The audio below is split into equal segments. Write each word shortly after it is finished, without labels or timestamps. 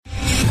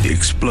The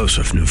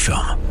explosive new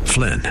film,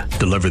 Flynn,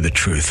 deliver the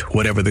truth,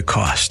 whatever the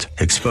cost,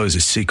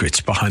 exposes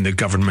secrets behind the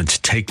government's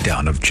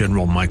takedown of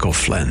General Michael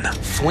Flynn.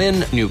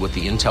 Flynn knew what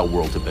the intel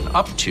world had been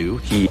up to.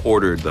 He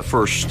ordered the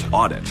first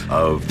audit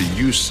of the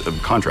use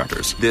of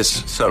contractors.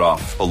 This set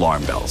off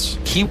alarm bells.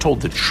 He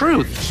told the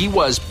truth. He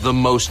was the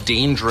most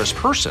dangerous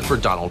person for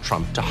Donald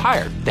Trump to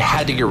hire. They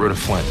had to get rid of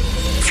Flynn.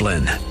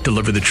 Flynn,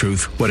 deliver the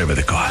truth, whatever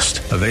the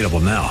cost. Available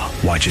now.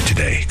 Watch it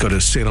today. Go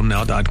to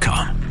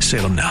salemnow.com.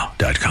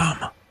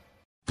 salemnow.com.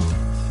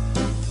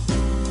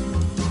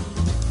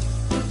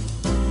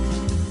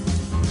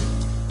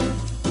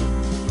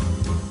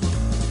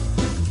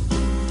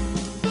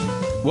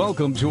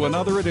 Welcome to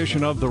another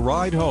edition of The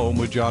Ride Home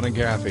with John and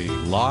Kathy,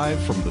 live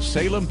from the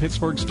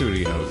Salem-Pittsburgh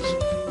studios.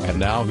 And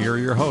now here are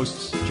your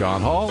hosts,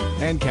 John Hall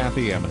and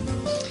Kathy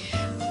Emmons.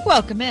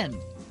 Welcome in.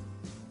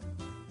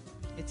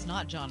 It's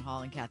not John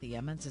Hall and Kathy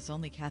Emmons. It's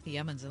only Kathy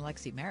Emmons and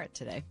Lexi Merritt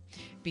today,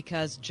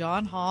 because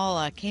John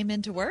Hall came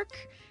into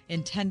work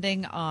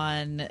intending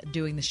on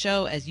doing the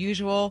show as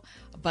usual,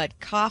 but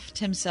coughed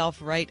himself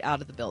right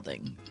out of the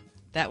building.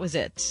 That was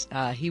it.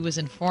 He was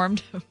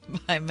informed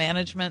by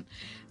management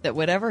that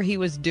whatever he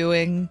was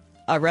doing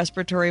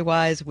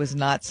respiratory-wise was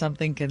not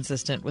something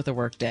consistent with a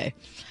work day.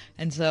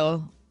 And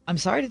so I'm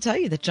sorry to tell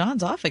you that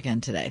John's off again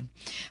today.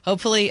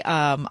 Hopefully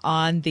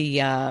on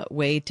the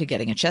way to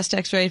getting a chest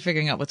x-ray,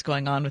 figuring out what's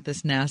going on with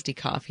this nasty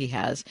cough he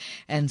has.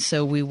 And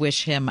so we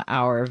wish him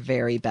our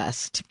very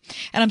best.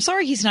 And I'm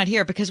sorry he's not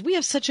here because we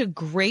have such a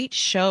great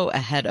show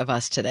ahead of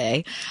us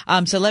today.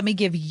 So let me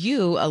give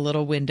you a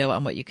little window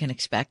on what you can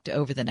expect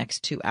over the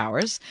next 2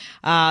 hours.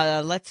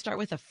 Let's start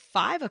with a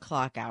 5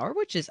 o'clock hour,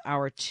 which is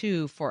hour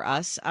 2 for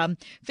us.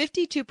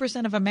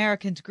 52% of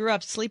Americans grew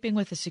up sleeping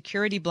with a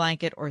security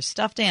blanket or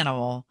stuffed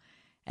animal,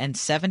 and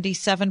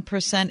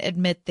 77%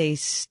 admit they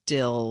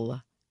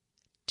still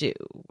do.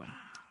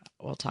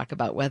 We'll talk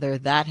about whether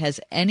that has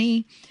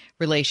any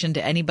relation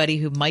to anybody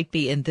who might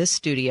be in this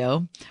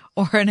studio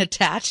or an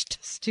attached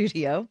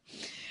studio.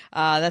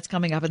 That's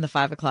coming up in the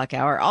 5 o'clock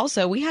hour.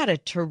 Also, we had a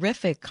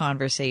terrific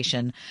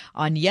conversation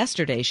on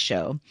yesterday's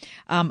show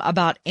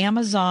about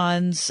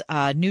Amazon's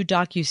new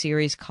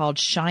docuseries called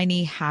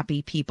Shiny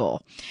Happy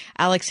People.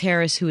 Alex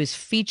Harris, who is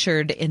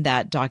featured in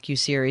that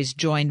docuseries,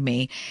 joined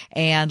me,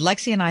 and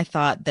Lexi and I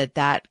thought that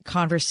that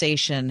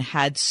conversation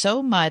had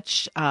so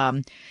much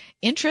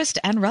interest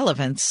and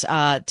relevance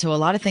to a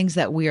lot of things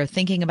that we are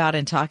thinking about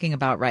and talking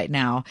about right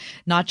now,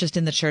 not just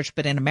in the church,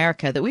 but in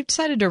America, that we've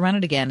decided to run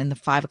it again in the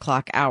 5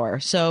 o'clock hour.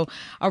 So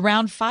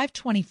around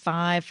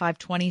 5:25,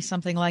 5:20,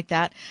 something like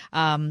that,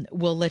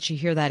 we'll let you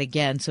hear that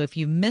again. So if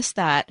you missed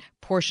that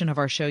portion of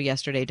our show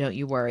yesterday, don't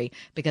you worry,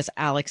 because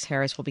Alex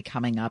Harris will be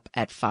coming up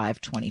at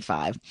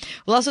 5:25.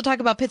 We'll also talk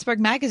about Pittsburgh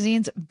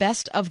Magazine's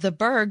Best of the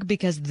Burg,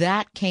 because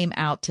that came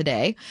out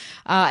today.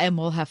 And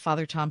we'll have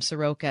Father Tom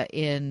Soroka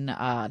in,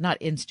 not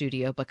in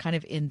studio, but kind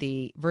of in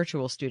the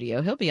virtual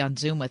studio. He'll be on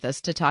Zoom with us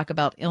to talk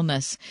about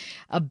illness,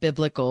 a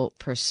biblical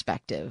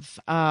perspective.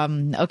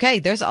 Okay,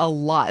 there's a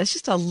lot. It's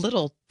just a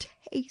little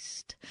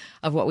taste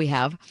of what we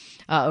have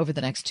over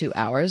the next 2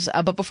 hours.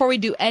 But before we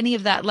do any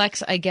of that,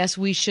 Lex, I guess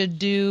we should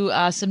do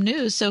some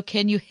news. So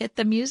can you hit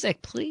the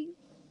music, please?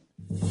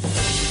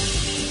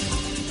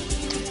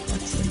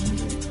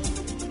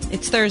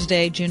 It's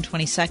Thursday, June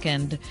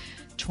 22nd,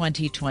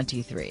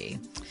 2023.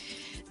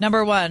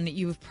 Number one,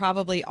 you've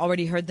probably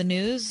already heard the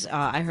news.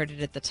 I heard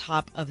it at the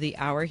top of the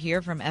hour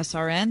here from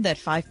SRN that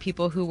 5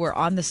 people who were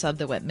on the sub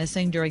that went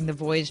missing during the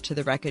voyage to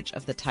the wreckage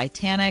of the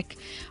Titanic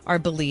are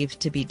believed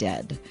to be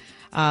dead.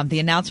 The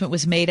announcement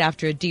was made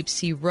after a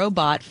deep-sea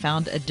robot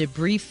found a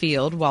debris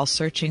field while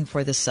searching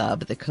for the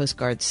sub, the Coast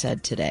Guard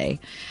said today.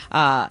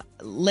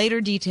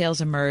 Later details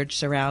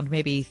emerged around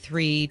maybe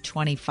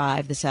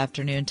 3:25 this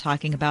afternoon,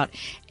 talking about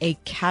a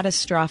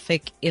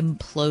catastrophic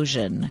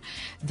implosion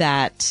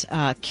that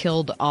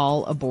killed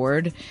all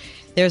aboard.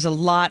 There's a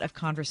lot of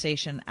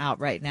conversation out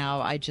right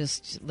now. I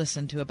just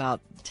listened to about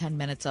 10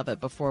 minutes of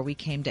it before we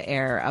came to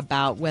air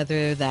about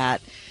whether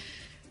that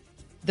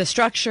the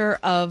structure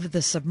of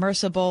the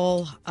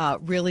submersible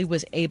really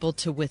was able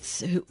to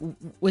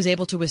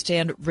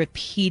withstand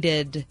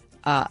repeated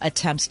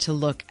attempts to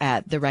look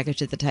at the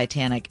wreckage of the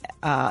Titanic,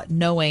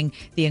 knowing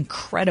the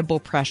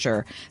incredible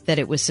pressure that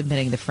it was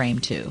submitting the frame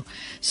to.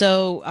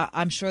 So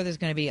I'm sure there's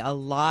going to be a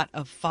lot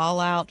of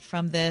fallout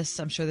from this.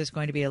 I'm sure there's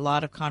going to be a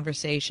lot of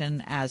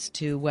conversation as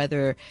to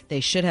whether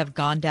they should have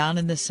gone down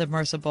in the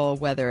submersible,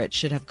 whether it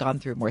should have gone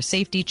through more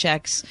safety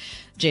checks.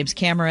 James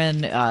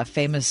Cameron,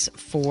 famous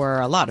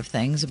for a lot of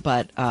things,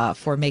 but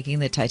for making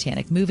the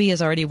Titanic movie,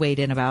 has already weighed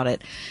in about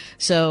it.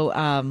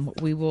 So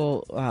we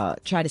will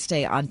try to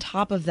stay on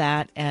top of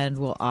that, and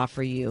we'll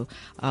offer you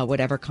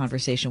whatever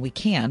conversation we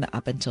can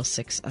up until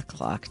 6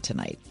 o'clock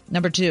tonight.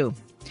 Number two,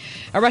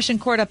 A Russian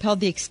court upheld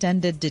the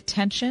extended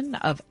detention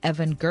of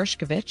Evan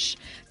Gershkovich,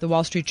 the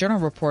Wall Street Journal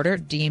reporter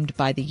deemed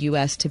by the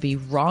U.S. to be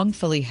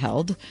wrongfully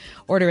held,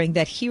 ordering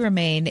that he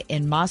remain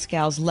in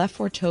Moscow's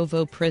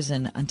Lefortovo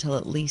prison until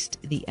at least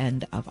the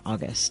end of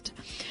August.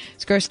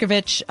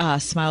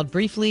 Gershkovich smiled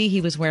briefly.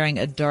 He was wearing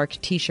a dark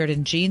T-shirt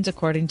and jeans,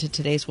 according to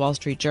today's Wall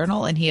Street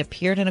Journal, and he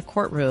appeared in a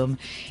courtroom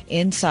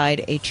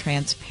inside a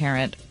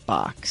transparent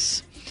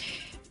box.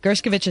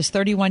 Gershkovich is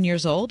 31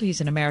 years old. He's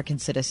an American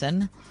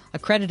citizen,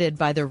 accredited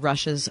by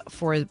Russia's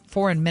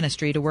foreign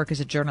ministry to work as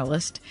a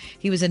journalist.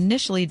 He was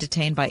initially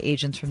detained by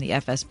agents from the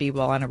FSB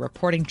while on a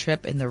reporting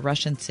trip in the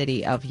Russian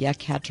city of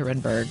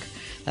Yekaterinburg.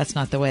 That's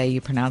not the way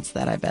you pronounce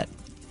that, I bet.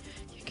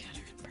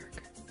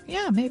 Yekaterinburg.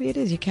 Yeah, maybe it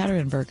is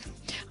Yekaterinburg.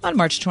 On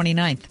March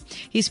 29th,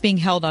 he's being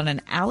held on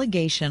an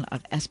allegation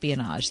of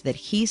espionage that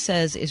he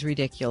says is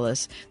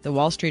ridiculous. The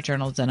Wall Street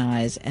Journal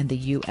denies, and the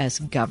U.S.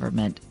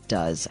 government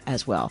does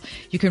as well.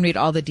 You can read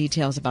all the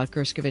details about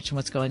Gershkovich and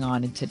what's going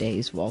on in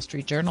today's Wall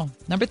Street Journal.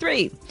 Number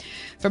 3,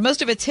 for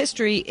most of its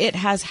history, it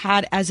has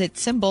had as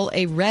its symbol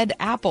a red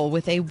apple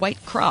with a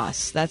white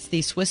cross. That's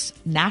the Swiss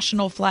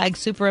national flag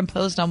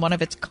superimposed on one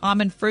of its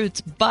common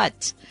fruits.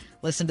 But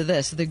listen to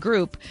this. The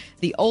group,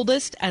 the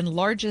oldest and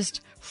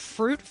largest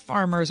fruit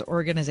farmers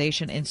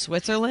organization in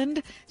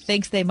Switzerland,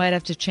 thinks they might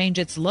have to change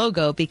its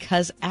logo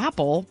because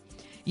Apple,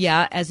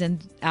 as in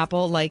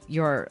Apple like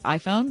your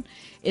iPhone,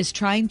 is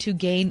trying to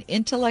gain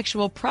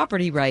intellectual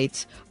property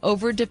rights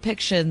over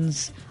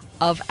depictions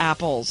of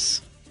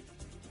apples.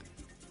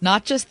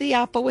 Not just the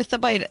apple with the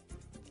bite,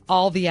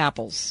 all the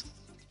apples.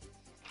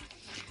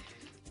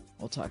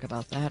 We'll talk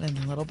about that in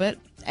a little bit.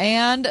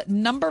 And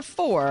number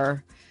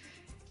 4,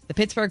 the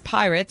Pittsburgh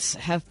Pirates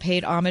have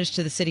paid homage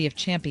to the City of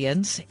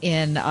Champions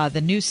in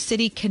the new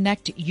City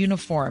Connect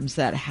uniforms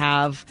that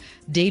have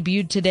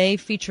debuted today,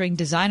 featuring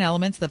design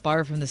elements that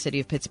borrow from the City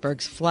of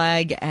Pittsburgh's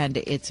flag and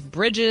its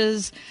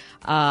bridges.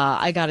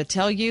 I got to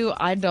tell you,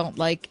 I don't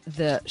like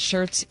the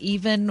shirts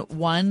even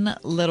one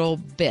little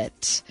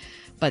bit,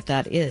 but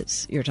that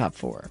is your top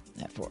 4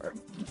 at 4.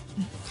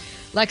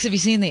 Lex, have you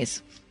seen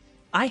these?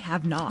 I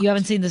have not. You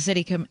haven't seen the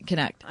City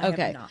Connect? I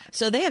okay. have not.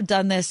 So they have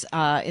done this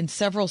in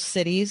several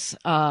cities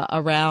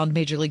around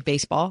Major League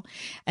Baseball,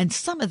 and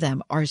some of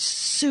them are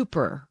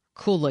super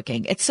cool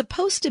looking. It's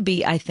supposed to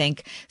be, I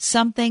think,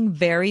 something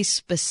very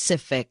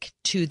specific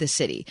to the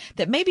city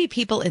that maybe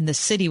people in the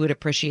city would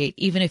appreciate,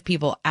 even if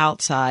people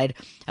outside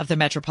of the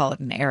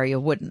metropolitan area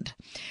wouldn't.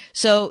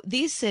 So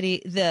the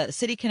City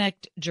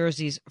Connect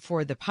jerseys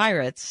for the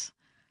Pirates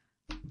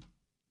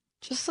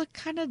just look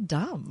kind of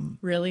dumb.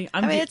 Really?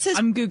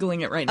 I'm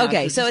Googling it right now.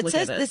 Okay, so it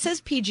says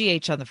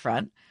PGH on the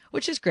front,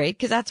 which is great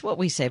because that's what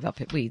we save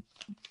up.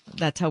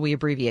 That's how we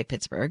abbreviate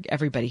Pittsburgh.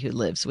 Everybody who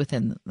lives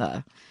within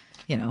the,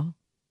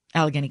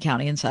 Allegheny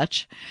County and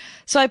such.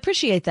 So I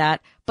appreciate that,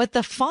 but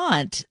the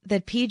font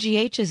that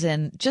PGH is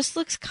in just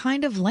looks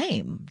kind of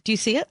lame. Do you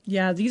see it?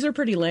 Yeah, these are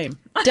pretty lame.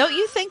 Don't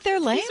you think they're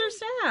lame? These are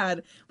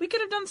sad. We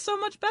could have done so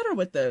much better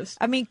with those.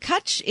 I mean,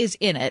 Kutch is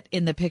in it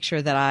in the picture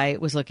that I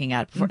was looking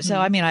at before. Mm-hmm. So,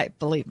 I mean,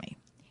 believe me,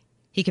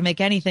 he can make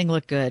anything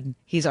look good.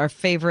 He's our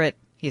favorite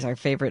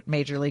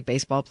Major League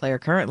Baseball player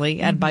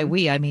currently. And by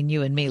we, I mean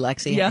you and me,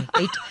 Lexi. Yeah.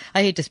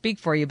 I hate to speak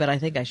for you, but I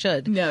think I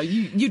should. No,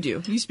 you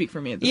do. You speak for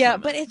me at this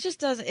moment. But it just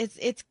doesn't.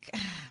 It's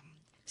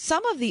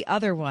some of the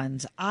other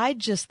ones, I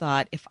just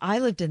thought if I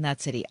lived in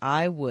that city,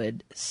 I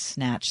would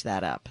snatch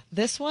that up.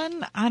 This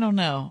one, I don't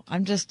know.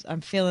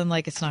 I'm feeling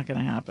like it's not going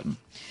to happen.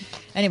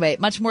 Anyway,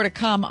 much more to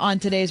come on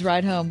today's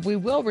ride home. We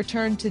will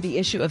return to the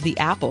issue of the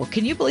apple.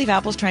 Can you believe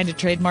Apple's trying to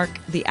trademark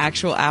the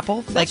actual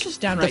apple? That's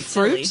just downright the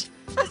fruit? silly.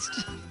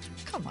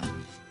 Come on.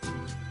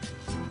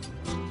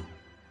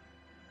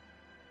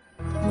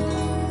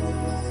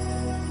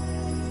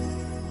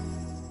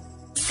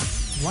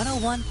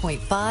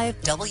 .5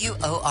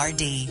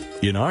 WORD.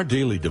 In our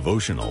daily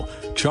devotional,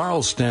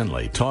 Charles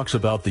Stanley talks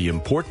about the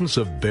importance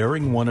of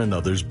bearing one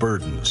another's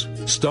burdens.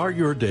 Start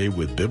your day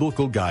with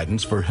biblical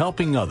guidance for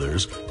helping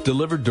others,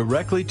 delivered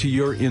directly to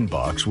your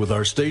inbox with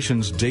our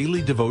station's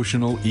daily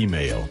devotional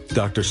email.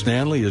 Dr.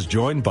 Stanley is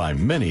joined by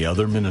many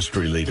other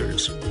ministry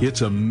leaders.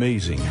 It's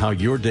amazing how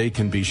your day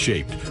can be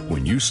shaped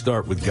when you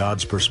start with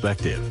God's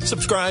perspective.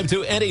 Subscribe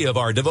to any of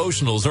our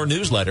devotionals or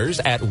newsletters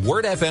at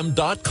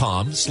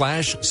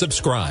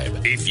wordfm.com/subscribe.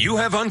 If you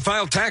have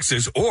unfiled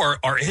taxes or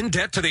are in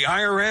debt to the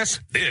IRS,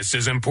 this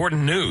is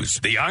important news.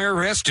 The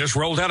IRS just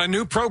rolled out a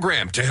new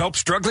program to help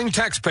struggling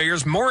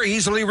taxpayers more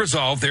easily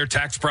resolve their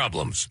tax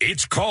problems.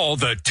 It's called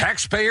the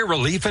Taxpayer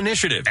Relief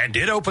Initiative, and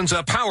it opens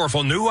up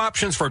powerful new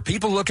options for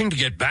people looking to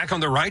get back on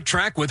the right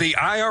track with the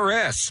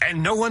IRS.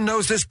 And no one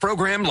knows this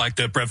program like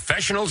the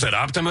professionals at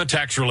Optima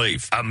Tax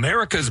Relief,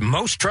 America's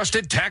most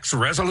trusted tax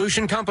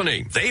resolution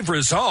company. They've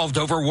resolved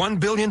over $1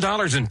 billion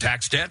in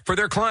tax debt for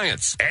their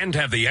clients and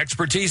have the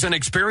expertise and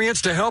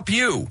experience to help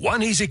you.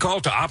 One easy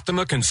call to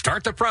Optima can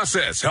start the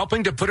process,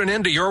 helping to put an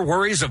end to your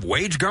worries of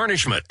wage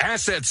garnishment,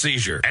 asset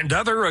seizure, and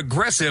other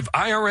aggressive effective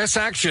IRS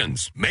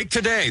actions. Make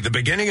today the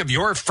beginning of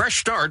your fresh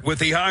start with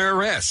the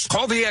IRS.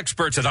 Call the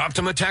experts at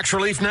Optima Tax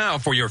Relief now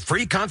for your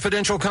free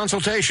confidential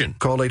consultation.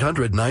 Call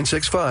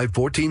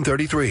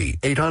 800-965-1433.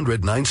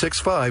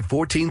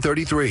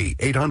 800-965-1433.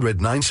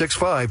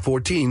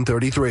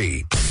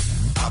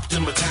 800-965-1433.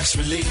 Optima Tax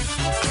Relief.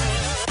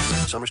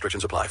 Some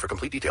restrictions apply. For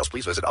complete details,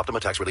 please visit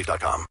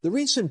OptimaTaxRelief.com. The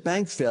recent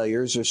bank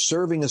failures are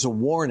serving as a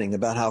warning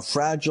about how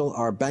fragile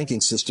our banking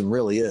system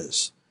really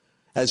is.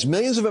 As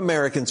millions of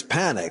Americans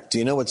panic, do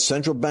you know what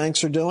central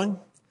banks are doing?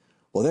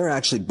 Well, they're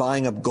actually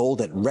buying up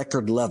gold at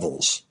record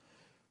levels.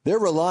 They're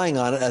relying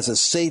on it as a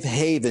safe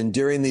haven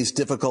during these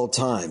difficult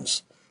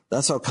times.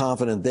 That's how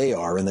confident they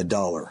are in the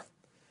dollar.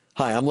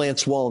 Hi, I'm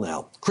Lance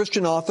Wallnau,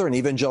 Christian author and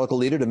evangelical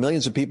leader to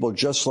millions of people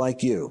just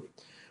like you.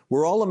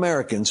 We're all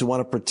Americans who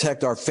want to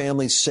protect our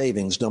family's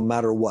savings no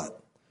matter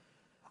what.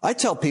 I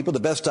tell people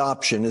the best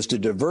option is to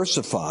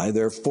diversify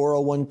their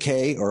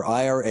 401k or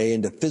IRA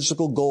into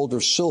physical gold or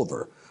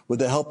silver with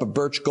the help of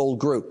Birch Gold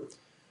Group.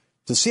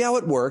 To see how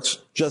it works,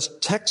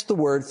 just text the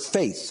word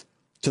FAITH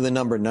to the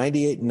number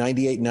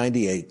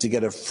 989898 to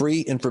get a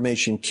free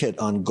information kit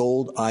on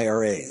gold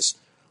IRAs.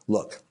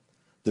 Look,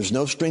 there's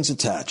no strings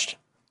attached.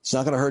 It's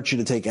not going to hurt you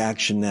to take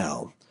action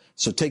now.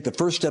 So take the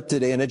first step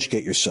today and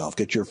educate yourself.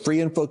 Get your free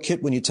info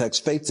kit when you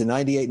text FAITH to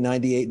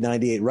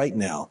 989898 right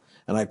now.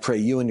 And I pray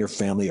you and your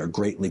family are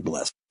greatly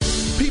blessed.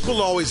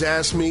 People always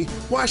ask me,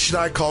 why should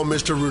I call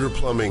Mr. Rooter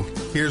Plumbing?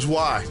 Here's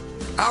why.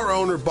 Our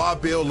owner,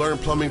 Bob Bale, learned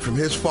plumbing from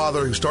his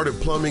father, who started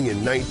plumbing in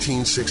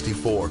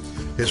 1964.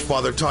 His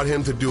father taught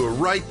him to do it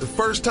right the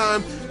first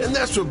time, and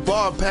that's what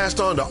Bob passed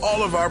on to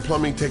all of our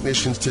plumbing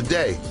technicians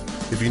today.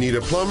 If you need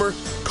a plumber,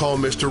 call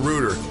Mr.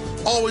 Rooter.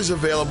 Always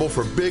available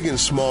for big and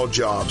small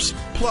jobs.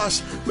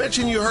 Plus,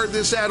 mention you heard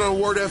this ad on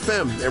Word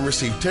FM and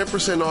receive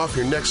 10% off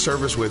your next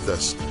service with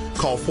us.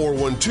 Call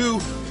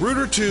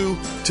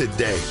 412-ROOTER2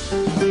 today.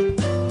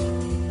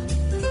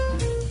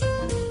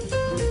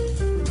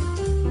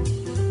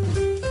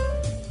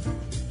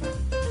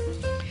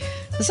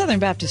 The Southern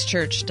Baptist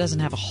Church doesn't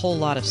have a whole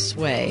lot of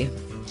sway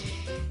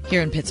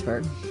here in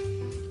Pittsburgh.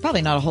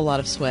 Probably not a whole lot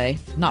of sway.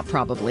 Not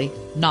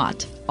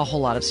a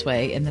whole lot of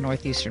sway in the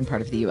northeastern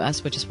part of the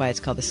U.S., which is why it's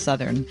called the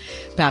Southern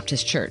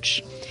Baptist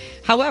Church.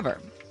 However,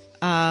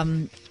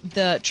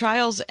 the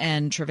trials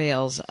and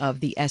travails of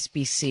the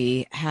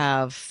SBC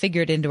have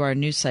figured into our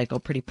news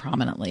cycle pretty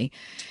prominently.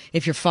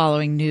 If you're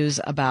following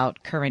news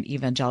about current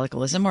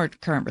evangelicalism or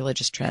current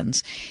religious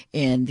trends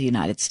in the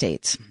United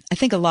States, I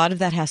think a lot of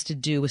that has to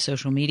do with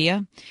social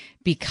media,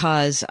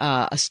 because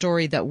a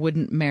story that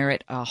wouldn't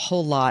merit a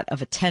whole lot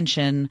of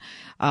attention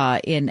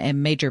in a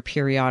major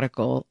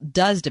periodical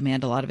does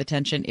demand a lot of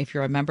attention if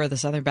you're a member of the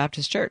Southern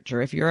Baptist Church,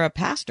 or if you're a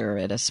pastor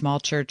at a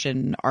small church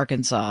in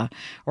Arkansas,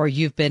 or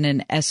you've been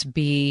an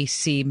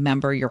SBC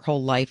member your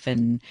whole life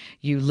and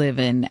you live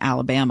in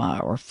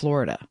Alabama or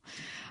Florida.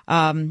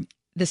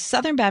 The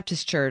Southern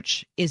Baptist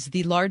Church is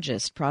the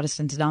largest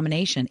Protestant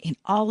denomination in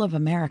all of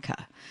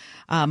America.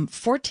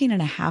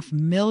 14.5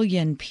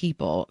 million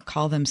people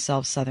call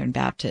themselves Southern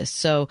Baptists.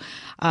 So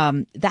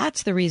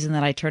that's the reason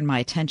that I turned my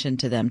attention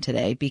to them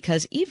today,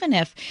 because even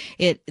if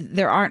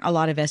there aren't a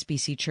lot of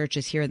SBC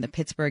churches here in the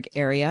Pittsburgh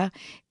area,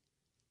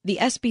 the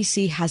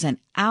SBC has an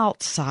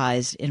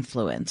outsized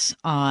influence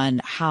on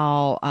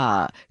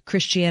how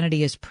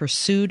Christianity is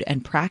pursued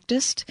and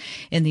practiced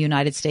in the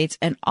United States,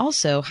 and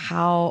also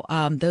how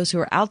those who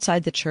are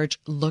outside the church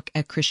look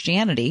at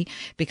Christianity,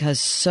 because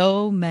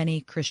so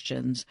many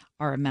Christians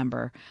are a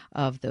member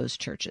of those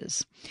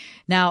churches.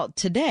 Now,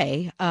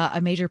 today, a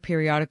major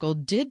periodical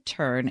did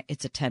turn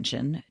its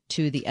attention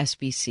to the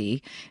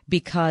SBC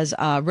because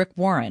Rick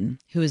Warren,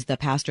 who is the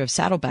pastor of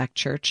Saddleback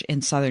Church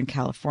in Southern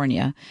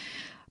California,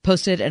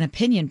 posted an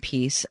opinion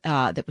piece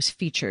that was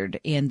featured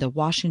in the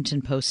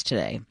Washington Post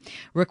today.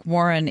 Rick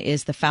Warren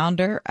is the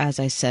founder,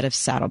 as I said, of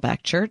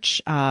Saddleback Church.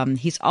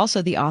 He's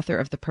also the author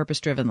of The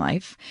Purpose-Driven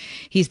Life.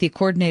 He's the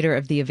coordinator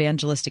of the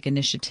evangelistic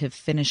initiative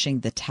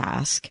Finishing the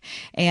Task.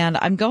 And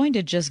I'm going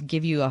to just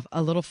give you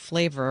a little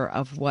flavor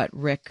of what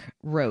Rick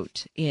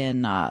wrote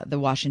in the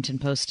Washington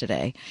Post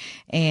today,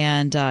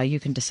 and you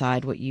can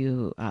decide what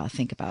you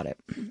think about it.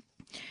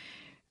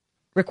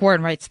 Rick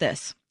Warren writes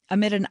this: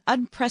 amid an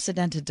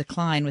unprecedented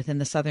decline within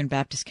the Southern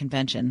Baptist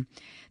Convention,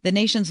 the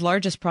nation's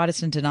largest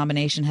Protestant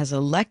denomination has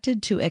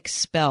elected to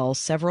expel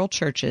several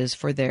churches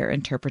for their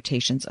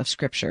interpretations of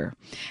Scripture.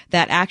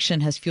 That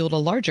action has fueled a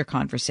larger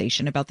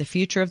conversation about the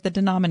future of the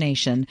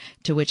denomination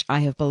to which I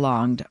have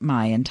belonged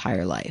my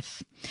entire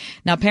life.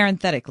 Now,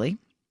 parenthetically,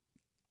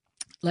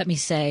 let me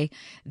say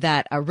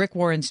that Rick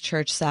Warren's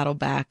church,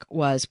 Saddleback,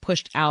 was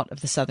pushed out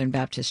of the Southern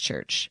Baptist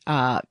Church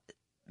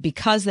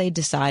because they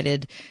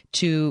decided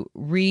to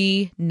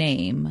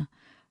rename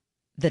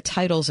the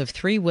titles of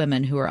 3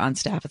 women who are on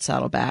staff at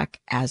Saddleback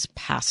as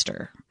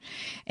pastor.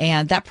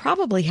 And that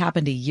probably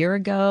happened a year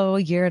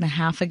and a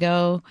half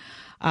ago.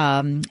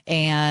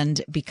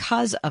 And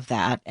because of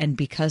that, and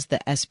because the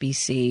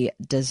SBC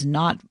does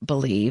not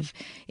believe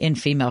in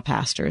female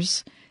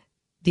pastors,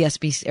 the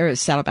SBC or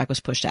Saddleback was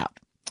pushed out.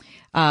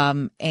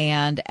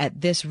 And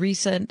at this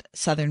recent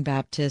Southern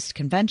Baptist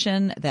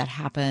convention that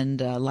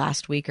happened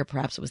last week, or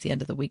perhaps it was the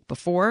end of the week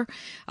before,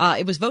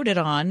 it was voted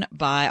on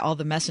by all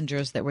the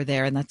messengers that were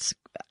there. And that's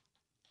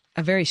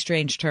a very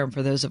strange term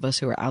for those of us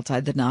who are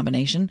outside the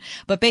denomination.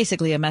 But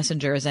basically, a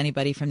messenger is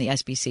anybody from the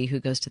SBC who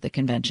goes to the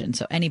convention.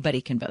 So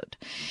anybody can vote.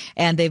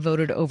 And they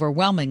voted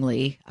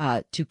overwhelmingly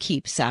to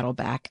keep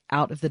Saddleback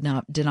out of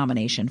the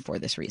denomination for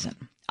this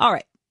reason. All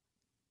right.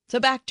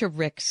 So back to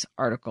Rick's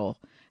article,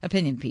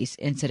 opinion piece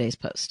in today's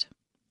Post.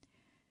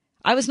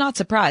 I was not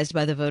surprised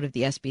by the vote of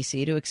the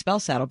SBC to expel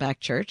Saddleback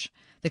Church,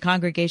 the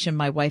congregation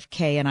my wife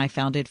Kay and I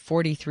founded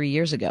 43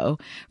 years ago,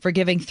 for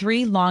giving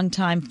 3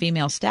 longtime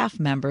female staff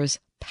members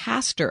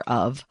pastor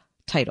of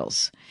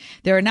titles.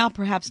 There are now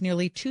perhaps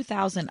nearly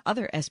 2,000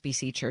 other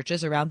SBC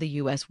churches around the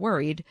U.S.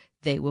 worried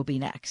they will be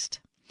next.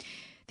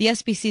 The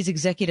SBC's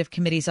executive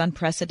committee's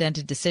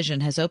unprecedented decision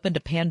has opened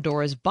a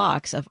Pandora's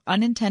box of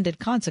unintended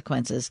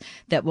consequences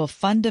that will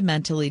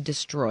fundamentally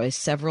destroy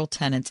several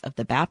tenets of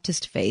the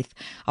Baptist faith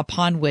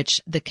upon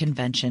which the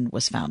convention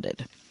was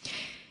founded.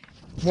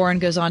 Warren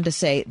goes on to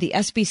say, the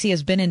SBC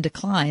has been in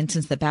decline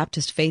since the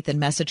Baptist Faith and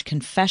Message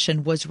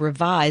Confession was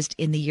revised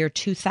in the year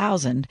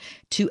 2000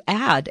 to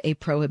add a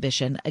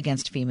prohibition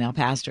against female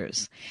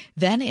pastors.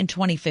 Then in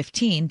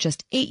 2015,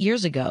 just 8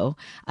 years ago,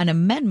 an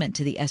amendment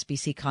to the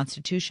SBC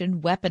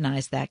Constitution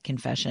weaponized that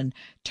confession,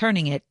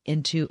 turning it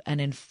into an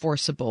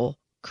enforceable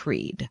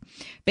creed.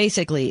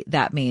 Basically,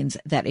 that means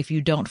that if you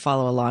don't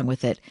follow along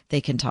with it,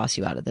 they can toss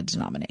you out of the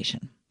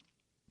denomination.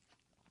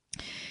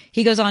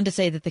 He goes on to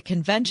say that the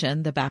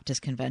convention, the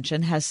Baptist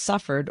Convention, has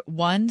suffered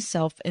one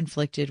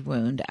self-inflicted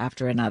wound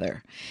after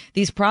another.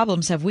 These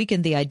problems have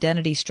weakened the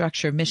identity,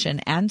 structure,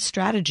 mission, and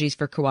strategies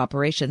for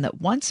cooperation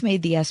that once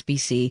made the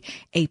SBC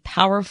a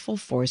powerful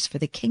force for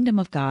the kingdom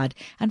of God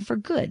and for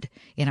good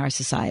in our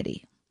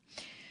society.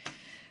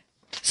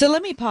 So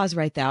let me pause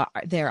right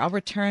there. I'll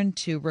return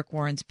to Rick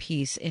Warren's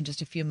piece in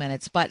just a few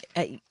minutes. But,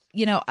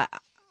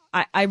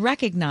 I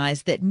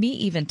recognize that me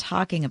even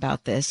talking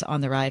about this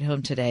on the ride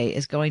home today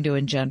is going to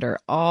engender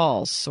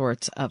all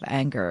sorts of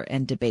anger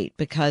and debate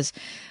because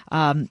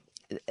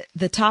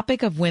the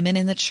topic of women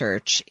in the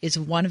church is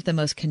one of the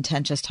most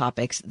contentious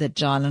topics that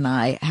John and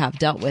I have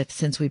dealt with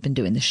since we've been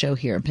doing the show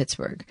here in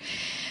Pittsburgh.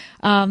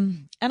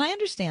 And I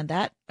understand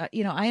that.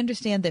 I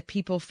understand that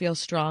people feel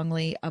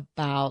strongly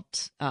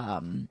about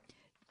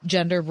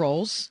gender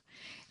roles,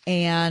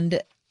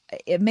 and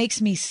it makes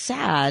me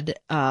sad,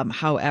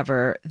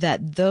 however,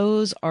 that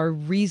those are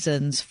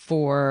reasons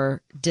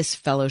for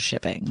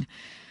disfellowshipping.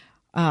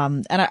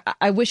 And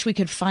I wish we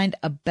could find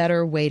a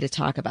better way to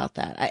talk about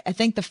that. I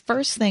think the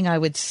first thing I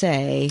would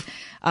say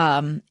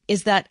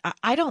is that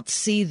I don't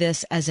see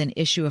this as an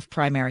issue of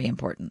primary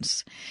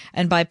importance.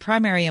 And by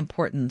primary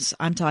importance,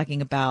 I'm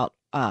talking about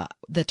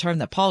the term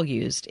that Paul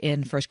used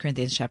in 1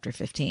 Corinthians chapter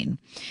 15,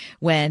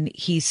 when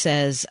he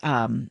says,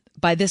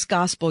 by this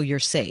gospel you're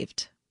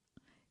saved.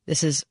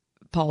 This is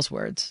Paul's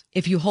words.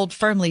 If you hold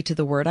firmly to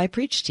the word I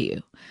preached to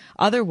you,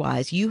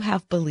 otherwise you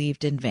have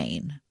believed in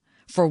vain.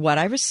 For what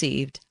I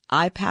received,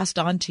 I passed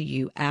on to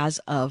you as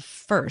of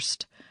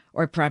first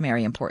or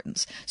primary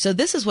importance. So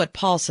this is what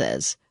Paul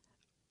says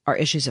are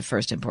issues of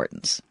first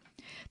importance.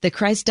 That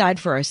Christ died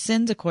for our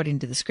sins according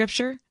to the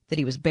scripture, that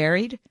he was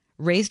buried,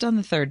 raised on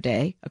the third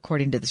day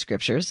according to the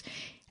scriptures.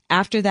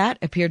 After that,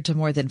 appeared to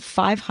more than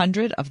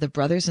 500 of the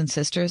brothers and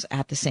sisters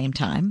at the same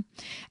time.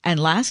 And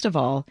last of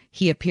all,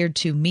 he appeared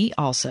to me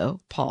also,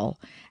 Paul,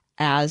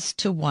 as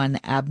to one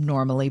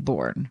abnormally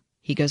born.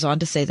 He goes on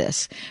to say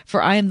this,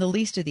 for I am the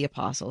least of the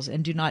apostles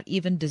and do not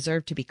even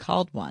deserve to be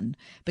called one,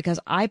 because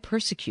I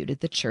persecuted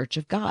the church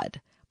of God.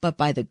 But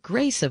by the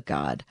grace of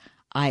God,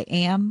 I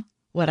am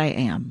what I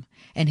am,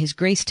 and his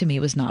grace to me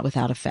was not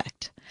without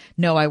effect.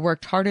 No, I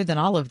worked harder than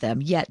all of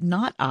them, yet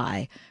not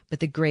I, but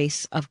the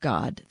grace of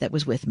God that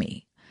was with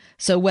me.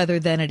 So whether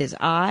then it is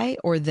I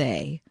or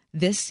they,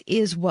 this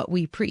is what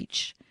we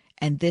preach,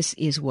 and this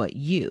is what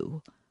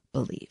you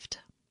believed.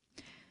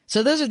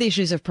 So those are the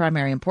issues of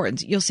primary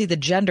importance. You'll see the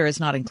gender is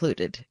not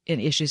included in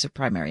issues of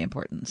primary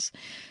importance.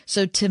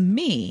 So to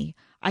me,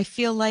 I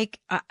feel like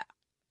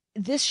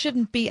this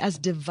shouldn't be as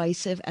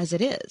divisive as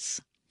it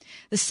is.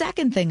 The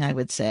second thing I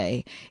would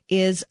say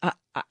is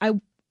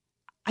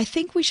I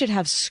think we should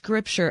have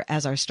Scripture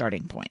as our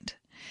starting point.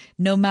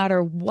 No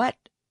matter what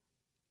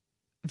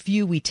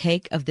view we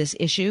take of this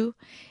issue,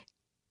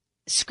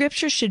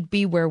 Scripture should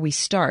be where we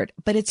start,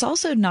 but it's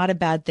also not a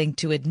bad thing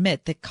to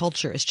admit that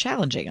culture is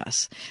challenging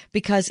us.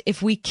 Because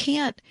if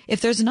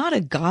there's not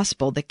a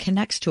gospel that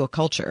connects to a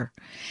culture,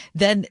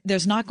 then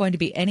there's not going to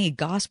be any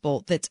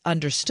gospel that's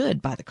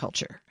understood by the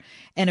culture.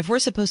 And if we're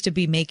supposed to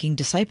be making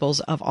disciples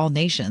of all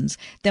nations,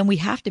 then we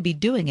have to be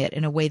doing it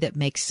in a way that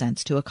makes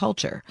sense to a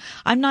culture.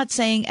 I'm not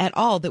saying at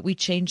all that we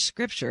change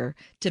Scripture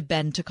to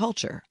bend to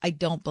culture. I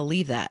don't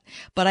believe that.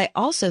 But I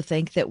also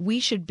think that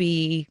we should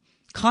be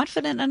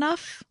confident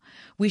enough,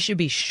 we should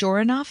be sure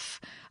enough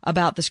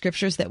about the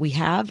scriptures that we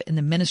have in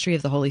the ministry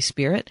of the Holy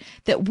Spirit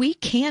that we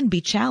can be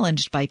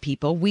challenged by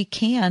people. We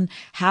can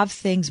have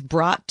things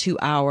brought to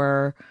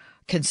our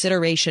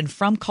consideration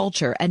from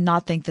culture and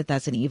not think that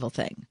that's an evil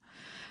thing.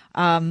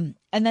 And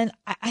then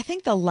I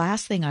think the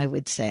last thing I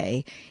would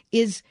say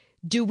is,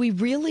 do we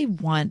really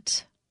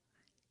want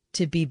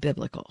to be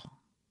biblical?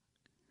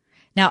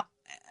 Now,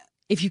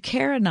 if you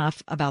care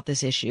enough about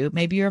this issue,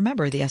 maybe you're a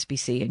member of the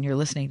SBC and you're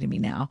listening to me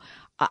now.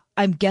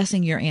 I'm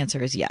guessing your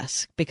answer is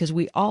yes, because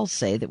we all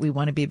say that we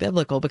want to be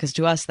biblical because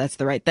to us, that's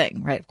the right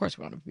thing, right? Of course,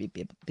 we want to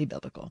be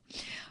biblical.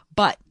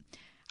 But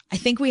I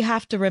think we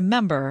have to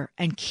remember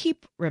and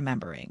keep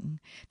remembering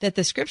that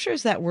the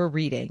scriptures that we're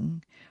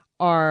reading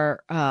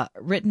are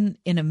written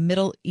in a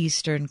Middle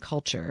Eastern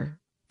culture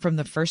from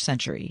the first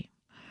century.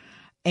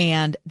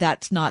 And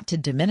that's not to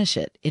diminish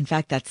it. In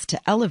fact, that's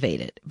to elevate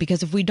it.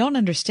 Because if we don't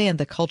understand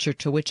the culture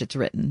to which it's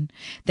written,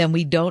 then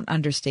we don't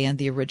understand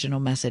the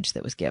original message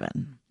that was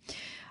given.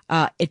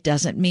 It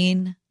doesn't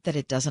mean that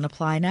it doesn't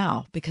apply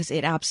now, because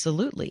it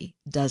absolutely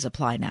does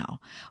apply now.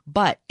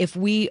 But if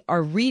we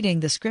are reading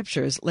the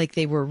scriptures like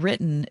they were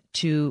written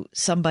to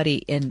somebody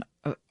in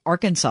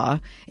Arkansas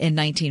in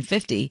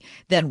 1950,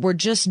 then we're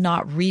just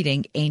not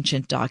reading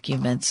ancient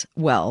documents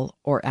well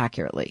or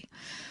accurately.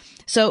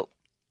 So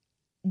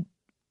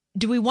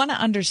do we want to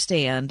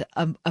understand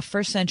a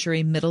first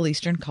century Middle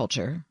Eastern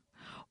culture,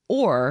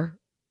 or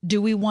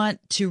do we want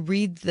to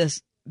read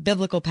this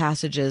biblical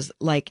passages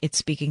like it's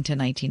speaking to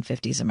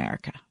 1950s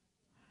America?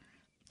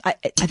 I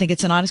think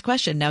it's an honest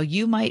question. Now,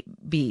 you might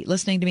be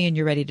listening to me and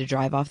you're ready to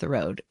drive off the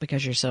road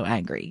because you're so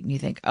angry. And you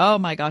think, oh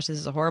my gosh, this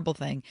is a horrible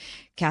thing.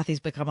 Kathy's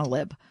become a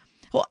lib.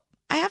 Well,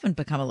 I haven't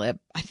become a lib.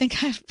 I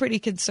think I have pretty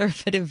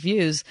conservative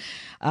views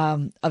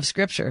of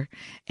scripture.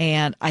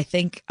 And I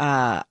think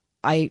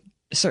I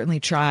certainly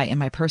try in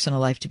my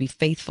personal life to be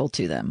faithful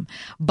to them.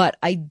 But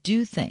I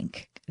do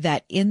think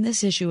that in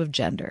this issue of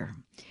gender,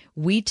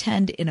 we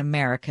tend in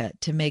America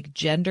to make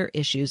gender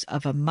issues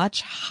of a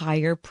much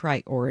higher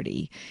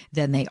priority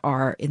than they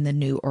are in the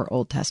New or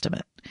Old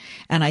Testament.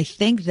 And I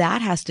think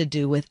that has to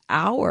do with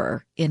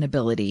our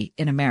inability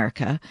in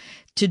America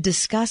to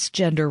discuss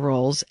gender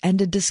roles and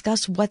to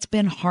discuss what's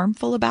been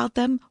harmful about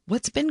them,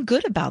 what's been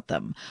good about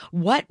them,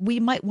 what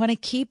we might want to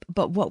keep,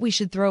 but what we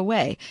should throw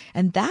away.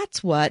 And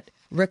that's what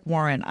Rick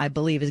Warren, I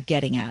believe, is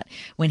getting at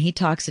when he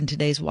talks in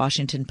today's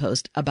Washington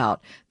Post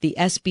about the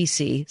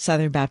SBC,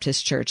 Southern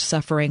Baptist Church,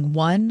 suffering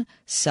one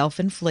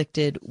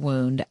self-inflicted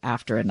wound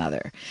after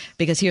another.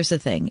 Because here's the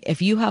thing.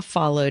 If you have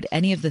followed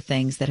any of the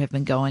things that have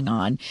been going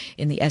on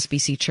in the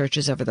SBC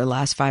churches over the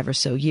last 5 or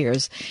so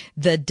years,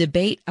 the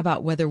debate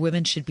about whether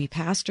women should be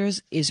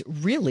pastors is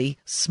really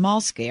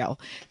small scale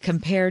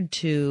compared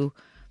to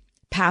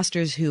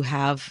pastors who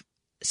have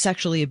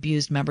sexually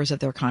abused members of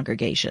their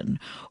congregation,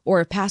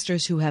 or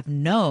pastors who have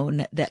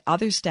known that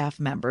other staff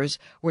members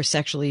were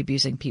sexually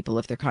abusing people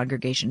of their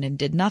congregation and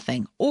did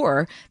nothing,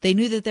 or they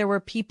knew that there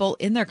were people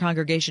in their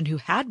congregation who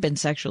had been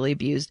sexually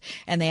abused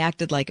and they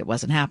acted like it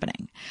wasn't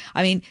happening.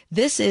 I mean,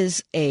 this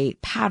is a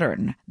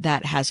pattern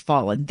that has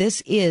fallen.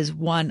 This is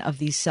one of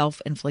these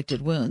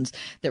self-inflicted wounds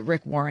that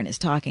Rick Warren is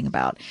talking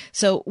about.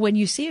 So when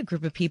you see a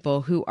group of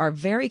people who are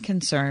very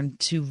concerned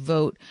to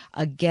vote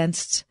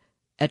against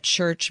a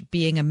church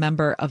being a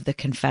member of the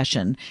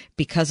confession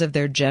because of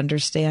their gender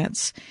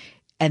stance,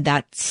 and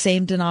that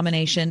same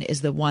denomination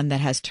is the one that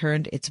has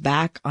turned its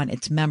back on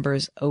its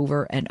members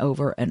over and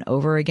over and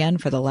over again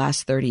for the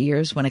last 30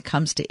 years when it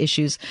comes to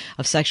issues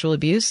of sexual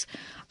abuse,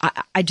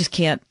 I just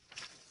can't.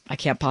 I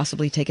can't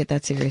possibly take it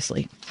that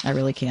seriously. I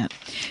really can't.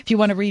 If you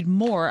want to read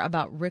more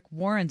about Rick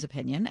Warren's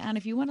opinion, and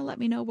if you want to let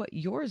me know what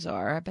yours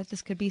are, I bet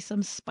this could be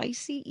some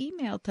spicy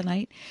email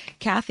tonight,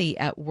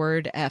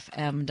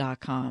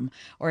 Kathy@wordfm.com.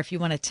 Or if you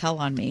want to tell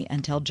on me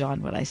and tell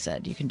John what I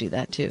said, you can do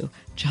that too.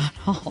 John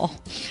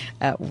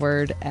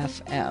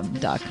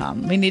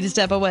Hall@wordfm.com. We need to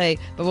step away,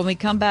 but when we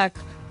come back,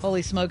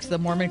 holy smokes, the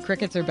Mormon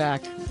crickets are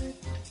back.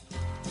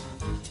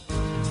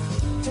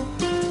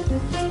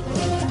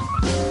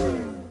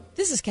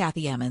 This is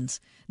Kathy Emmons.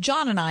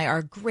 John and I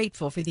are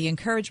grateful for the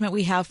encouragement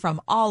we have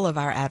from all of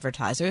our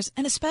advertisers,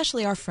 and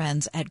especially our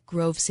friends at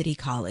Grove City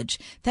College.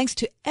 Thanks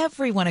to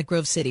everyone at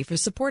Grove City for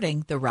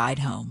supporting the ride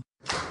home.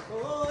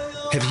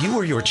 Have you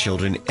or your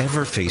children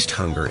ever faced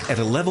hunger at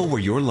a level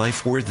where your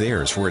life or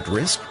theirs were at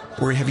risk?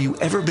 Or have you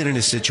ever been in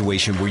a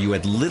situation where you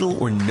had little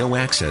or no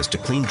access to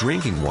clean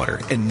drinking water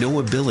and no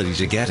ability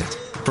to get it?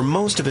 For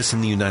most of us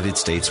in the United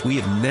States, we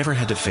have never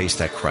had to face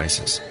that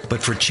crisis.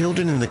 But for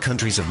children in the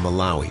countries of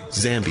Malawi,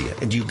 Zambia,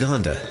 and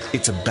Uganda,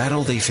 it's a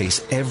battle they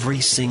face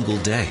every single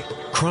day.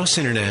 Cross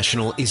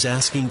International is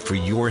asking for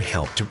your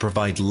help to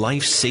provide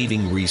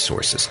life-saving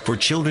resources for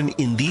children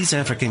in these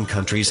African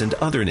countries and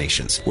other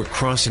nations where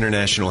Cross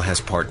International has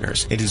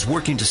partners and is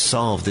working to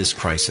solve this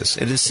crisis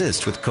and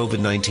assist with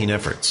COVID-19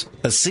 efforts.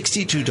 A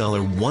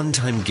 $62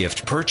 one-time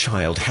gift per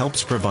child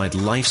helps provide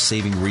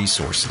life-saving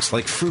resources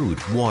like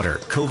food, water,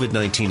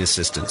 COVID-19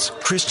 assistance,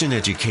 Christian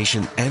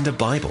education, and a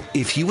Bible.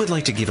 If you would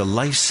like to give a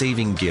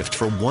life-saving gift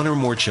for one or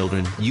more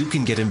children, you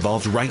can get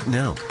involved right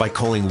now by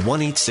calling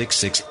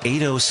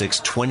 1-866-806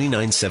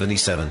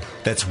 1-866-2977.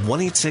 That's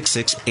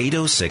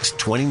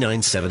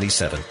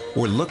 1-866-806-2977.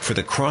 Or look for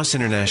the Cross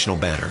International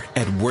banner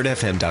at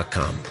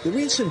wordfm.com. The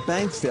recent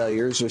bank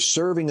failures are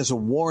serving as a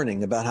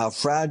warning about how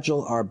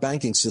fragile our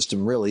banking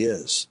system really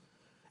is.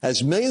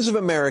 As millions of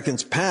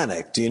Americans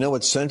panic, do you know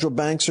what central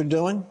banks are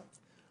doing?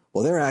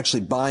 Well, they're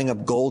actually buying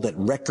up gold at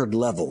record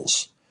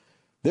levels.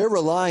 They're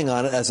relying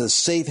on it as a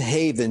safe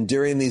haven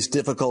during these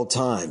difficult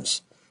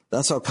times.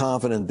 That's how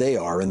confident they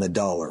are in the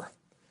dollar.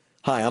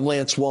 Hi, I'm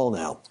Lance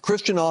Wallnau,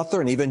 Christian author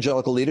and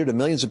evangelical leader to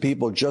millions of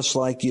people just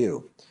like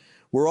you.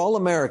 We're all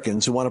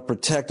Americans who want to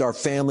protect our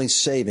family's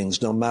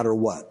savings no matter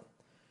what.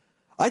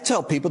 I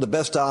tell people the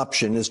best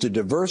option is to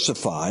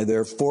diversify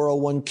their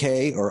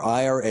 401k or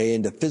IRA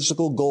into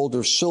physical gold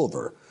or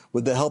silver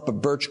with the help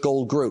of Birch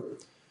Gold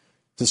Group.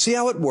 To see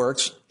how it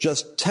works,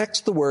 just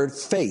text the word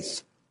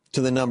faith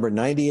to the number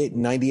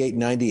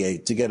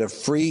 989898 to get a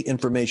free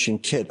information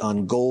kit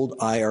on gold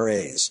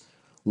IRAs.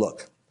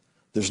 Look,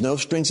 there's no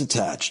strings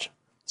attached.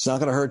 It's not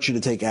going to hurt you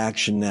to take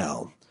action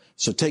now.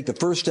 So take the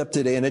first step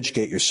today and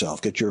educate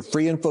yourself. Get your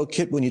free info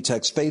kit when you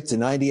text faith to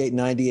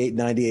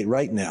 989898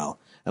 right now.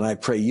 And I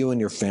pray you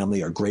and your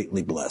family are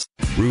greatly blessed.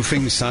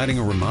 Roofing, siding,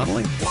 or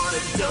remodeling? Want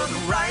it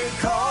done right,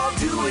 call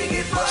doing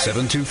it right.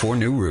 724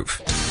 New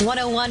Roof.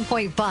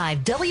 101.5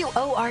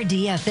 WORD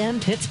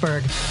FM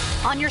Pittsburgh.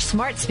 On your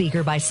smart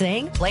speaker by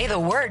saying, play the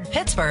word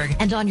Pittsburgh.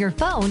 And on your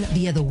phone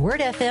via the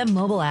Word FM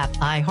mobile app,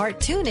 iHeart,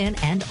 TuneIn,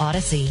 and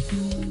Odyssey.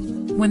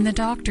 When the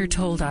doctor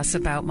told us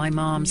about my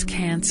mom's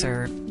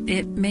cancer,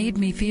 it made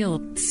me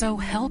feel so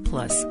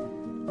helpless.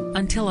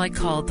 Until I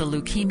called the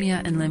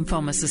Leukemia and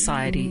Lymphoma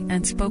Society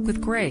and spoke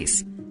with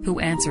Grace, who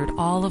answered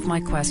all of my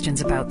questions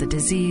about the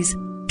disease,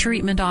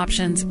 treatment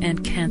options,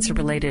 and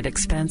cancer-related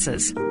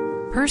expenses.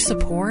 Her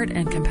support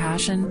and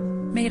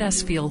compassion made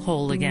us feel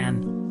whole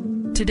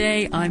again.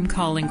 Today, I'm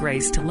calling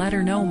Grace to let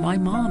her know my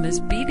mom is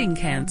beating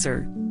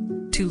cancer.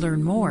 To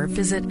learn more,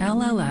 visit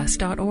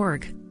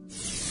lls.org.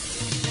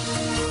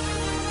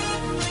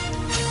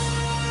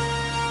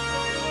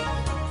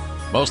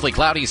 Mostly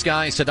cloudy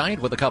skies tonight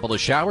with a couple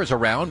of showers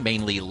around,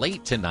 mainly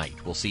late tonight.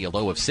 We'll see a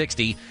low of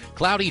 60.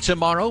 Cloudy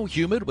tomorrow,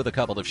 humid with a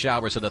couple of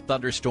showers and a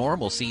thunderstorm.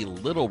 We'll see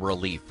little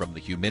relief from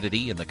the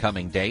humidity in the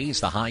coming days,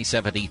 the high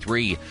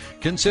 73.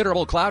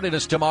 Considerable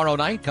cloudiness tomorrow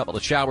night, couple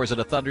of showers and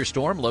a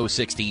thunderstorm, low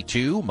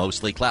 62.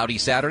 Mostly cloudy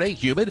Saturday,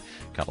 humid,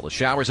 couple of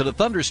showers and a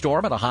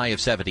thunderstorm and a high of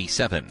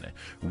 77.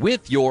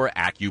 With your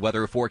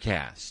AccuWeather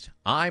forecast,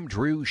 I'm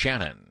Drew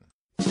Shannon.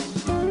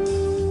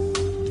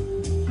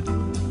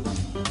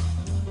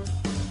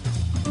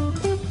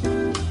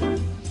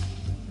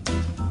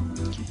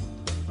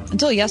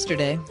 Until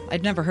yesterday,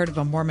 I'd never heard of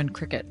a Mormon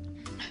cricket.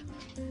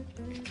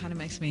 It kind of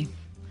makes me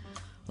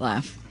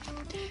laugh.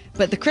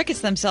 But the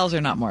crickets themselves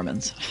are not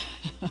Mormons.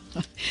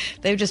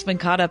 They've just been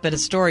caught up in a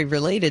story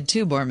related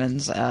to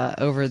Mormons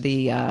over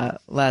the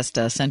last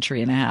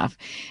century and a half.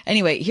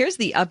 Anyway, here's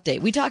the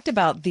update. We talked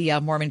about the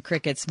Mormon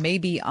crickets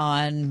maybe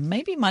on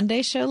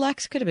Monday's show,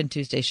 Lex. Could have been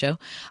Tuesday's show.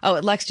 Oh,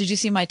 Lex, did you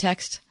see my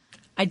text?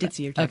 I did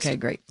see your text. Okay,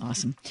 great.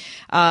 Awesome.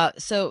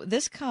 So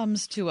this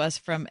comes to us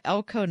from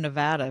Elko,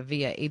 Nevada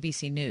via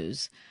ABC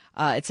News.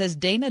 It says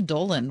Dana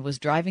Dolan was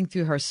driving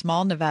through her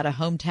small Nevada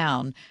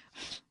hometown.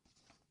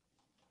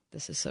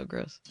 This is so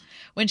gross.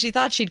 When she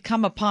thought she'd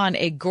come upon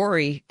a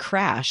gory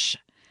crash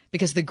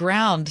because the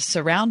ground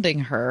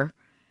surrounding her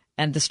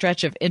and the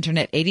stretch of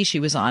Internet 80 she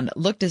was on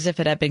looked as if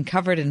it had been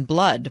covered in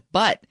blood.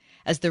 But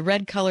as the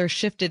red color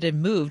shifted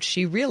and moved,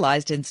 she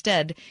realized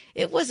instead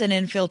it was an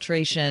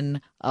infiltration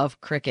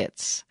of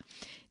crickets.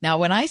 Now,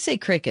 when I say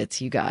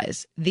crickets, you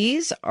guys,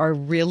 these are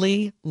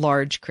really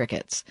large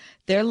crickets.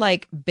 They're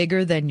like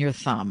bigger than your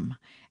thumb,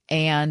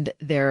 and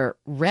they're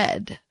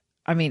red.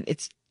 I mean,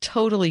 it's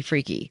totally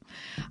freaky.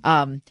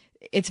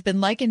 It's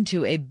been likened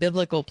to a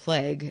biblical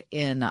plague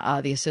in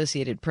the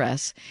Associated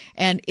Press.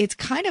 And it's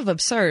kind of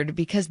absurd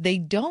because they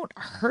don't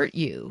hurt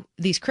you,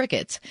 these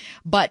crickets,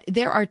 but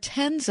there are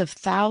tens of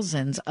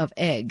thousands of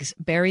eggs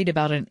buried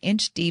about an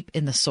inch deep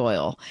in the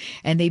soil.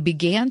 And they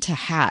began to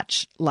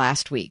hatch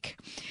last week.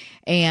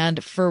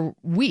 And for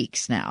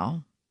weeks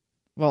now,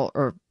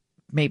 or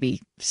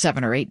maybe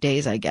 7 or 8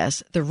 days, I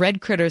guess, the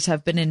red critters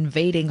have been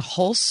invading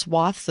whole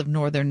swaths of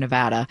northern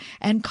Nevada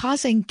and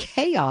causing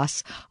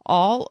chaos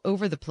all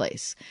over the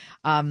place.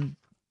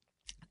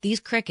 These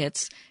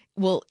crickets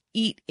will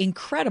eat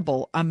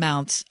incredible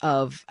amounts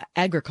of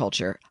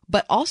agriculture,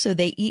 but also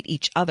they eat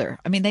each other.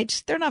 I mean,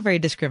 they're not very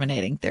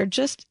discriminating. They're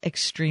just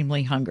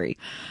extremely hungry.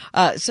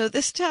 So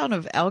this town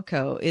of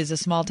Elko is a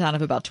small town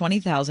of about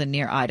 20,000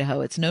 near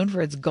Idaho. It's known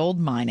for its gold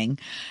mining,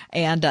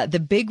 and the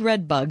big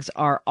red bugs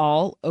are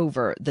all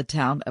over the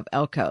town of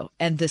Elko.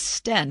 And the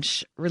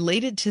stench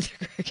related to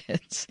the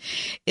crickets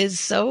is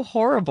so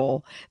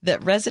horrible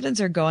that residents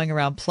are going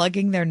around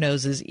plugging their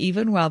noses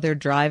even while they're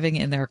driving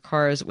in their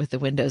cars with the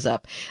windows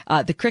up.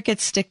 The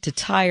crickets stick to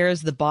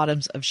tires, the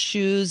bottoms of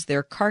shoes.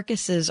 Their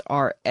carcasses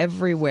are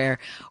everywhere.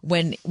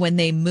 When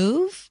they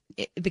move,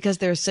 because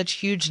there are such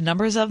huge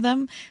numbers of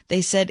them,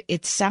 they said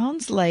it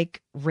sounds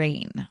like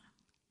rain.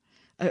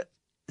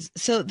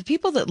 So the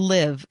people that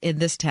live in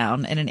this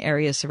town and in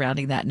areas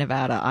surrounding that,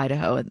 Nevada,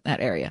 Idaho, and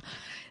that area,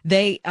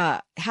 they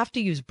have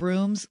to use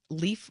brooms,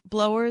 leaf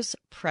blowers,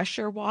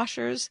 pressure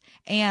washers,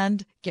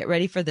 and get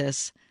ready for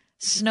this,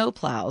 snow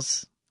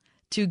plows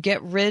to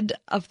get rid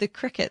of the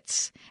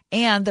crickets.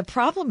 And the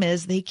problem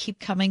is they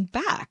keep coming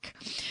back.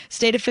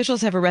 State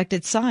officials have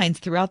erected signs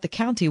throughout the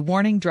county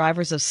warning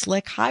drivers of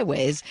slick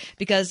highways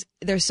because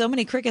there's so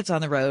many crickets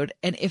on the road.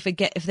 And if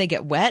they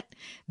get wet,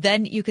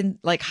 then you can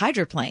like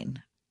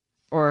hydroplane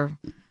or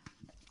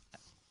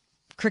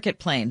cricket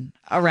plane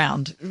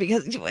around,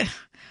 because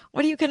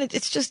what are you going to,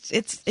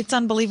 it's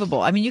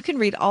unbelievable. I mean, you can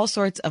read all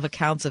sorts of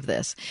accounts of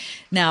this.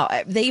 Now,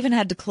 they even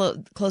had to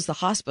close the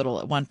hospital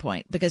at one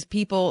point because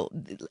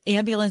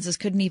ambulances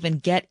couldn't even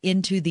get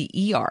into the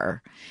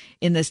ER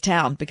in this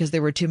town because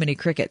there were too many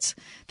crickets.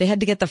 They had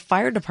to get the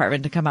fire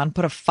department to come out and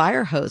put a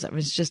fire hose. It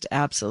was just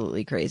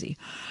absolutely crazy.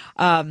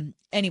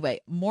 Anyway,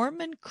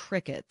 Mormon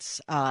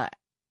crickets,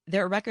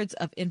 there are records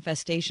of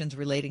infestations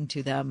relating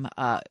to them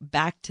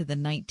back to the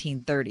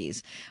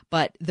 1930s.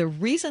 But the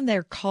reason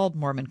they're called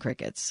Mormon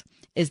crickets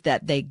is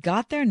that they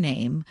got their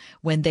name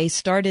when they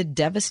started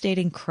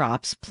devastating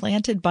crops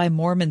planted by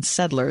Mormon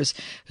settlers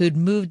who'd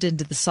moved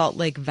into the Salt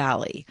Lake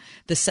Valley.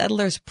 The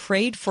settlers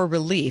prayed for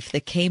relief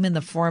that came in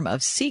the form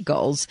of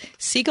seagulls.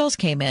 Seagulls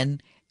came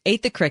in,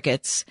 ate the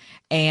crickets,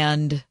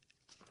 and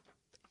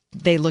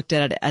they looked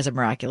at it as a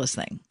miraculous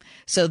thing.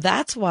 So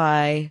that's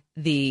why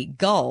the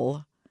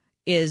gull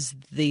is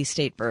the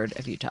state bird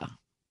of Utah.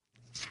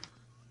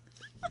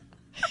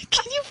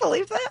 Can you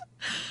believe that?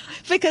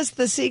 Because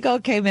the seagull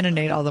came in and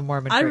ate all the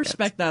Mormon crickets. I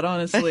respect that,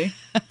 honestly,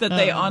 that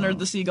they honored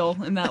the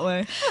seagull in that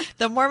way.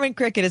 The Mormon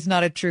cricket is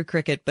not a true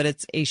cricket, but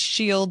it's a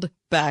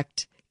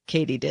shield-backed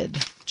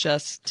katydid,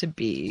 just to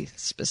be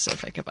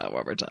specific about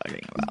what we're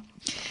talking about.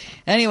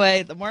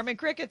 Anyway, the Mormon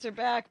crickets are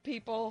back,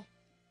 people.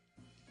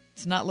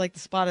 It's not like the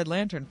spotted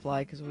lanternfly,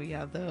 because we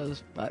have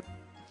those, but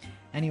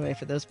anyway,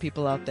 for those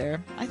people out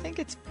there, I think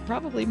it's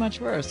probably much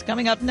worse.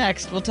 Coming up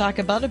next, we'll talk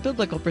about a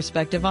biblical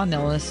perspective on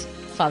illness.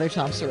 Father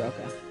Tom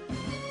Soroka.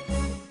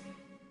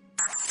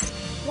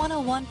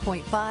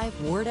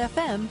 101.5 Word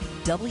FM,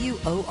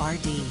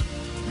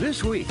 WORD.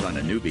 This week on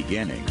A New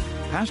Beginning,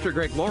 Pastor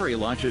Greg Laurie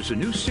launches a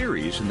new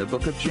series in the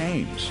book of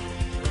James.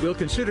 We'll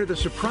consider the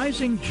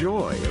surprising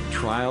joy of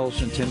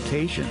trials and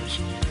temptations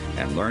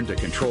and learn to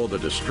control the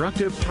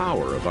destructive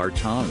power of our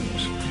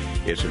tongues.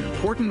 It's an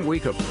important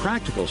week of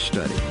practical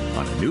study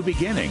on A New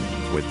Beginning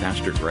with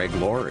Pastor Greg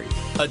Laurie.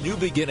 A New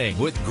Beginning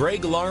with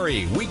Greg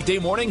Laurie, weekday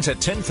mornings at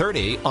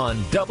 10:30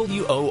 on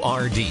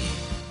WORD.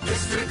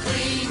 Mr.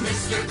 Clean,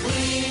 Mr.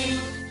 Clean.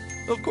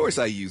 Of course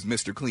I use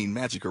Mr. Clean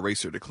Magic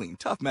Eraser to clean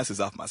tough messes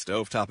off my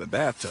stovetop and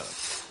bathtub.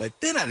 But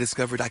then I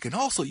discovered I can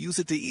also use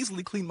it to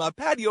easily clean my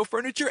patio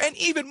furniture and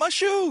even my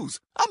shoes.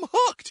 I'm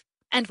hooked.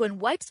 And when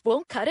wipes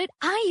won't cut it,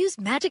 I use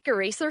Magic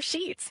Eraser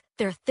Sheets.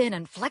 They're thin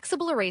and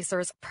flexible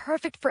erasers,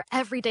 perfect for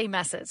everyday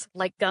messes,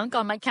 like gunk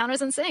on my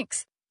counters and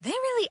sinks. They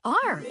really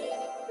are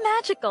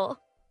magical.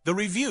 The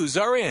reviews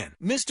are in.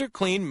 Mr.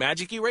 Clean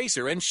Magic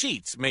Eraser and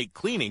Sheets make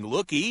cleaning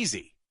look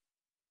easy.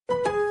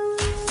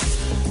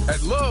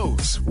 At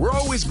Lowe's, we're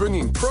always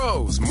bringing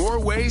pros more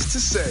ways to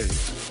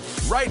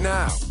save. Right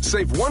now,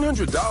 save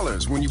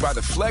 $100 when you buy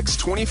the Flex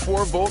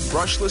 24-volt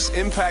brushless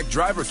impact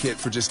driver kit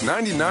for just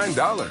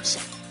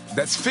 $99.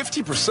 That's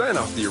 50%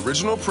 off the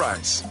original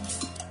price.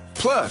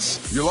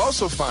 Plus, you'll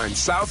also find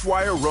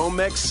Southwire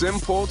Romex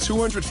Simpul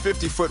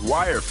 250-foot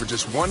wire for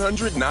just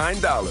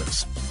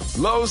 $109.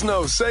 Lowe's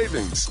knows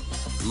savings.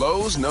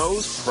 Lowe's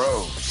knows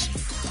pros.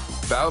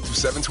 Valid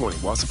through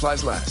 7/20 while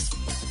supplies last.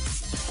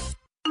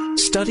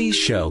 Studies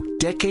show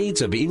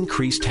decades of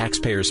increased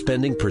taxpayer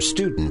spending per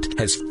student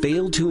has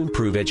failed to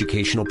improve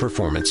educational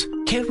performance.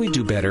 Can't we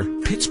do better?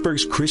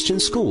 Pittsburgh's Christian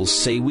schools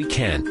say we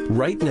can.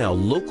 Right now,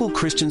 local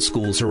Christian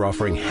schools are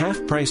offering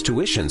half-price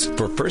tuitions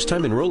for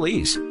first-time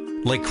enrollees,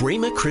 like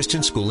Rhema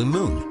Christian School in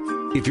Moon.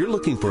 If you're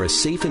looking for a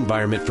safe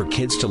environment for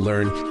kids to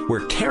learn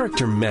where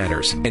character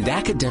matters and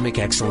academic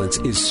excellence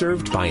is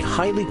served by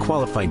highly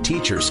qualified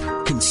teachers,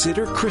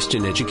 consider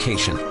Christian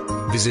education.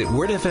 Visit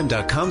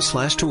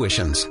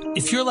wordfm.com/tuitions.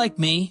 If you're like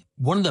me,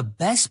 one of the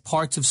best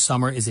parts of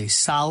summer is a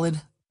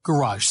solid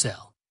garage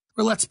sale.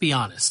 Or let's be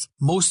honest,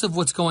 most of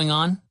what's going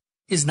on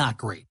is not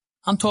great.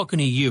 I'm talking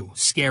to you,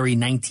 scary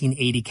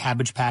 1980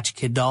 Cabbage Patch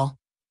Kid doll.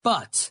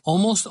 But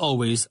almost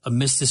always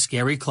amidst the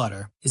scary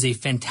clutter is a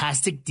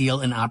fantastic deal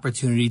and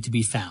opportunity to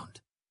be found.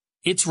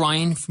 It's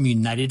Ryan from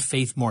United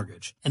Faith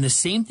Mortgage, and the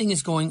same thing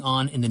is going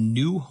on in the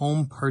new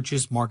home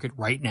purchase market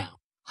right now.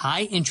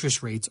 High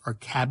interest rates are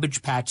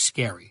Cabbage Patch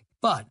scary,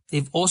 but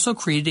they've also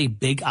created a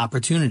big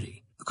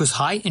opportunity because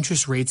high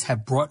interest rates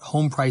have brought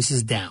home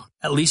prices down,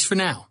 at least for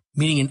now,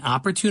 meaning an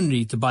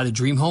opportunity to buy the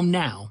dream home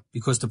now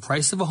because the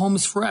price of a home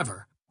is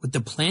forever, with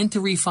the plan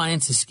to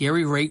refinance a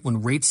scary rate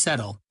when rates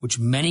settle, which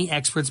many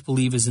experts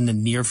believe is in the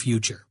near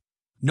future.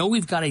 Know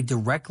we've got a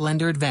direct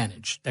lender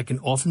advantage that can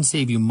often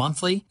save you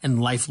monthly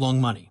and lifelong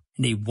money,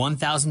 and a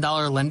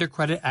 $1,000 lender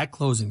credit at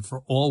closing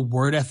for all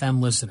Word FM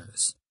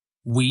listeners.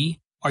 We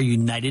our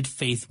United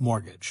Faith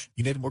Mortgage.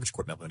 United Mortgage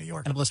Corp, Melville, New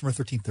York. NMLS number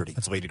 1330.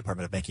 Pennsylvania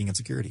Department of Banking and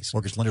Securities.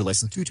 Mortgage lender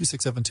license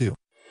 22672.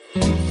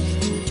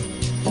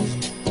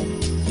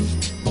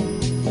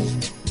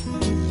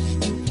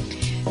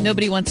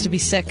 Nobody wants to be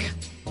sick.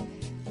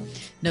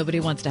 Nobody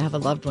wants to have a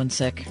loved one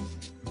sick.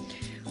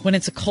 When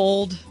it's a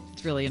cold,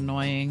 it's really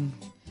annoying.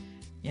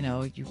 You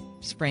know, you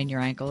sprain your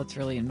ankle, it's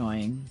really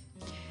annoying.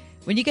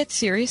 When you get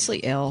seriously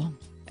ill,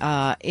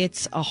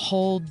 it's a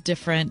whole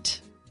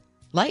different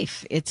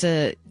life. It's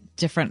a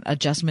different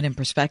adjustment in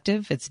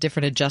perspective. It's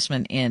different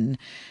adjustment in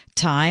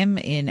time,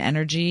 in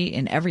energy,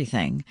 in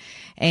everything.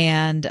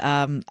 And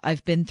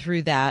I've been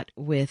through that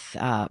with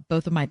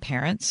both of my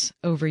parents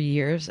over the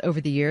years.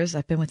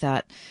 I've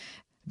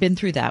been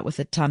through that with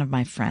a ton of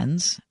my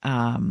friends,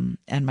 and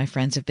my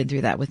friends have been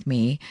through that with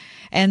me.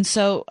 And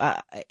so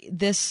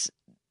this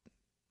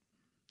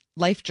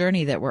life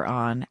journey that we're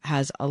on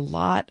has a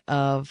lot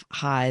of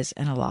highs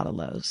and a lot of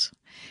lows.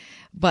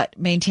 But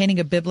maintaining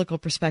a biblical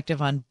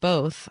perspective on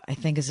both, I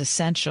think, is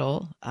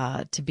essential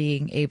to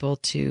being able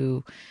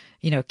to,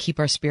 keep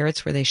our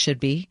spirits where they should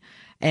be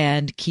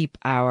and keep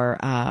our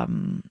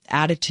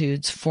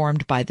attitudes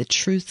formed by the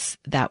truths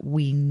that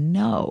we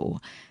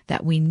know.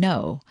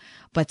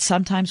 But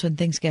sometimes when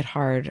things get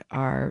hard,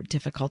 are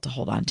difficult to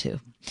hold on to.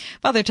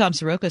 Father Tom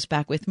Sirocco is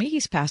back with me.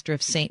 He's pastor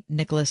of St.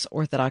 Nicholas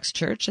Orthodox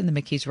Church in the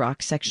McKees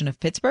Rock section of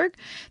Pittsburgh.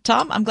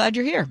 Tom, I'm glad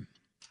you're here.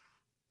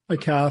 Hi,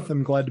 Kath.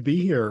 I'm glad to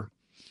be here.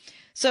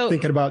 So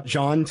thinking about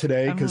John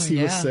today because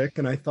he was sick,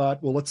 and I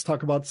thought, well, let's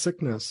talk about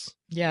sickness.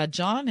 Yeah,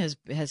 John has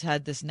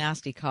had this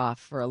nasty cough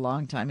for a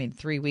long time. I mean,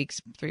 3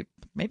 weeks,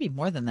 maybe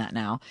more than that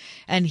now.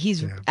 And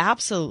he's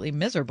absolutely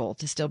miserable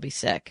to still be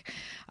sick.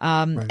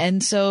 Right.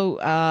 And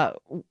so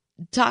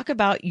talk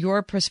about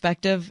your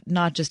perspective,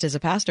 not just as a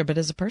pastor, but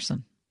as a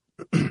person.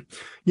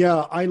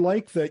 Yeah, I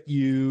like that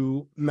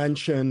you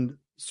mentioned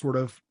sort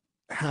of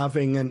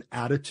having an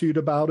attitude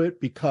about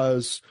it,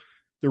 because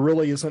there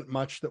really isn't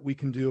much that we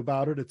can do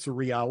about it. It's a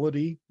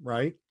reality,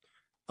 right?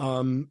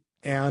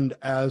 And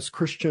as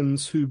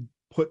Christians who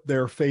put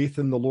their faith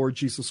in the Lord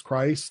Jesus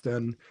Christ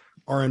and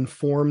are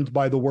informed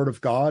by the Word of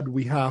God,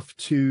 we have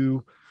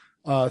to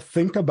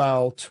think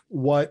about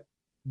what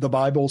the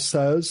Bible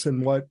says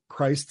and what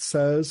Christ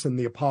says and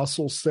the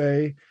apostles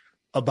say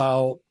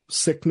about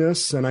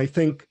sickness. And I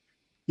think,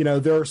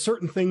 there are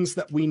certain things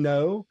that we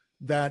know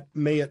that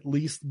may at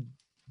least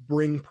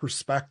bring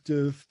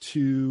perspective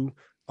to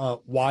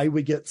why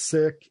we get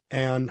sick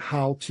and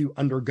how to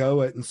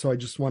undergo it. And so I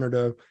just wanted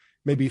to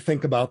maybe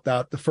think about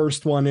that. The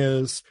first one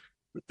is,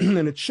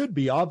 and it should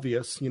be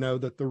obvious,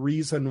 that the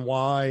reason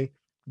why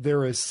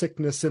there is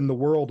sickness in the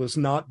world is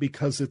not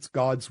because it's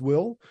God's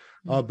will,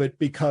 but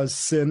because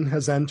sin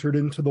has entered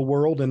into the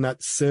world, and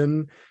that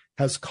sin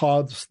has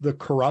caused the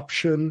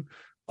corruption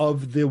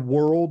of the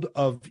world,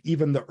 of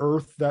even the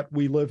earth that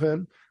we live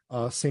in.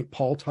 St.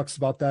 Paul talks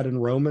about that in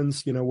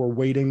Romans. We're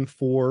waiting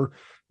for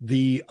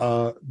the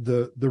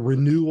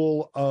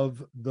renewal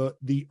of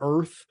the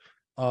earth,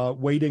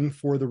 waiting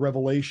for the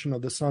revelation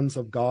of the sons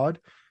of God.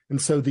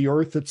 And so the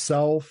earth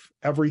itself,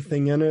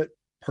 everything in it,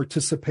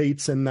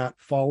 participates in that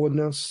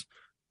fallenness.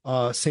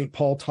 St.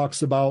 Paul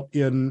talks about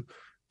in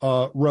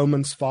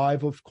Romans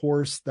 5, of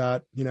course,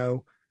 that,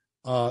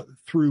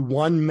 through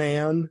one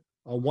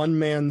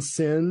man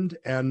sinned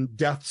and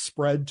death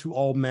spread to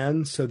all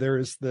men. So there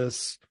is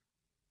this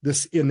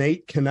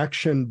innate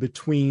connection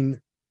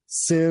between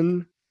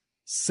sin,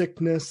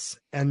 sickness,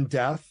 and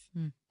death.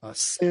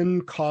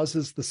 Sin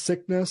causes the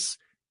sickness,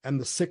 and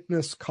the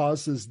sickness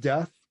causes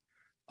death.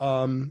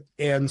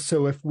 And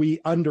so if we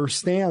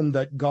understand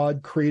that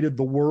God created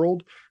the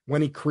world,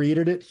 when he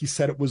created it, he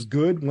said it was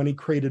good. When he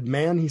created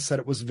man, he said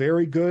it was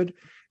very good.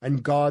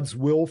 And God's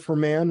will for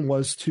man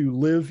was to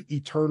live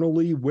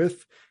eternally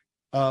with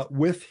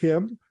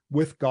him,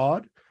 with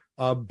God.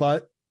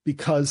 But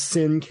because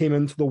sin came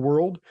into the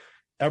world,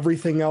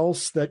 everything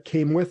else that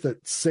came with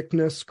it,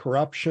 sickness,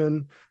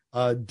 corruption,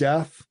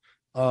 death,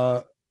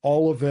 all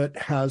of it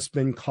has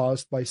been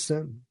caused by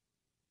sin.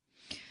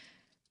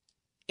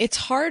 It's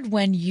hard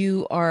when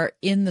you are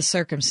in the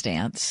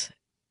circumstance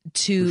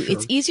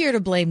it's easier to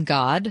blame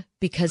God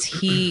because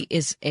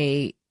he's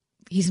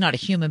not a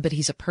human, but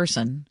he's a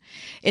person.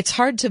 It's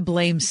hard to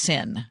blame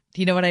sin.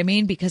 Do you know what I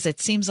mean? Because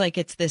it seems like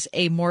it's this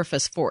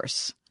amorphous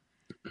force.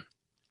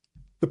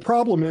 The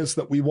problem is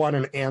that we want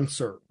an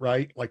answer,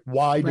 right? Like,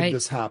 why did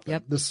this happen?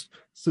 Yep. This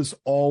is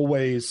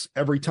always,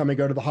 every time I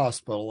go to the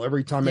hospital,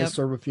 every time I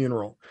serve a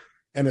funeral.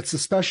 And it's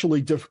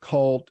especially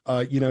difficult,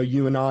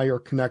 you and I are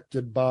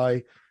connected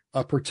by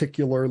a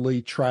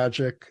particularly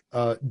tragic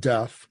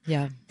death.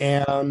 Yeah.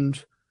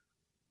 And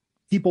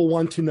people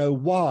want to know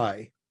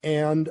why.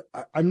 And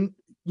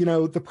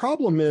the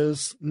problem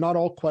is not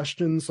all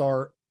questions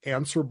are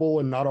answerable,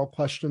 and not all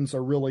questions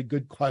are really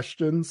good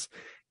questions.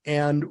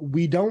 And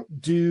we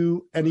don't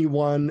do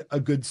anyone a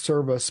good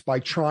service by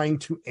trying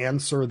to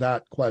answer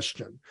that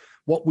question.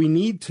 What we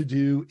need to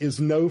do is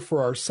know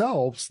for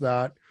ourselves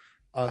that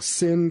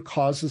sin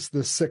causes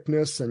this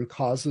sickness and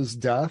causes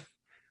death,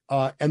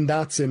 and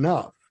that's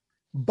enough.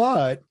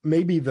 But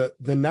maybe the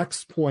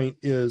next point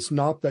is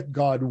not that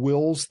God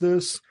wills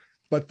this,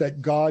 but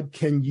that God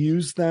can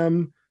use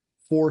them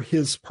for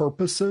his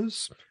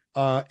purposes.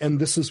 And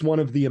this is one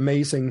of the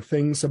amazing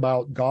things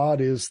about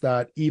God, is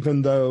that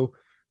even though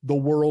the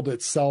world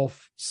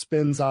itself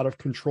spins out of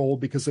control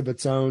because of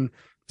its own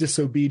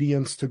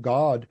disobedience to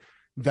God,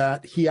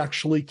 that he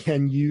actually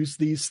can use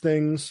these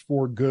things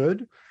for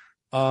good.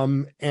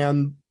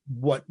 And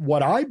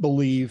what I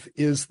believe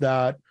is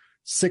that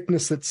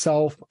sickness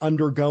itself,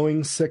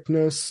 undergoing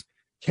sickness,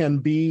 can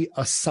be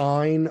a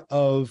sign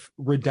of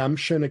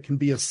redemption. It can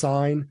be a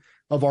sign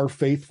of our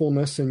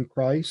faithfulness in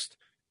Christ.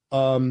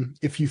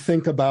 If you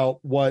think about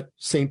what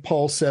St.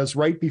 Paul says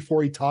right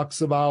before he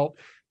talks about,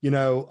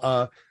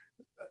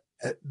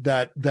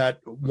 that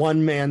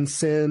one man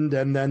sinned,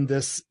 and then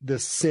this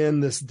sin,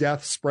 this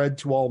death spread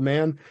to all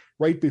men.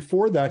 Right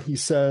before that, he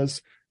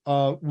says,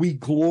 we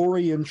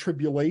glory in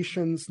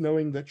tribulations,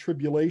 knowing that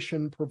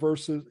tribulation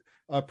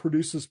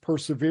produces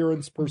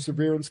perseverance,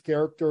 perseverance,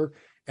 character,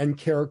 and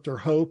character,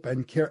 hope,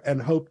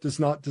 and hope does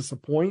not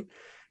disappoint.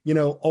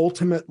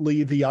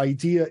 Ultimately, the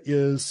idea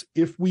is,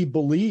 if we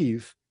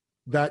believe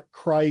that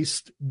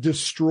Christ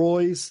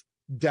destroys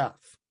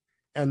death,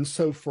 and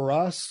so for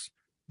us,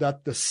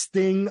 that the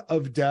sting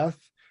of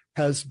death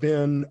has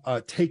been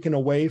taken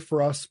away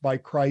for us by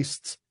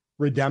Christ's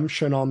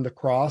redemption on the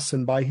cross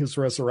and by his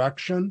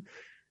resurrection,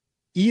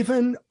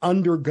 even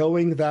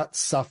undergoing that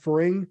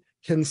suffering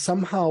can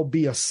somehow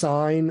be a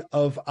sign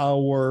of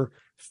our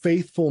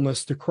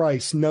faithfulness to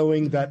Christ,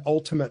 knowing that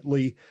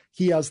ultimately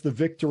he has the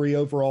victory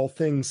over all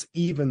things,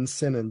 even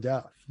sin and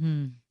death.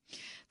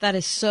 That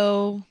is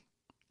so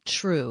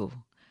true.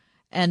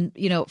 And,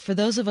 for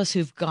those of us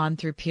who've gone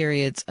through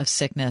periods of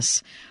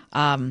sickness,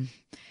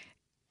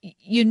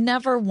 you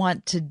never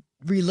want to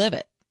relive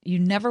it. You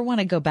never want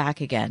to go back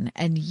again.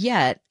 And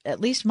yet,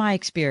 at least my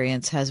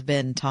experience has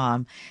been,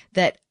 Tom,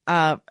 that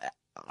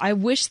I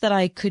wish that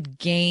I could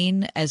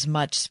gain as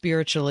much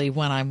spiritually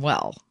when I'm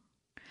well.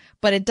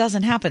 But it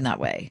doesn't happen that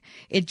way.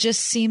 It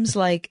just seems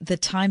like the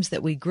times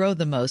that we grow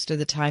the most are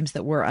the times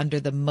that we're under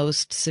the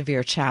most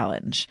severe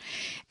challenge.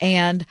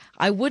 And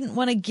I wouldn't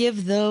want to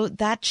give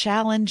that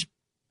challenge,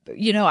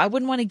 I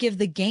wouldn't want to give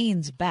the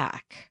gains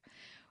back,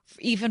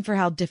 even for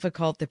how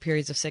difficult the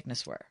periods of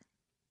sickness were.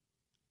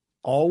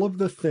 All of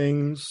the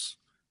things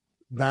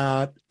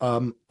that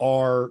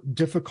are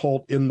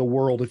difficult in the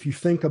world, if you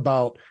think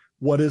about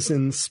what is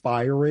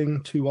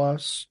inspiring to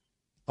us,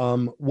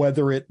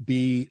 whether it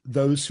be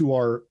those who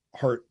are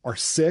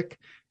sick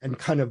and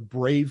kind of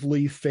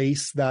bravely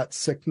face that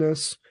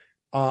sickness,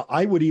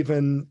 I would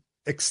even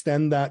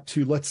extend that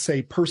to, let's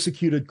say,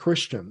 persecuted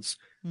Christians.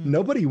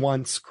 Nobody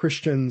wants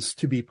Christians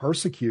to be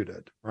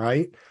persecuted,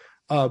 right?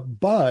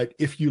 But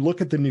if you look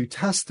at the New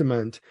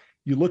Testament,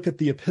 you look at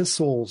the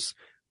epistles,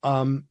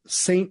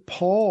 St.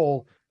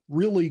 Paul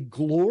really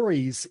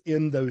glories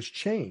in those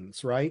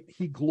chains, right?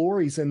 He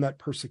glories in that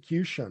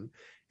persecution.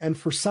 And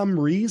for some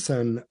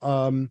reason,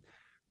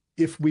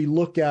 if we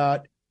look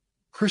at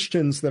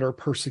Christians that are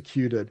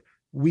persecuted,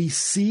 we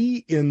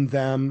see in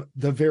them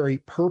the very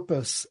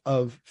purpose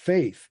of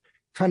faith.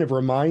 Kind of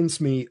reminds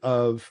me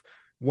of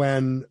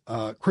when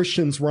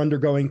Christians were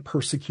undergoing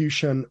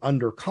persecution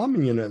under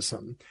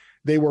communism.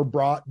 They were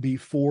brought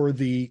before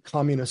the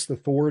communist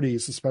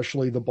authorities,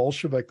 especially the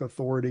Bolshevik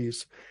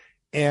authorities,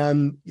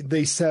 and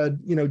they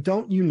said,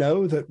 don't you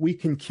know that we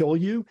can kill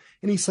you?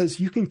 And he says,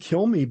 you can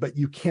kill me, but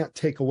you can't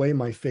take away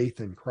my faith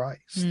in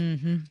Christ.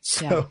 Mm-hmm.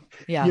 So,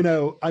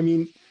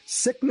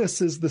 sickness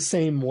is the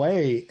same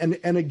way.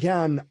 And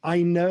again,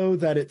 I know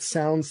that it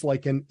sounds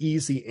like an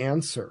easy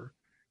answer,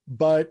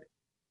 but,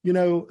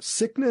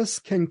 sickness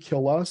can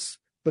kill us,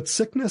 but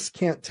sickness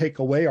can't take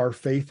away our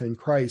faith in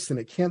Christ, and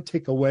it can't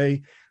take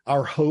away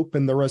our hope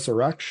in the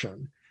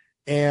resurrection.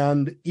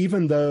 And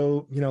even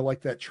though,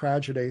 like that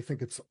tragedy, I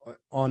think it's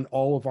on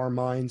all of our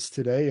minds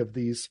today, of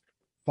these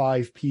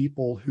 5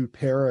 people who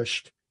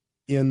perished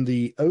in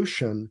the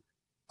ocean,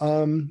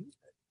 God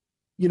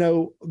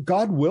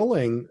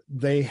willing,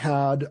 they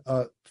had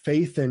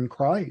faith in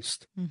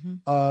Christ,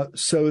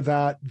 so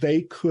that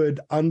they could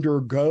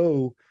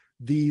undergo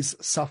these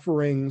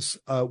sufferings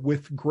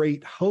with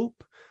great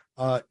hope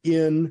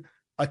in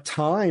a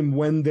time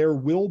when there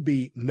will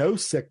be no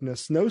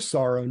sickness, no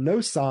sorrow, no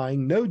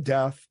sighing, no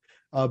death,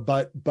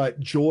 but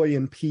joy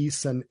and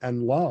peace and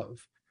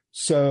love.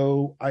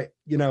 So I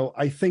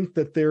think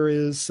that there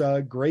is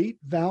great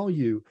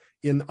value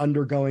in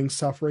undergoing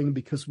suffering,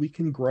 because we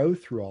can grow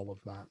through all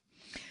of that.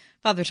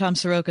 Father Tom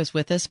Soroka is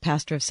with us,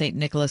 pastor of St.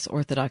 Nicholas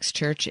Orthodox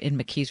Church in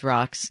McKees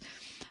Rocks.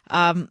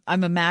 I'm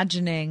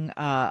imagining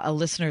a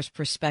listener's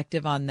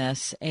perspective on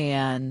this,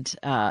 and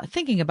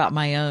thinking about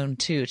my own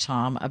too,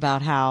 Tom,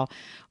 about how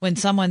when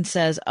someone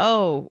says,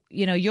 you'll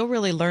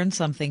really learn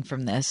something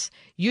from this,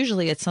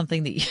 usually it's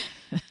something that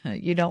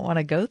you don't want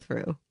to go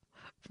through,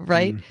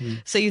 right? Mm-hmm.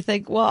 So you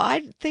think, well,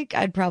 I think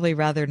I'd probably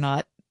rather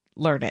not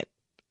learn it.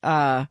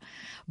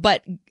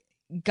 But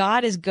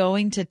God is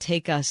going to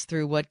take us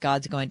through what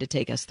God's going to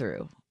take us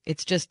through.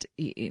 It's just,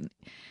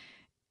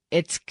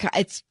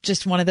 it's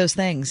just one of those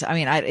things. I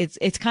mean,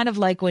 it's kind of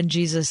like when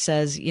Jesus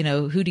says,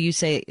 who do you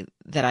say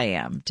that I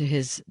am, to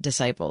his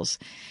disciples?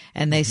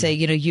 And they say,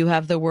 you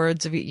have the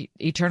words of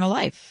eternal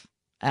life.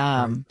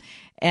 Right.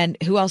 And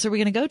who else are we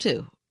going to go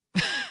to?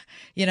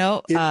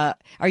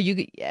 Are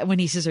you, when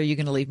he says, are you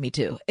going to leave me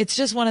too? It's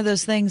just one of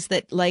those things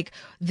that, like,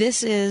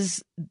 this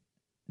is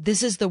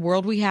the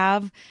world we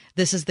have.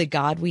 This is the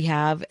God we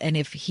have. And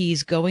if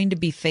he's going to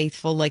be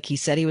faithful, like he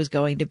said he was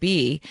going to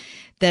be,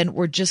 then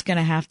we're just going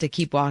to have to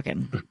keep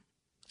walking.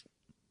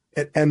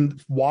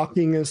 And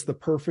walking is the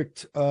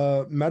perfect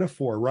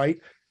metaphor, right?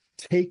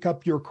 Take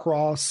up your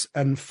cross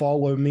and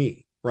follow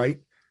me, right?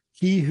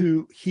 He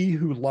who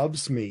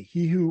loves me,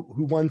 he who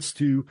wants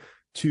to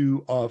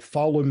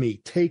follow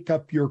me, take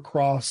up your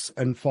cross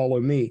and follow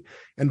me.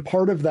 And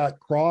part of that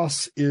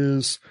cross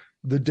is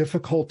the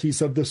difficulties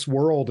of this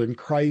world. And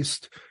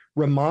Christ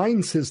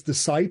reminds his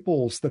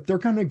disciples that they're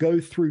going to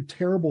go through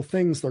terrible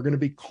things. They're going to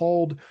be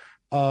called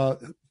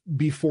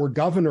before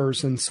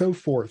governors and so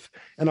forth.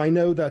 And I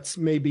know that's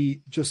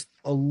maybe just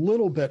a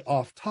little bit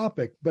off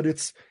topic, but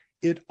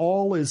it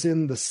all is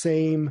in the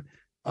same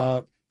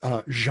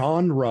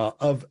genre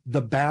of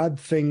the bad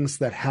things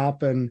that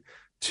happen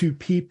to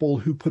people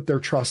who put their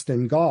trust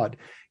in God.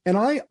 And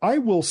I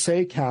will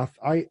say, Kath,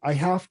 I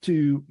have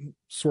to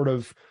sort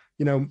of,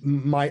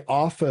 my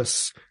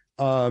office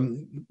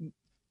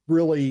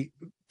really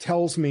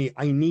tells me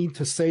I need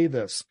to say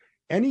this.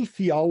 Any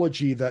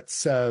theology that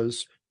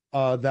says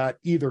that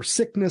either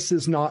sickness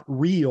is not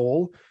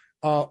real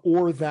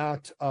or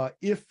that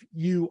if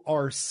you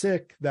are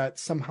sick, that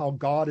somehow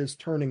God is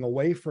turning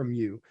away from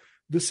you,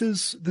 this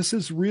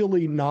is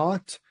really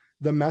not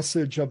the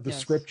message of the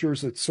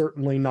scriptures. It's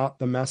certainly not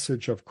the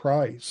message of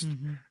Christ.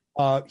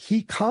 Mm-hmm.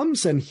 He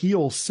comes and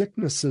heals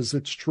sicknesses,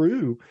 it's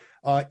true,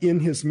 in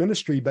his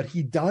ministry, but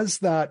he does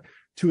that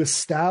to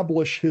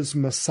establish his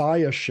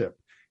messiahship.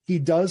 He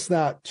does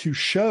that to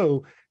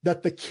show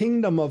that the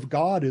kingdom of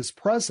God is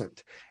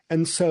present.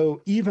 And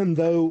so even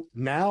though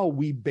now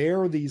we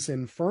bear these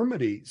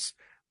infirmities,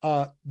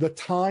 the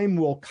time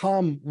will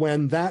come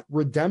when that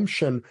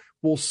redemption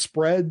will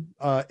spread,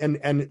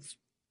 and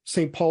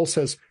St. Paul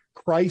says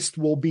Christ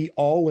will be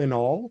all in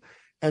all.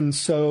 And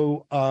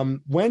so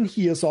when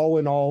he is all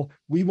in all,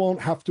 we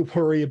won't have to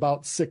worry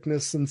about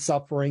sickness and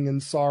suffering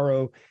and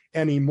sorrow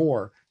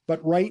anymore.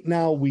 But right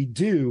now we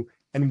do,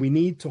 and we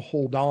need to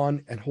hold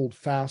on and hold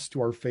fast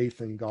to our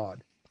faith in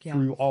God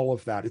through all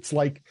of that. It's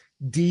like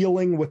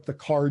dealing with the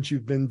cards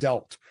you've been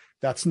dealt.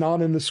 That's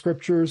not in the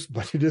scriptures,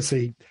 but it is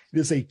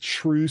a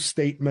true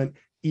statement,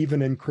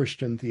 even in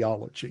Christian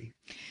theology.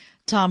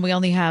 Tom, we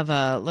only have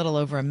a little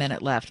over a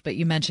minute left, but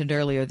you mentioned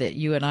earlier that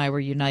you and I were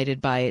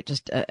united by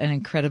just an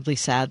incredibly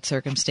sad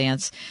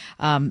circumstance,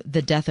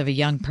 the death of a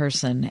young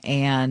person.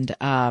 And,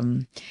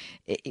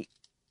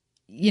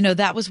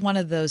 that was one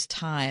of those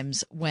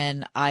times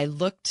when I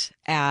looked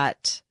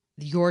at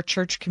your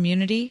church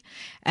community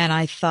and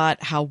I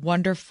thought how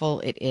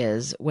wonderful it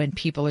is when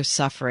people are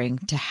suffering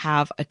to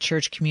have a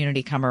church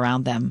community come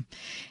around them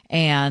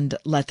and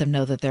let them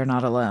know that they're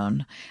not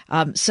alone.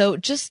 So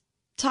just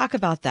talk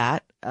about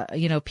that.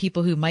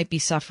 People who might be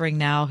suffering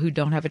now who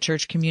don't have a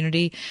church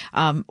community,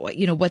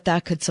 what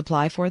that could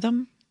supply for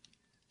them.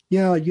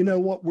 Yeah,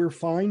 what we're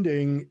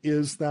finding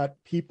is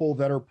that people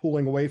that are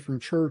pulling away from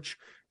church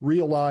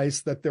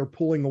realize that they're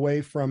pulling away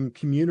from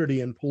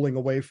community and pulling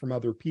away from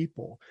other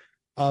people.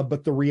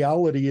 But the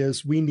reality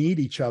is we need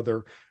each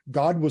other.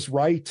 God was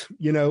right,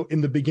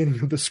 in the beginning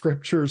of the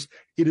scriptures,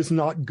 it is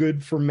not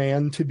good for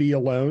man to be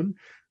alone.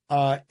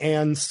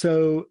 And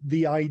so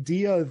the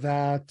idea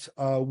that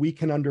we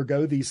can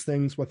undergo these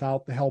things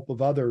without the help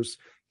of others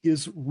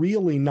is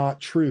really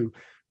not true.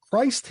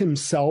 Christ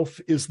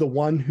himself is the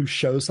one who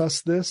shows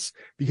us this,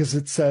 because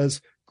it says,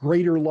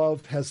 greater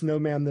love has no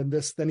man than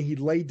this, than he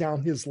laid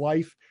down his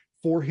life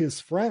for his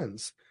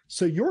friends.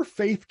 So your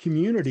faith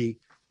community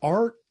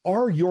are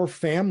your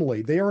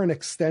family. They are an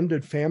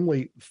extended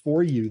family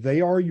for you.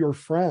 They are your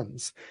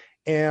friends.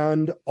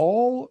 And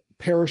all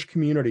parish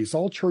communities,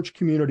 all church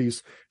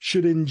communities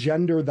should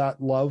engender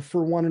that love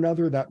for one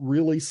another, that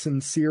really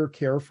sincere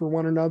care for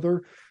one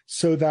another,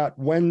 so that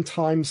when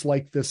times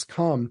like this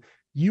come,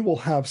 you will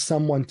have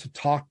someone to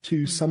talk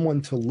to,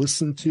 someone to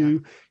listen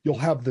to. You'll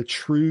have the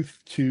truth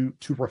to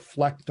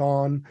reflect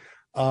on,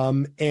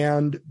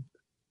 and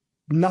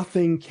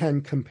nothing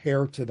can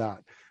compare to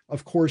that.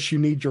 Of course, you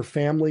need your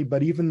family,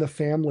 but even the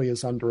family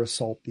is under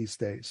assault these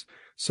days.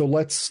 So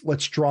let's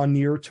draw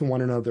near to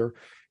one another.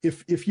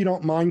 If you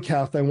don't mind,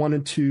 Kath, I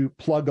wanted to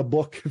plug a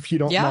book, if you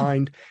don't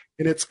mind,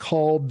 and it's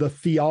called The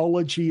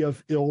Theology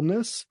of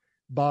Illness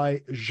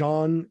by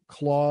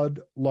Jean-Claude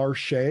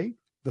Larcher,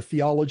 The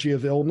Theology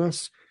of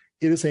Illness.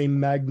 It is a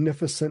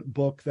magnificent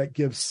book that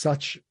gives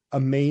such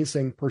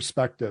amazing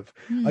perspective.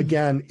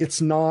 Again, it's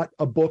not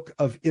a book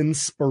of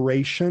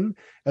inspiration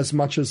as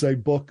much as a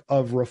book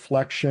of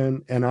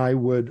reflection, and I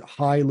would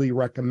highly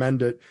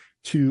recommend it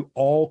to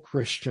all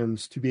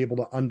Christians to be able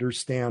to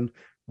understand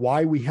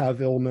why we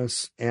have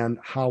illness and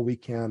how we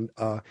can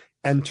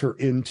enter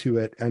into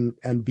it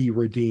and be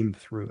redeemed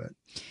through it.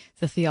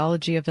 The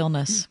theology of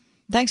illness.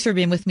 Thanks for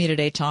being with me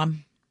today,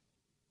 Tom.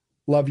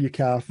 Love you,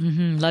 Kath.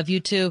 Love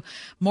you too.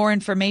 More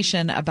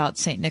information about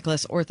St.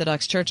 Nicholas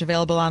Orthodox Church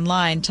available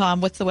online.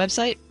 Tom, what's the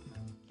website?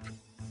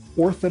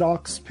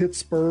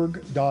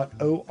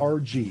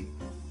 orthodoxpittsburgh.org.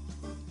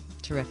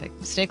 Terrific.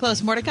 Stay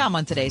close. More to come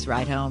on today's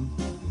Ride Home.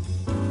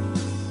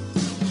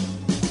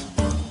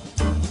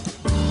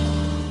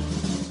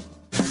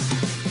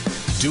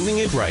 Doing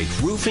it right,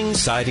 roofing,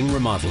 siding,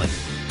 remodeling.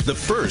 The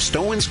first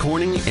Owens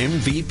Corning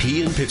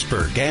MVP in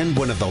Pittsburgh and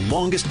one of the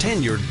longest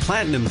tenured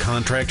platinum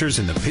contractors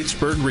in the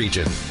Pittsburgh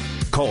region.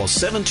 Call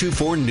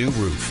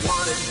 724-NEW-ROOF.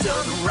 Want it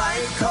done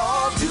right,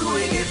 call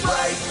Doing It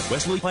Right.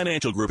 Wesley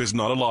Financial Group is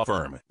not a law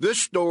firm. This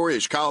story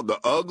is called The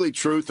Ugly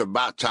Truth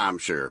About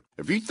Timeshare.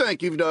 If you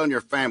think you've done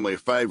your family a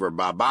favor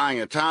by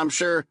buying a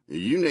timeshare,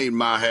 you need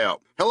my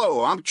help.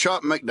 Hello, I'm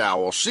Chuck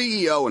McDowell,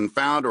 CEO and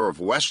founder of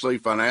Wesley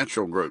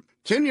Financial Group.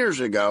 10 years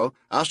ago,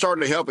 I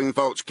started helping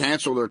folks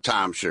cancel their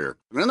timeshare.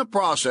 And in the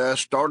process,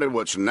 started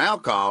what's now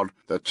called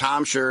the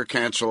timeshare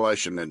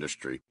cancellation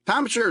industry.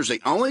 Timeshare is the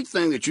only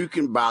thing that you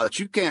can buy that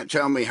you can't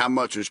tell me how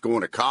much it's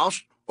going to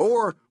cost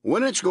or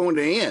when it's going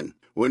to end.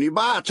 When you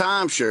buy a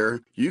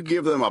timeshare, you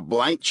give them a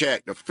blank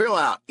check to fill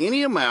out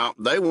any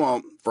amount they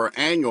want for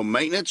annual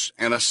maintenance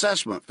and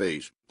assessment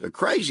fees. The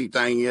crazy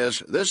thing is,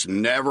 this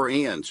never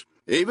ends.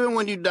 Even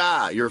when you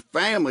die, your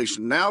family's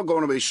now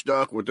going to be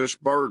stuck with this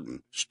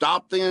burden.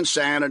 Stop the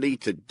insanity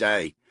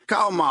today.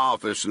 Call my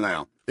office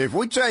now. If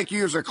we take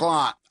you as a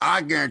client,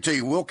 I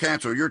guarantee we'll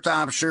cancel your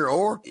timeshare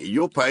or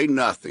you'll pay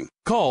nothing.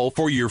 Call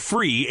for your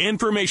free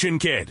information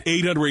kit.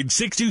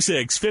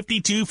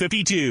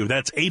 800-626-5252.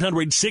 That's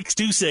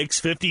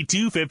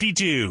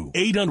 800-626-5252.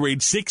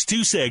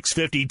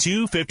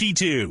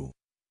 800-626-5252.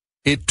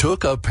 It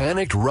took a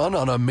panicked run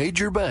on a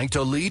major bank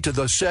to lead to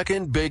the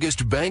second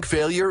biggest bank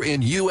failure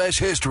in U.S.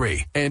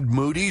 history. And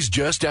Moody's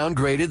just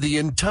downgraded the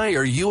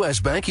entire U.S.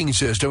 banking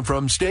system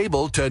from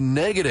stable to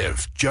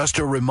negative. Just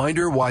a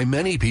reminder why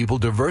many people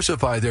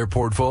diversify their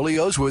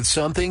portfolios with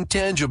something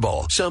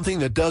tangible, something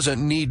that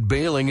doesn't need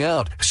bailing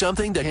out,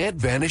 something that can't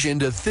vanish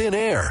into thin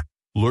air.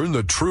 Learn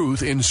the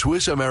truth in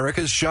Swiss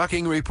America's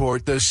shocking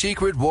report, The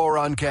Secret War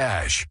on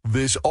Cash.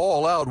 This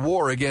all-out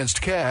war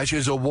against cash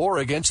is a war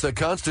against the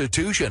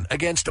Constitution,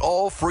 against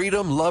all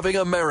freedom-loving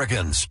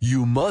Americans.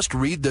 You must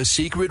read The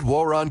Secret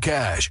War on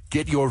Cash.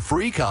 Get your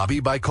free copy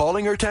by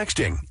calling or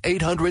texting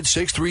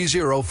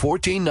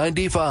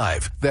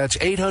 800-630-1495. That's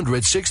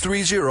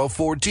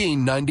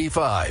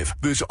 800-630-1495.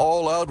 This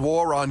all-out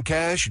war on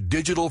cash,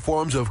 digital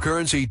forms of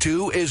currency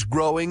too, is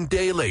growing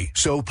daily.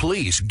 So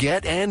please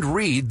get and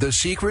read The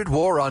Secret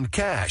War on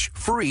Cash,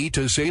 free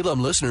to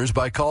Salem listeners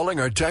by calling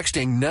or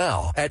texting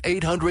now at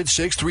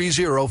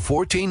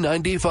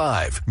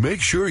 800-630-1495.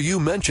 Make sure you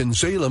mention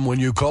Salem when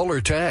you call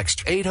or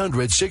text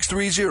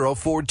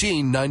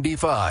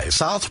 800-630-1495.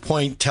 South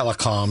Point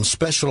Telecom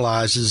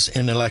specializes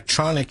in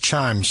electronic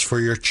chimes for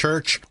your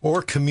church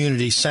or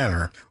community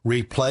center.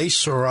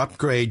 Replace or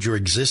upgrade your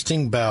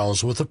existing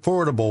bells with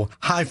affordable,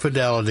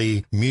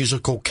 high-fidelity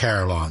musical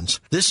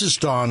carillons. This is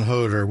Don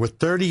Hoder with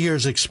 30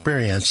 years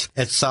experience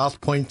at South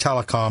Point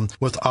Telecom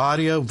with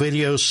audio,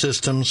 video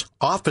systems,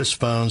 office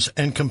phones,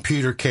 and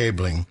computer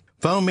cabling.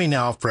 Phone me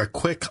now for a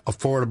quick,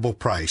 affordable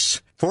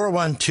price.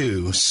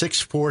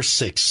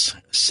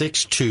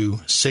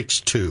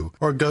 412-646-6262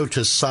 or go to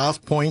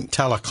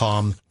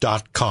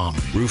southpointtelecom.com.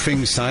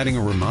 Roofing, siding,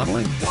 or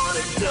remodeling? Want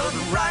it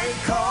done right,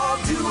 call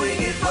Doing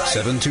It Right.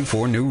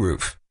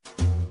 724-NEW-ROOF.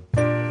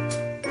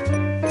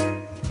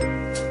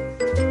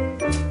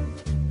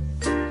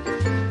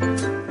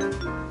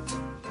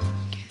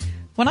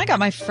 When I got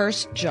my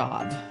first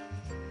job,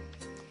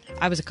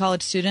 I was a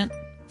college student,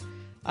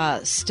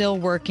 still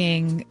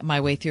working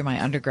my way through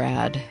my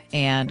undergrad,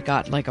 and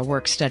got like a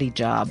work-study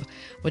job,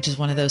 which is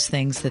one of those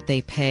things that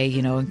they pay,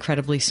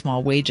 incredibly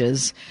small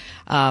wages.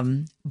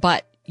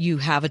 But you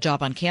have a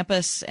job on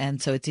campus,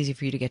 and so it's easy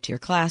for you to get to your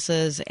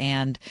classes,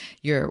 and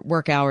your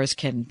work hours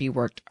can be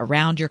worked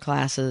around your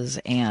classes.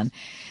 And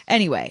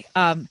anyway,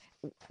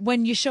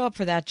 when you show up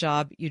for that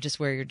job, you just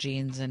wear your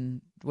jeans and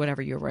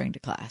whatever you're wearing to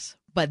class.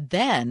 But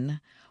then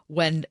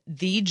when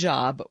the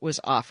job was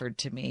offered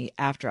to me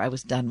after I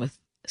was done with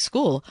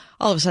school,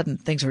 all of a sudden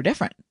things were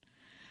different.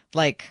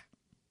 Like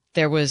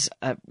there was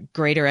a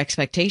greater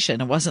expectation.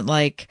 It wasn't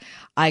like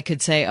I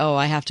could say, oh,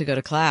 I have to go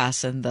to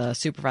class. And the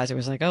supervisor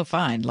was like, oh,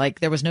 fine.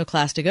 Like there was no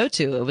class to go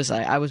to. It was,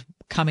 I was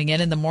coming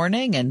in the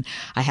morning and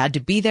I had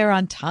to be there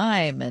on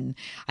time and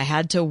I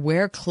had to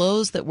wear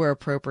clothes that were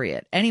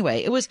appropriate.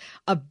 Anyway, it was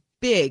a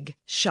big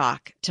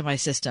shock to my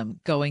system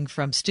going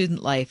from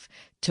student life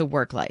to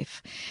work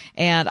life.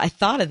 And I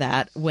thought of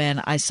that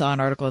when I saw an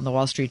article in the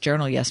Wall Street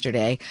Journal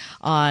yesterday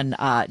on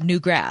new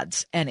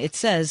grads. And it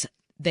says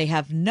they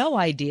have no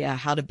idea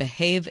how to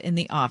behave in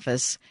the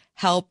office.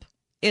 Help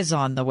is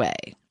on the way.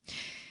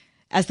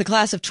 As the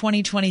class of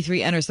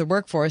 2023 enters the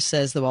workforce,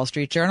 says the Wall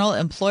Street Journal,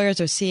 employers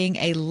are seeing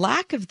a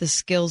lack of the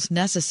skills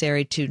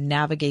necessary to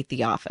navigate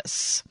the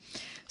office.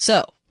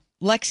 So,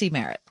 Lexi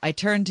Merritt, I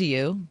turn to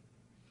you.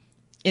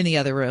 in the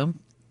other room,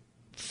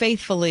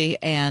 faithfully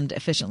and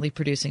efficiently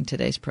producing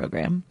today's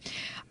program.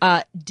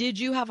 Did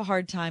you have a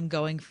hard time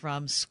going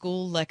from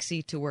school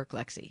Lexi to work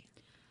Lexi?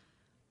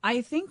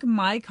 I think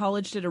my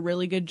college did a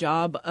really good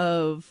job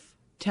of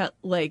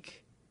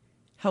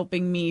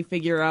helping me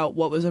figure out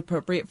what was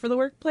appropriate for the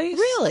workplace.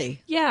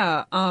 Really?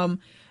 Yeah.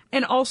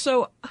 And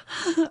also,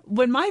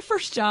 when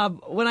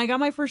I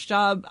got my first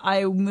job,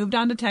 I moved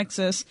down to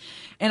Texas,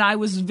 and I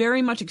was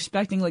very much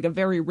expecting like a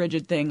very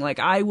rigid thing. Like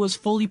I was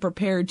fully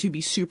prepared to be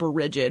super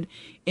rigid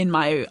in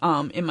my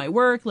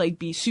work, like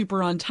be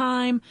super on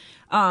time,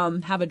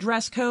 have a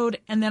dress code.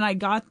 And then I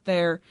got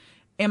there,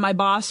 and my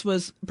boss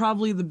was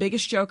probably the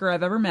biggest joker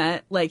I've ever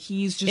met. Like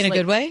he's just in a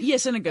good way.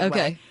 Yes, in a good way.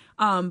 Okay.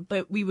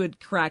 But we would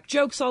crack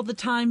jokes all the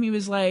time. He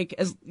was like,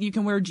 "As you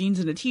can wear jeans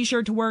and a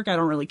t-shirt to work. I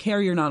don't really care.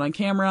 You're not on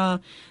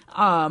camera."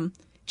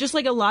 Just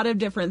like a lot of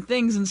different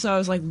things. And so I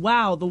was like,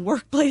 wow, the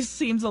workplace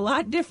seems a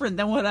lot different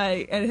than what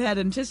I had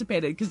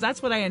anticipated. Because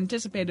that's what I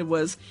anticipated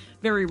was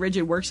very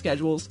rigid work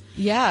schedules.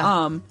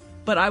 Yeah.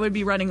 But I would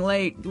be running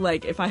late.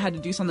 Like if I had to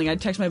do something,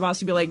 I'd text my boss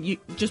to be like, "You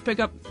just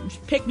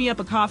pick me up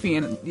a coffee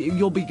and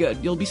you'll be good.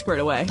 You'll be squared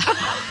away."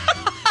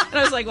 And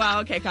I was like,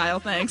 wow, okay,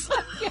 Kyle, thanks.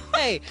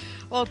 Hey,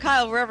 well,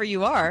 Kyle, wherever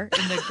you are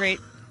in the great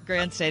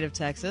grand state of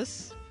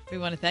Texas, we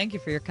want to thank you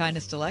for your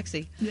kindness to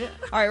Lexi. Yeah.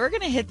 All right, we're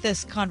going to hit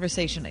this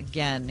conversation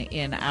again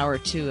in hour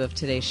 2 of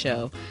today's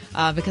show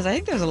because I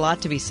think there's a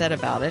lot to be said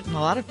about it and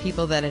a lot of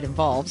people that it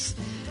involves,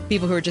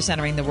 people who are just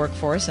entering the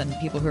workforce and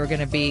people who are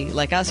going to be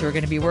like us, who are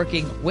going to be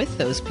working with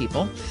those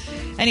people.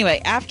 Anyway,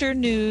 after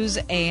news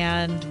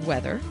and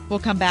weather, we'll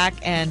come back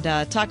and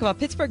talk about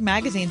Pittsburgh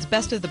Magazine's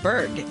Best of the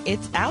Berg.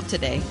 It's out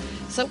today.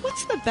 So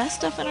what's the best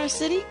stuff in our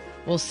city?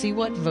 We'll see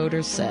what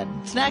voters said.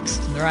 It's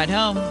next on The Ride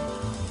Home.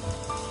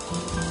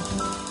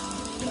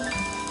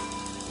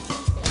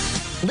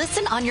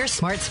 Listen on your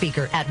smart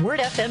speaker at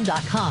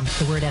wordfm.com,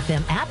 the Word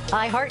FM app,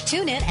 iHeart,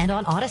 TuneIn, and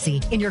on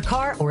Odyssey. In your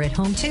car or at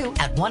home, too,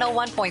 at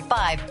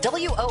 101.5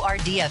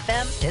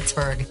 WORD-FM,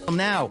 Pittsburgh.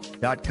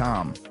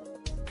 Now.com.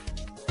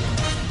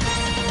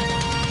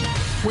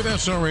 With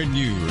SRN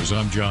News,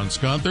 I'm John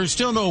Scott. There's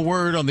still no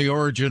word on the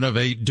origin of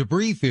a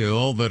debris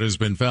field that has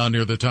been found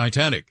near the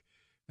Titanic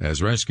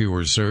as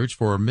rescuers search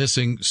for a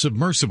missing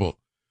submersible.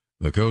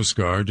 The Coast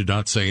Guard did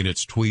not say in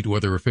its tweet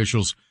whether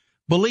officials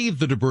believe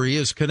the debris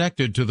is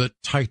connected to the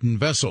Titan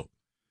vessel.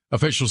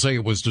 Officials say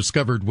it was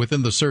discovered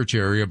within the search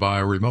area by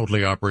a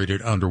remotely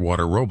operated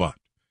underwater robot.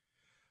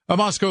 A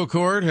Moscow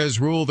court has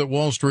ruled that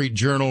Wall Street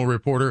Journal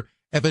reporter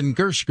Evan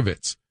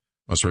Gershkovich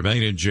must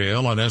remain in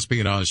jail on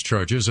espionage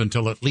charges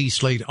until at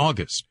least late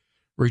August,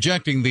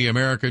 rejecting the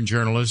American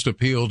journalist's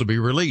appeal to be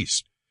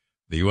released.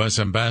 The U.S.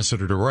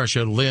 Ambassador to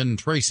Russia, Lynn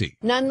Tracy.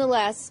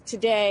 Nonetheless,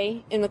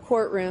 today in the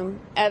courtroom,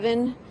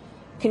 Evan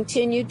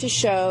continued to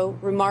show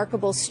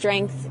remarkable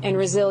strength and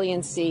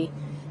resiliency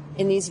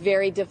in these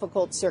very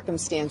difficult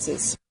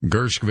circumstances.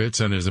 Gershkovich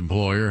and his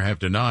employer have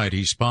denied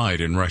he spied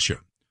in Russia.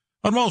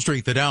 On Wall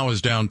Street, the Dow is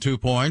down 2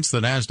 points, the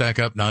Nasdaq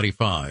up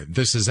 95.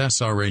 This is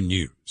SRN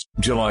News.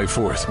 July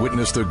 4th,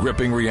 witness the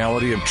gripping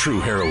reality of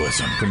true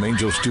heroism. From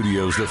Angel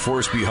Studios, the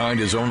force behind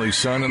His Only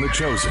Son and The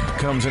Chosen,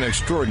 comes an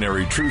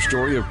extraordinary true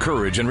story of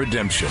courage and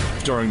redemption.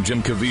 Starring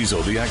Jim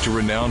Caviezel, the actor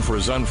renowned for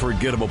his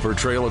unforgettable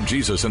portrayal of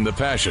Jesus in The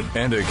Passion,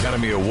 and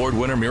Academy Award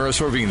winner Mira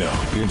Sorvino.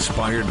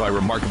 Inspired by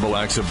remarkable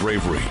acts of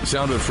bravery,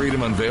 Sound of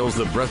Freedom unveils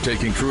the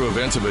breathtaking true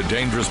events of a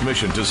dangerous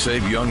mission to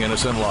save young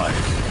innocent lives.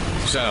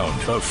 Sound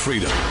of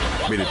Freedom.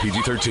 Rated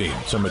PG-13.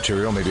 Some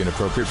material may be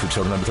inappropriate for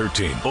children under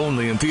 13.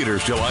 Only in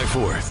theaters July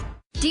 4th.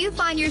 Do you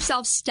find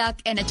yourself stuck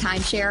in a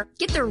timeshare?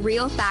 Get the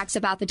real facts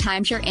about the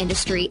timeshare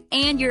industry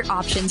and your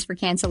options for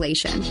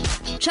cancellation.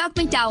 Chuck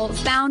McDowell,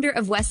 founder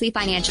of Wesley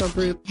Financial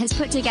Group, has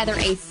put together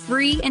a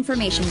free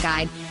information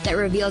guide that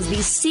reveals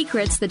these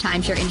secrets the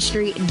timeshare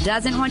industry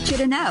doesn't want you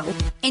to know,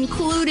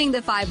 including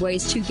the 5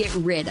 ways to get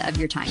rid of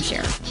your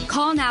timeshare.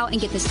 Call now and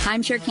get this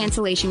timeshare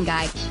cancellation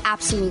guide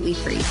absolutely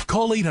free.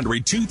 Call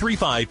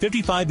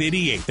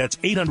 800-235-5588. That's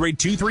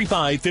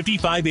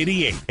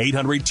 800-235-5588.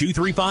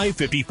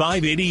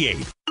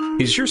 800-235-5588.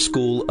 Is your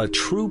school a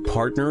true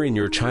partner in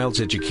your child's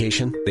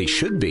education? They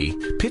should be.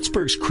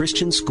 Pittsburgh's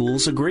Christian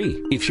schools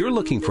agree. If you're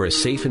looking for a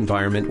safe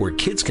environment where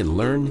kids can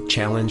learn,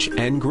 challenge,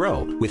 and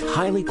grow with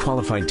highly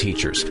qualified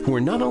teachers who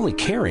are not only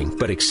caring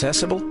but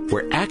accessible,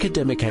 where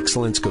academic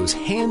excellence goes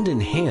hand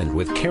in hand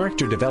with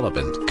character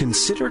development,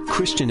 consider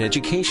Christian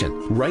education.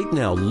 Right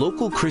now,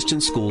 local Christian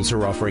schools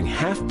are offering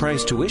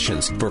half-price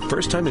tuitions for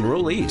first-time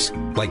enrollees,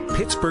 like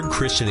Pittsburgh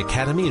Christian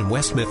Academy in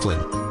West Mifflin.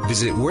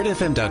 Visit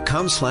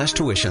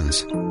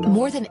wordfm.com/tuitions.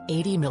 More than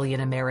 80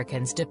 million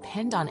Americans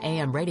depend on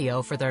AM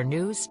radio for their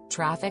news,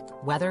 traffic,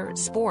 weather,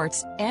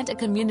 sports, and a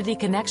community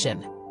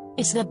connection.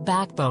 It's the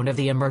backbone of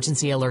the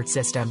emergency alert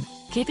system,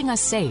 keeping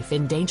us safe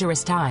in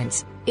dangerous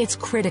times. It's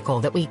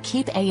critical that we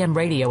keep AM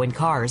radio in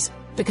cars,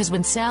 because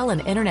when cell and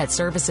internet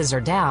services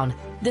are down,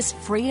 this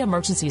free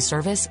emergency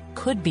service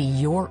could be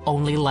your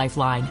only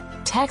lifeline.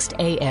 Text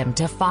AM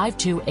to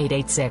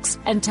 52886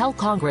 and tell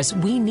Congress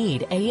we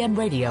need AM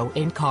radio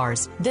in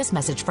cars. This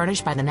message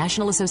furnished by the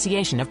National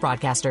Association of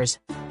Broadcasters.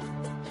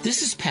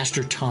 This is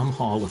Pastor Tom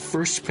Hall of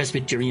First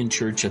Presbyterian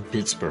Church of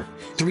Pittsburgh,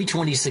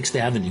 326th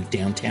Avenue,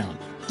 downtown.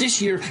 This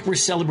year, we're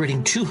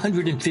celebrating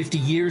 250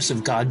 years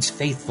of God's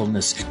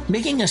faithfulness,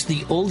 making us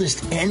the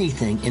oldest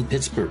anything in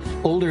Pittsburgh,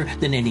 older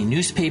than any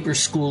newspaper,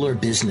 school, or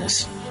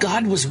business.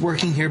 God was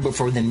working here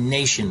before the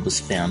nation was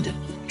founded.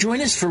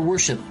 Join us for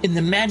worship in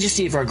the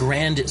majesty of our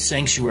grand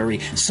sanctuary,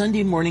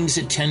 Sunday mornings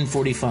at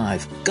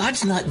 10:45.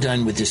 God's not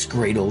done with this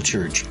great old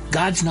church.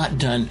 God's not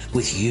done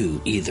with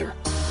you either.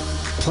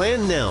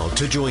 Plan now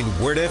to join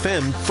Word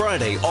FM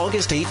Friday,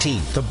 August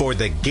 18th aboard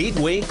the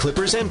Gateway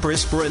Clippers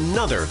Empress for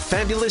another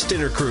fabulous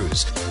dinner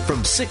cruise.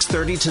 From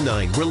 6:30 to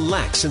 9,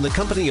 relax in the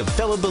company of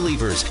fellow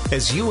believers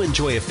as you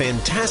enjoy a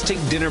fantastic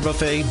dinner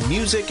buffet,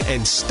 music,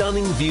 and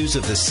stunning views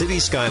of the city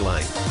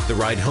skyline. The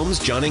Ride Home's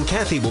John and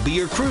Kathy will be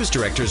your cruise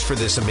directors for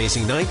this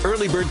amazing night.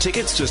 Early bird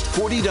tickets just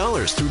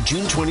 $40 through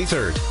June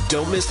 23rd.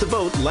 Don't miss the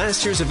boat.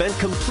 Last year's event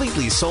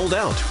completely sold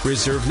out.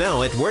 Reserve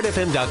now at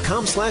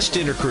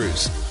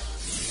wordfm.com/dinnercruise.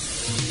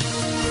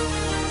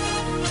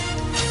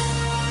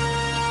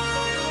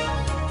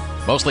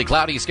 Mostly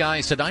cloudy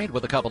skies tonight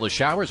with a couple of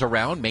showers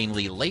around,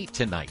 mainly late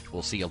tonight.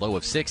 We'll see a low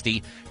of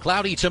 60.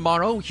 Cloudy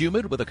tomorrow,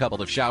 humid with a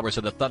couple of showers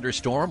and a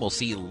thunderstorm. We'll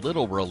see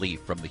little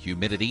relief from the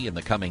humidity in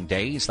the coming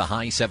days, the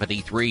high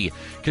 73.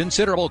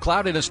 Considerable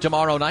cloudiness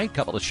tomorrow night,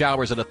 couple of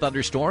showers and a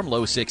thunderstorm,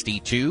 low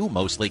 62.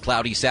 Mostly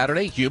cloudy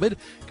Saturday, humid,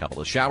 couple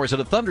of showers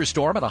and a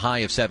thunderstorm at a high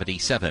of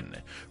 77.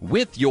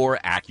 With your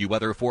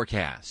AccuWeather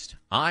forecast,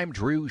 I'm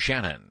Drew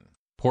Shannon.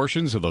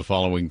 Portions of the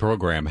following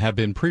program have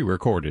been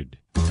pre-recorded.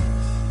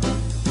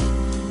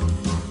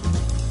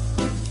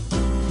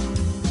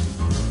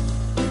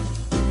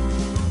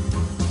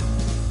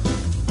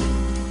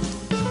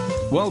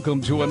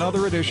 Welcome to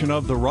another edition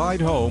of The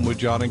Ride Home with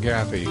John and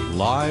Kathy,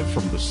 live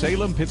from the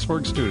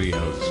Salem-Pittsburgh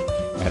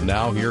studios. And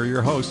now here are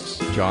your hosts,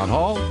 John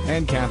Hall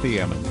and Kathy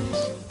Emmons.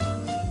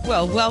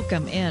 Well,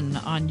 welcome in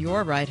on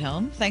your ride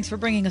home. Thanks for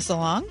bringing us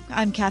along.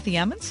 I'm Kathy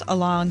Emmons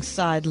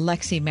alongside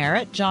Lexi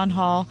Merritt. John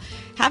Hall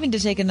having to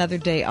take another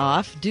day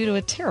off due to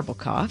a terrible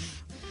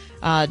cough.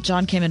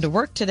 John came into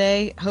work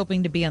today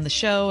hoping to be on the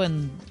show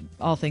and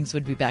all things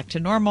would be back to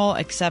normal,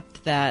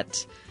 except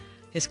that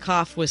his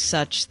cough was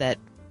such that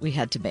we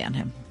had to ban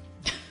him.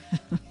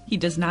 He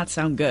does not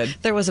sound good.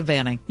 There was a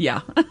banning.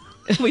 Yeah.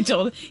 We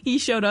told him. He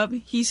showed up.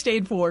 He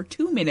stayed for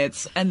 2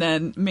 minutes, and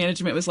then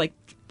management was like,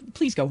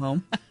 please go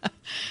home.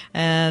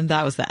 And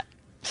that was that.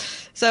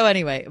 So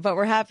anyway, but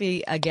we're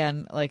happy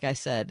again, like I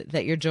said,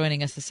 that you're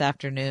joining us this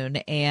afternoon.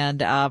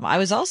 And I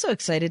was also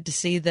excited to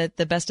see that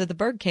the Best of the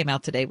Burg came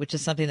out today, which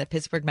is something that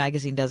Pittsburgh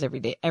Magazine does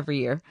every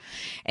year.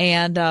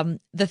 And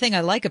the thing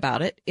I like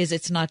about it is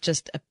it's not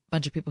just a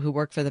bunch of people who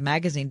work for the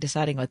magazine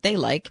deciding what they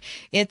like.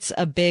 It's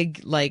a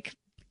big, like,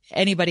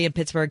 anybody in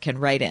Pittsburgh can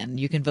write in.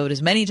 You can vote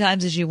as many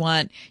times as you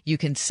want. You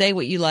can say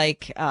what you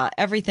like,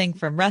 everything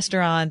from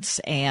restaurants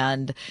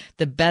and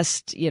the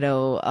best,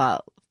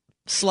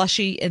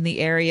 slushy in the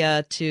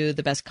area to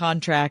the best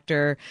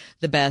contractor,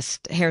 the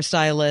best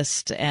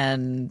hairstylist,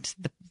 and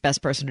the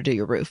best person to do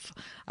your roof.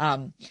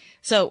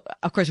 So,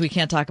 of course, we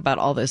can't talk about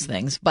all those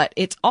things, but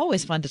it's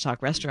always fun to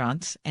talk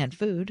restaurants and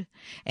food.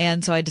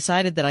 And so I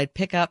decided that I'd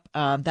pick up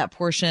that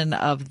portion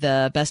of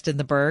the Best in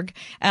the Burg,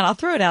 and I'll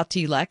throw it out to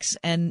you, Lex,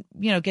 and,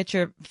 get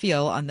your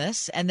feel on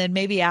this, and then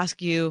maybe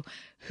ask you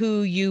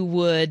who you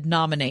would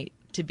nominate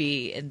to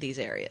be in these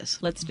areas.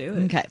 Let's do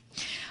it. Okay.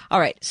 All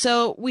right.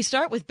 So we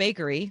start with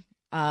bakery.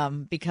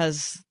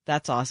 Because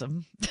that's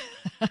awesome.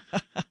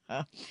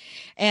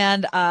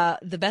 And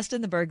the Best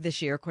in the Burg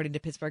this year, according to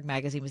Pittsburgh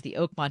Magazine, was the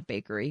Oakmont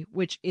Bakery,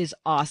 which is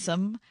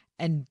awesome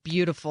and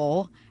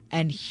beautiful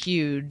and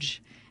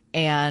huge.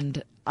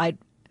 And I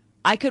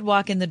could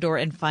walk in the door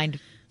and find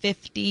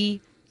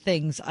 50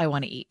 things I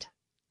want to eat.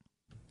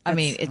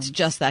 It's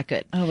just that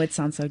good. Oh, it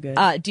sounds so good.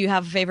 Do you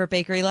have a favorite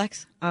bakery,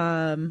 Lex?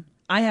 I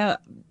have.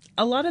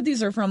 A lot of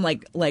these are from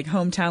like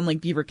hometown, like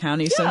Beaver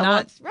County. So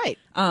right.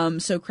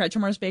 So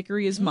Kretschmer's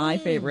Bakery is my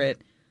favorite,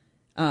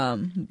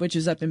 which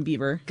is up in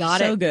Beaver.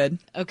 Got it. So good.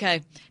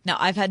 Okay. Now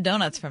I've had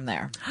donuts from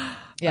there.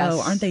 Yes.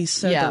 Oh, aren't they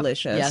so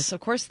delicious? Yes, of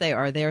course they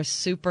are. They are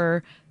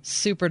super,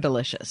 super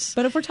delicious.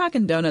 But if we're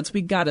talking donuts,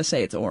 we gotta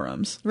say it's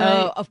Orum's,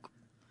 right?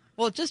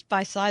 Well, just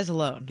by size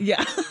alone.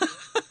 Yeah.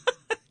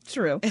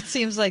 True. It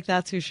seems like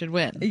that's who should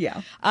win. Yeah.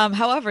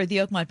 However, the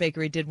Oakmont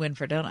Bakery did win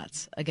for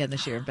donuts again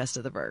this year in Best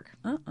of the Burg.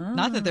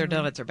 Not that their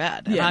donuts are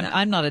bad. Yeah,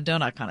 I'm not a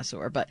donut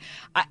connoisseur, but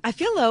I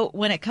feel though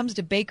when it comes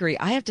to bakery,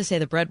 I have to say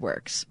the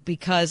Breadworks,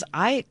 because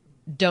I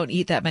don't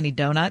eat that many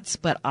donuts,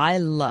 but I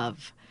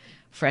love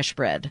fresh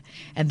bread.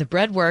 And the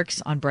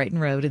Breadworks on Brighton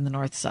Road in the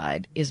North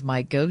Side is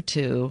my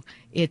go-to.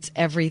 It's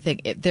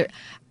everything.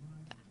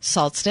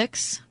 Salt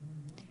sticks,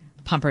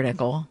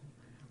 pumpernickel,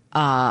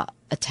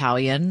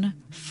 Italian,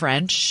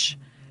 French,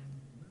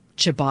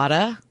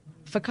 ciabatta,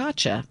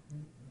 focaccia.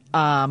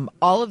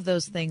 All of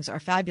those things are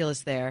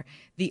fabulous there.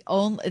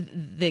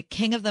 The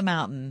king of the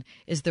mountain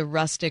is the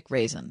rustic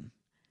raisin.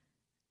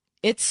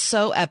 It's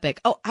so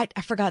epic. Oh, I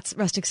forgot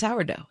rustic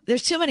sourdough.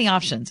 There's too many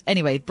options.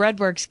 Anyway,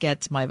 Breadworks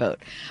gets my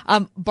vote.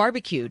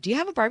 Barbecue. Do you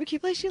have a barbecue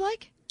place you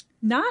like?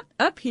 Not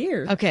up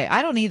here. Okay,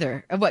 I don't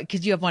either. What?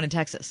 Because you have one in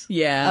Texas.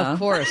 Yeah. Of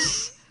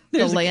course.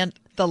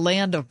 the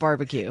land of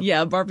barbecue.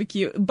 Yeah,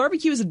 barbecue.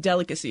 Barbecue is a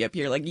delicacy up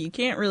here. Like, you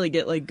can't really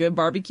get like good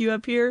barbecue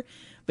up here.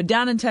 But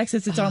down in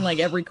Texas, it's on like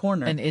every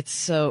corner. And it's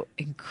so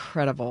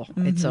incredible.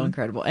 It's so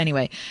incredible.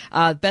 Anyway,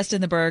 best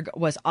in the Berg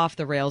was Off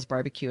the Rails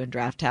Barbecue and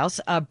Draft House.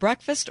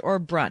 Breakfast or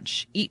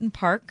brunch? Eaton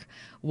Park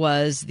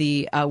was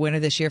the winner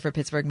this year for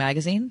Pittsburgh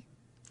Magazine.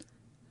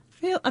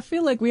 I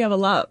feel like we have a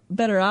lot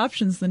better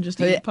options than just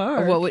Eaton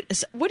Park. What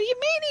do you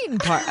mean Eaton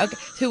Park? Okay,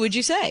 who would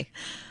you say?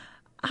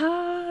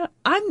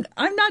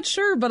 I'm not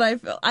sure, but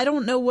I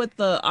don't know what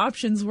the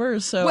options were.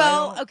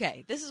 So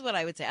okay, this is what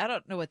I would say. I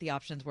don't know what the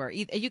options were.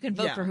 You can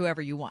vote for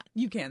whoever you want.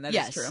 You can. That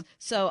is true.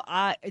 So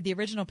the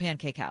original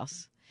Pancake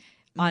House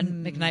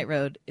on McKnight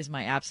Road is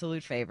my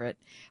absolute favorite.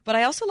 But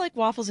I also like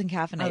Waffles and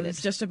Caffeinated. I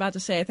was just about to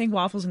say, I think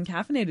Waffles and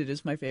Caffeinated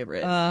is my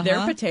favorite.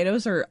 Their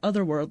potatoes are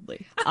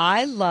otherworldly.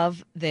 I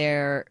love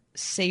their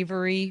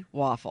savory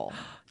waffle.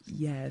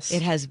 Yes.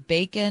 It has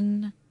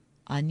bacon,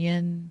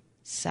 onion,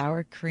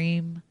 sour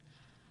cream.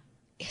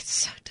 It's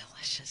so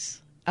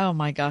delicious. Oh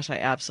my gosh, I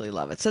absolutely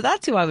love it. So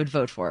that's who I would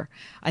vote for,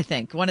 I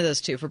think. One of those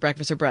two for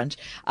breakfast or brunch.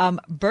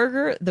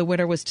 Burger, the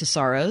winner was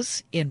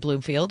Tesaro's in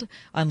Bloomfield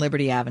on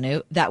Liberty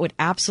Avenue. That would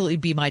absolutely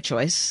be my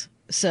choice.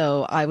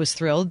 So I was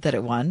thrilled that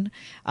it won.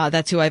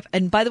 That's who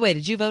and by the way,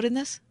 did you vote in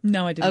this?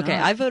 No, I did not. Okay,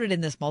 I voted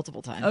in this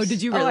multiple times. Oh,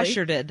 did you really? Oh, I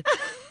sure did.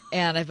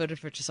 And I voted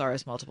for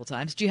Tesaro's multiple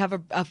times. Do you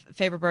have a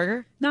favorite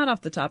burger? Not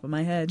off the top of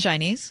my head.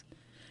 Chinese?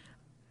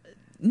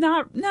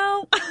 No.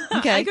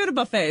 Okay. I go to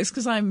buffets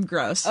because I'm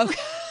gross. Okay.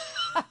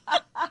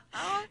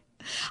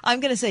 I'm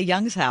going to say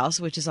Young's House,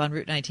 which is on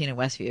Route 19 in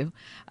Westview.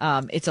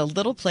 It's a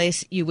little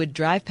place. You would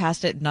drive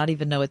past it and not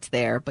even know it's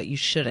there, but you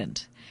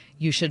shouldn't.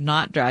 You should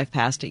not drive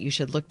past it. You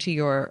should look to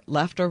your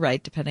left or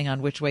right, depending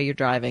on which way you're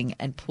driving,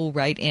 and pull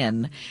right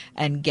in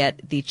and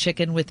get the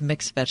chicken with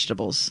mixed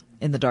vegetables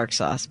in the dark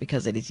sauce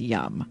because it is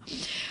yum.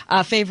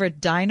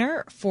 Favorite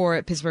diner for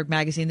Pittsburgh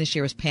Magazine this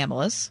year was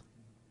Pamela's.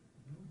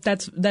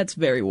 That's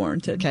very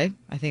warranted. Okay,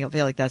 I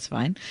feel like that's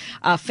fine.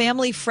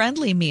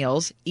 Family-friendly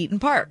meals, Eaton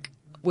Park,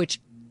 which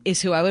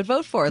is who I would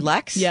vote for.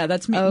 Lex? Yeah,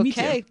 that's me. Okay, Me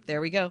too.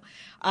 There we go.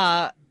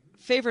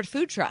 Favorite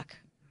food truck,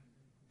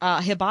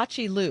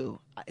 Hibachi Lou.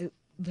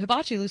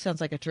 Hibachi Lou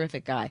sounds like a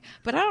terrific guy,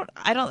 but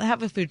I don't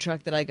have a food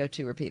truck that I go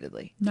to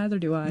repeatedly. Neither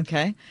do I.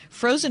 Okay.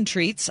 Frozen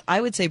treats,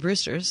 I would say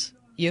Brewster's.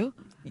 You?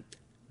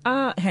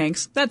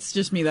 Hank's. That's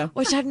just me, though.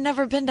 Which I've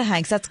never been to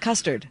Hank's. That's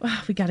custard.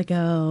 We gotta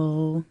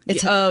go.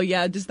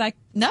 Yeah. Does that?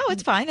 No,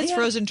 it's fine. It's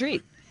frozen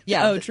treat.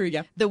 Yeah. Oh, true.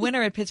 Yeah. The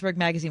winner at Pittsburgh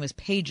Magazine was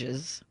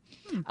Pages.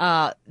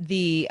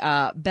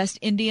 The best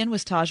Indian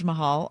was Taj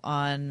Mahal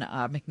on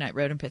McKnight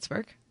Road in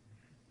Pittsburgh,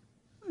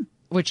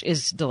 which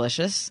is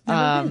delicious.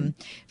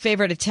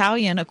 Favorite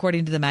Italian,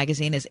 according to the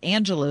magazine, is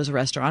Angelo's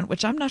restaurant,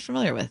 which I'm not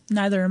familiar with.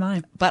 Neither am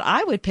I. But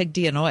I would pick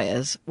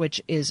Dianoia's,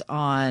 which is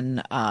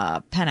on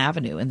Penn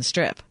Avenue in the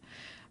Strip.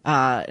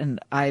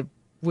 And I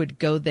would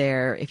go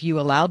there if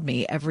you allowed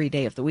me every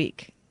day of the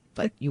week,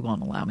 but you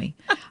won't allow me.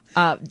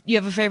 You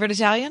have a favorite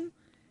Italian?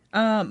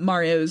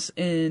 Mario's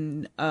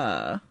in,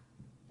 what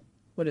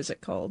is it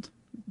called?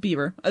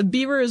 Beaver.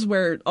 Beaver is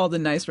where all the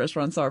nice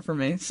restaurants are for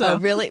me. So. Oh,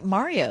 really?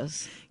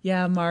 Mario's?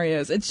 Yeah,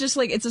 Mario's. It's just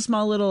like, it's a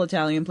small little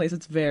Italian place.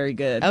 It's very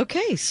good.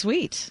 Okay,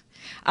 sweet.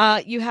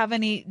 You have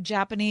any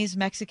Japanese,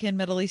 Mexican,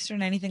 Middle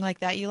Eastern, anything like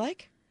that you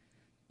like?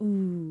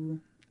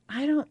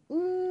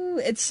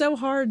 It's so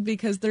hard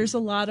because there's a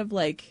lot of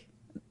like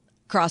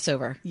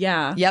crossover.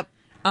 Yeah. Yep.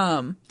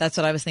 That's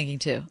what I was thinking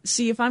too.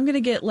 See, if I'm going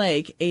to get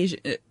like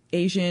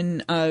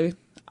Asian,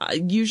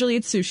 usually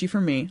it's sushi for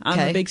me.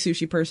 I'm a big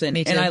sushi person.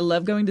 Me too. And I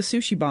love going to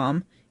Sushi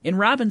Bomb in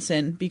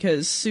Robinson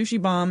because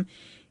Sushi Bomb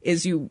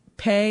is you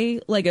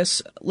pay like a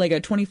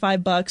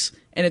 $25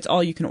 and it's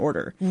all you can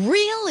order.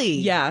 Really?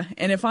 Yeah.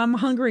 And if I'm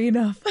hungry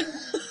enough,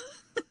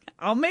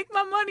 I'll make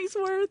my money's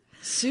worth.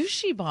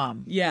 Sushi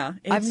Bomb. Yeah.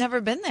 I've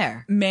never been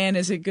there. Man,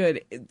 is it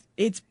good.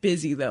 It's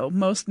busy, though.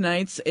 Most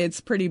nights,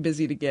 it's pretty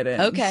busy to get in.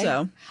 Okay.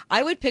 So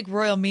I would pick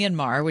Royal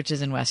Myanmar, which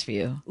is in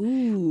Westview.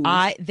 Ooh.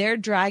 Their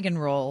dragon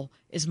roll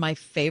is my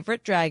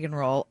favorite dragon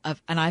roll,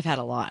 and I've had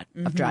a lot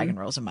of dragon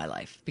rolls in my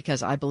life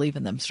because I believe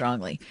in them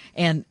strongly.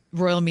 And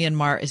Royal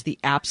Myanmar is the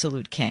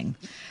absolute king.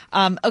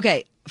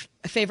 Okay.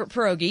 Favorite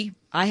pierogi.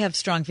 I have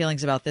strong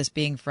feelings about this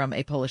being from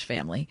a Polish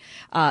family.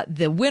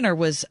 The winner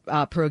was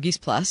Pierogies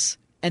Plus,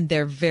 and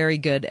they're very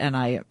good, and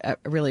I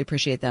really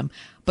appreciate them.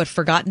 But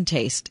Forgotten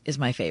Taste is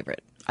my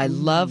favorite. I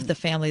love the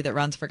family that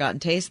runs Forgotten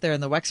Taste. They're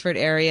in the Wexford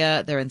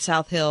area. They're in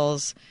South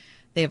Hills.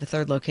 They have a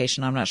third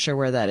location. I'm not sure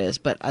where that is,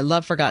 but I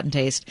love Forgotten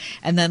Taste.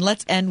 And then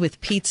let's end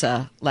with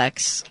pizza,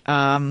 Lex.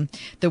 The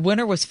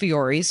winner was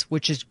Fiore's,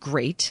 which is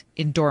great,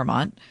 in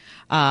Dormont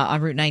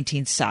on Route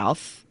 19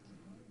 South.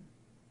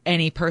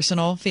 Any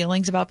personal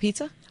feelings about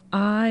pizza?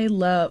 I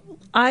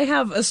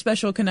have a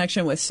special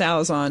connection with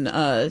Sal's on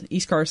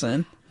East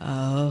Carson.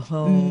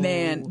 Oh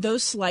man,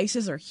 those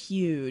slices are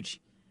huge,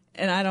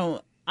 and I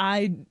don't.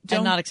 And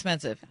not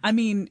expensive. I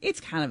mean, it's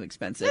kind of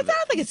expensive. I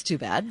don't think it's too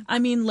bad. I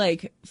mean,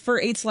 like for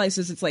 8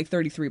 slices, it's like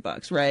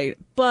 $33, right?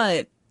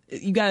 But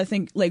you got to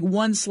think like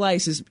one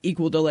slice is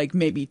equal to like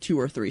maybe 2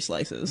 or 3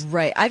 slices.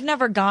 Right. I've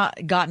never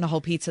gotten a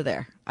whole pizza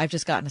there. I've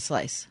just gotten a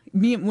slice.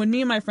 When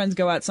me and my friends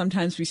go out,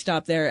 sometimes we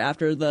stop there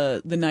after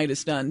the night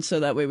is done, so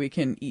that way we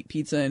can eat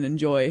pizza and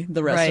enjoy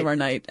the rest of our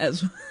night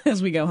as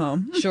we go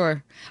home.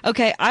 Sure.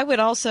 Okay, I would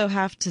also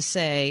have to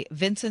say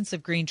Vincent's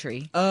of Green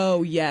Tree.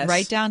 Oh, yes.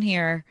 Right down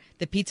here,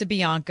 the Pizza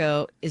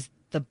Bianco is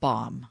the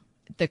bomb.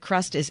 The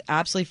crust is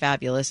absolutely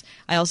fabulous.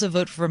 I also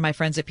vote for my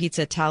friends at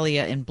Pizza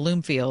Italia in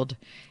Bloomfield.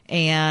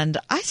 And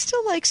I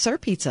still like Sir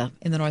Pizza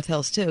in the North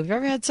Hills, too. Have you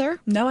ever had Sir?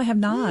 No, I have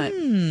not.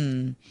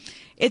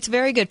 It's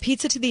very good.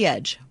 Pizza to the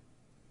edge.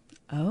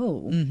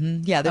 Oh.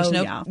 Mm-hmm. Yeah, there's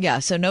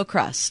so no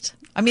crust.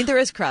 I mean, there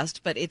is crust,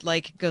 but it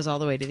like goes all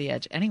the way to the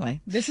edge. Anyway.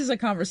 This is a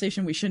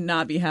conversation we should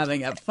not be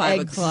having at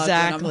 5 o'clock when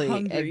I'm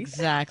hungry.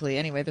 Exactly.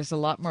 Anyway, there's a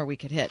lot more we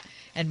could hit,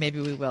 and maybe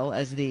we will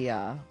as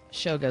the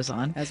show goes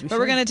on. But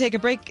we're going to take a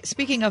break.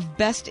 Speaking of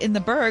best in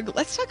the Berg,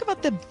 let's talk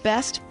about the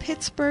Best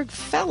Pittsburgh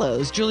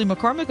Fellows. Julie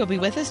McCormick will be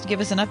with us to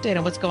give us an update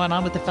on what's going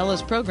on with the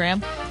Fellows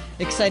program.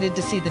 Excited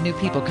to see the new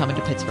people coming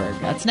to Pittsburgh.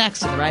 That's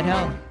next on The Ride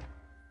Home.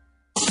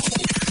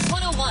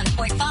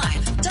 101.5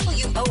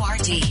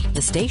 WORD.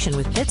 The station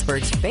with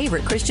Pittsburgh's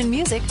favorite Christian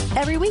music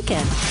every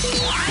weekend.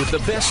 With the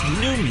best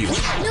new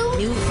music.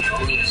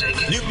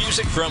 New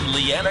music from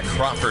Leanna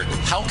Crawford.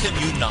 How Can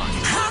You Not?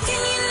 How can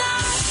you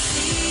not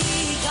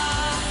see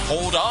God?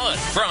 Hold On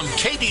from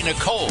Katie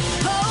Nicole.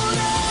 Hold on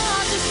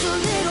just a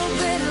little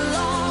bit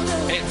longer.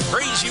 And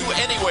Praise You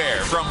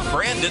Anywhere from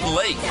Brandon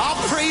Lake. I'll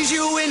praise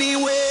you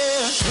anywhere.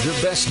 The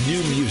best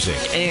new music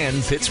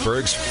and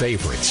Pittsburgh's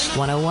favorites.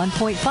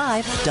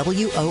 101.5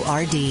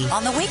 WORD.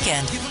 On the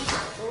weekend.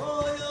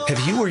 Have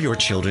you or your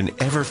children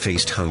ever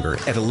faced hunger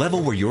at a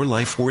level where your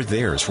life or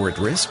theirs were at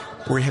risk?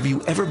 Or have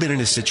you ever been in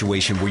a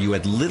situation where you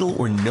had little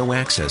or no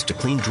access to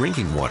clean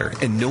drinking water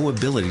and no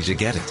ability to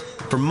get it?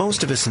 For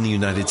most of us in the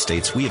United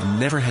States, we have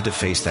never had to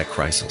face that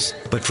crisis.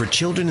 But for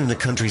children in the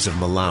countries of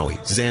Malawi,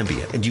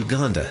 Zambia, and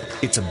Uganda,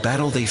 it's a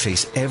battle they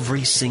face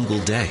every single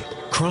day.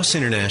 Cross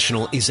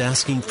International is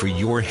asking for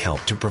your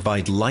help to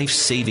provide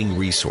life-saving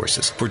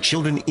resources for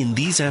children in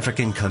these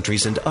African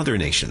countries and other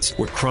nations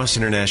where Cross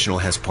International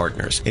has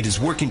partners and is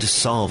working to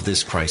solve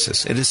this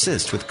crisis and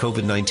assist with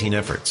COVID-19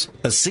 efforts.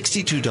 A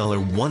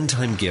 $62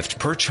 one-time gift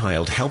per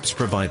child helps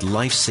provide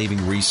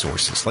life-saving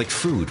resources like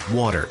food,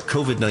 water,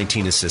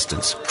 COVID-19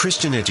 assistance,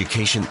 Christian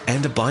education,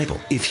 and a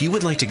Bible. If you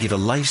would like to give a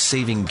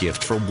life-saving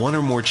gift for one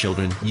or more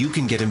children, you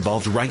can get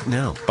involved right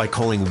now by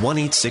calling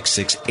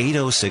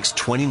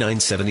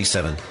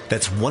 1-866-806-2977.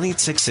 That's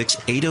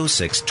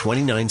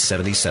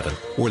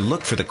 1-866-806-2977. Or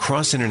look for the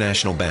Cross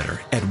International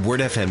banner at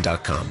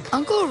wordfm.com.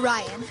 Uncle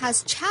Ryan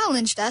has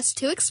challenged us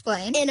to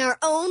explain, in our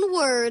own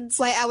words,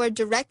 why our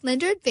Direct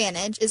Lender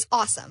Advantage is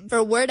awesome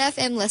for Word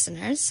FM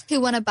listeners who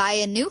want to buy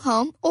a new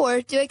home or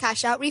do a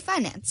cash-out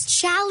refinance.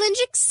 Challenge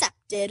accepted.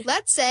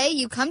 Let's say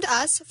you come to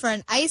us for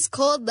an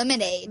ice-cold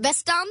lemonade.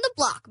 Best on the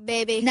block,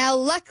 baby. Now,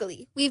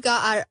 luckily, we've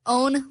got our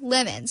own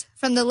lemons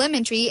from the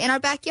lemon tree in our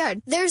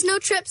backyard. There's no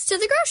trips to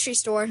the grocery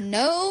store.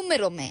 No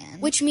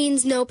middleman. Which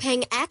means no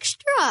paying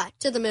extra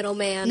to the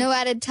middleman. No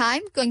added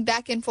time going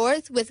back and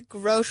forth with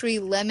grocery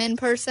lemon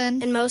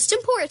person. And most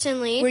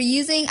importantly, we're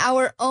using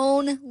our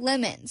own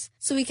lemons,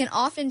 so we can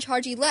often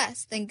charge you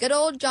less than good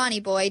old Johnny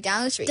Boy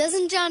down the street.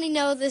 Doesn't Johnny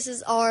know this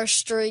is our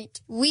street?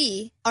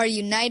 We are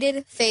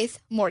United Faith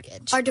Mortgage.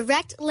 Our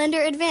Direct Lender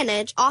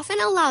Advantage often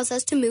allows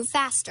us to move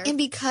faster. And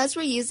because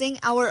we're using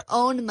our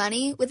own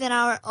money within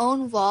our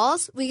own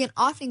walls, we can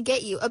often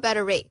get you a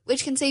better rate,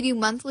 which can save you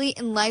monthly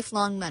and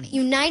lifelong money.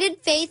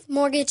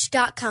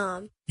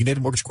 UnitedFaithMortgage.com.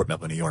 United Mortgage Corp,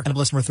 Melville, New York.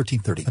 NMLS number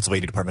 1330.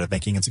 Pennsylvania Department of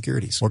Banking and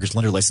Securities. Mortgage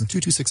lender license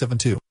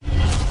 22672.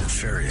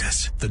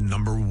 Nefarious, the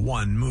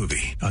 #1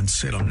 movie on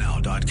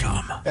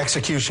SalemNow.com.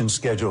 Execution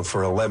scheduled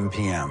for 11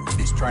 p.m.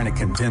 He's trying to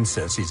convince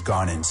us he's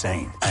gone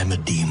insane. I'm a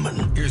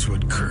demon. Here's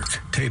what Kirk,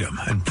 Tatum,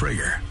 and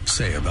Prager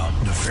say about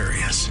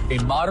Nefarious.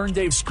 A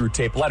modern-day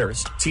Screwtape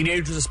Letters.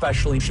 Teenagers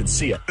especially should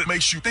see it. It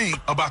makes you think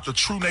about the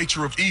true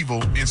nature of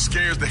evil and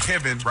scares the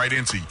heaven right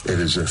into you. It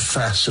is a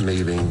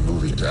fascinating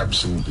movie. It's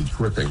absolutely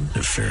gripping.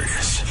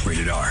 Nefarious.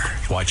 Rated R.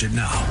 Watch it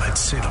now at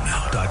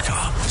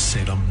SalemNow.com.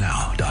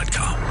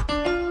 SalemNow.com.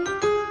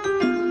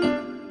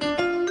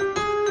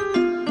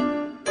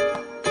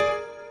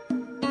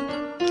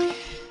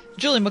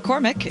 Julie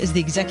McCormick is the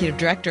executive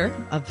director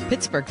of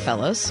Pittsburgh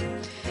Fellows.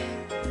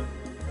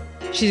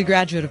 She's a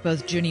graduate of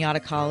both Juniata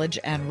College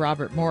and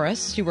Robert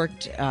Morris. She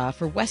worked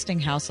for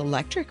Westinghouse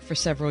Electric for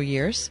several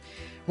years,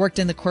 worked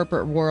in the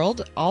corporate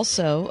world,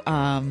 also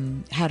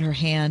had her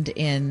hand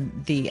in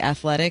the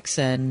athletics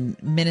and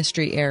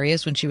ministry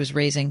areas when she was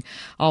raising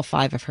all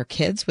 5 of her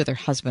kids with her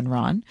husband,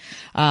 Ron.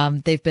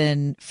 They've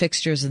been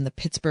fixtures in the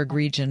Pittsburgh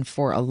region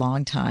for a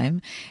long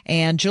time.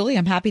 And Julie,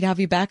 I'm happy to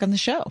have you back on the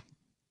show.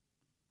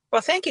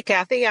 Well, thank you,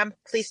 Kathy. I'm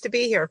pleased to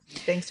be here.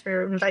 Thanks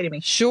for inviting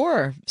me.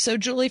 Sure. So,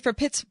 Julie, for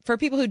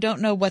people who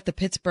don't know what the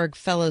Pittsburgh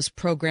Fellows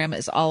program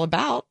is all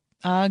about,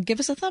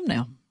 give us a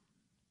thumbnail.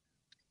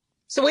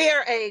 So we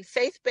are a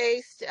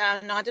faith-based,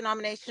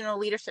 non-denominational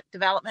leadership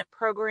development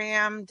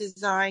program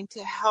designed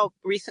to help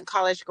recent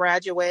college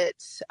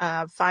graduates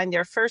find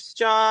their first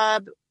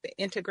job,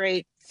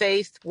 integrate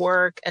faith,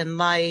 work, and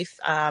life,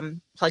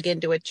 plug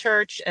into a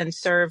church, and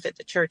serve at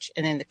the church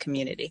and in the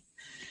community.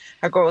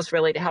 Our goal is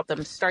really to help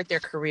them start their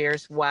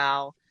careers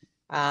well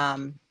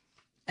and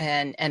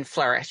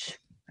flourish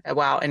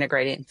while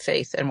integrating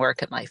faith and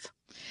work and life.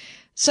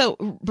 So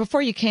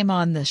before you came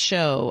on the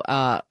show,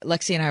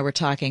 Lexi and I were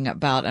talking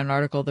about an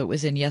article that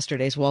was in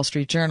yesterday's Wall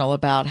Street Journal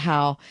about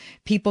how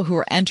people who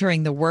are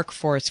entering the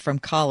workforce from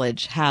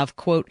college have,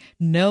 quote,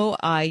 no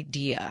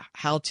idea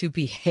how to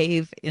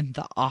behave in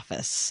the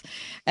office.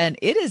 And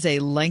it is a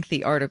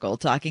lengthy article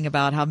talking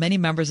about how many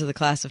members of the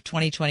class of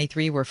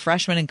 2023 were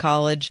freshmen in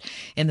college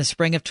in the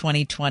spring of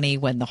 2020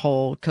 when the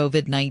whole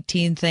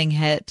COVID-19 thing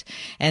hit,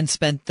 and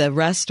spent the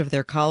rest of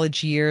their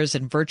college years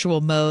in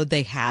virtual mode.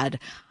 They had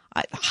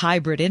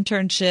hybrid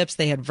internships,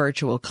 they had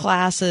virtual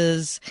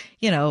classes,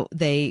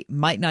 they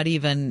might not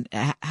even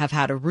have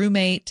had a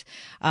roommate.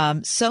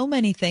 So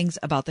many things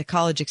about the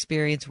college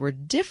experience were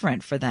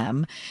different for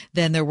them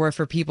than there were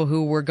for people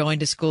who were going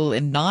to school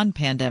in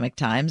non-pandemic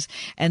times.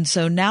 And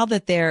so now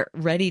that they're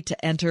ready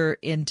to enter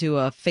into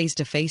a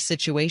face-to-face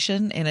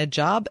situation in a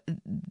job,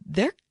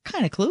 they're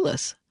kind of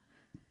clueless.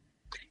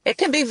 It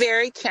can be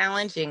very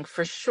challenging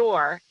for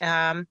sure.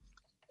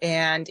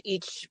 And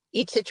each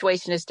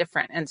situation is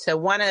different. And so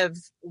one of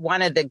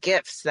the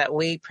gifts that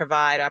we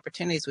provide,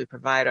 opportunities we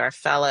provide our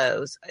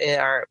fellows,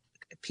 are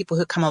people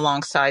who come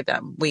alongside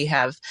them. We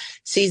have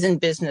seasoned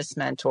business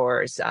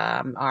mentors.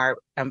 Our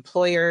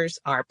employers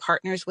are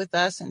partners with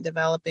us in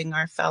developing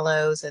our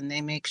fellows, and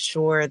they make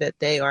sure that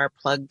they are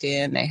plugged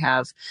in. They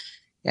have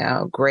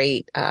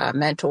great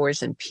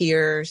mentors and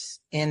peers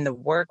in the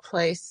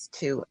workplace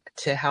to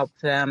help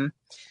them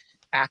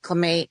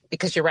acclimate,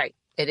 because you're right.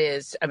 It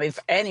is. I mean,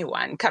 for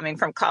anyone coming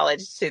from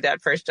college to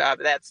that first job,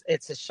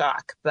 it's a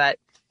shock. But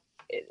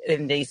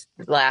in these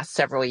last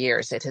several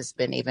years, it has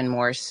been even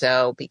more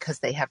so because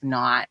they have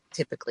not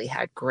typically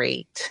had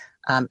great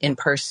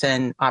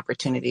in-person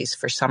opportunities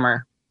for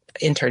summer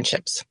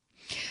internships.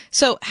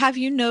 So have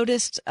you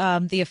noticed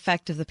the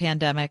effect of the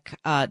pandemic,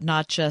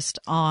 not just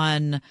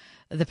on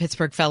the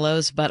Pittsburgh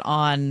Fellows, but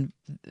on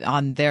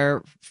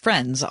their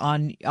friends,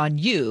 on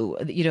you,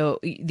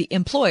 the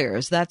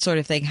employers, that sort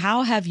of thing?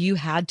 How have you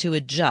had to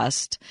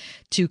adjust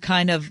to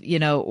kind of,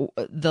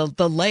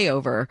 the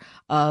layover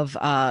of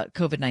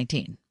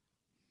COVID-19?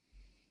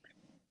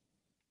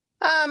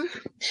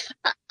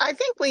 I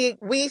think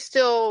we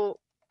still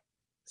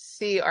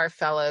see our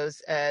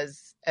fellows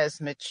as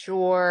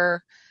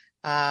mature,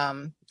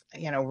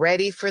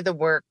 ready for the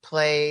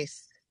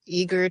workplace,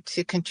 eager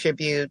to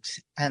contribute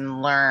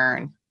and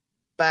learn.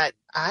 But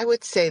I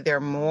would say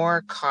they're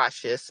more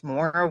cautious,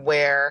 more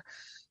aware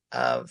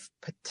of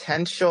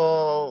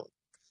potential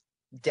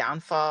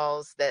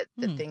downfalls, that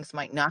things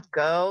might not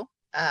go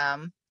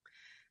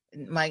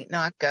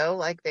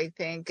like they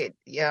think it.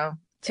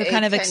 So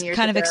kind of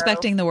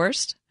expecting the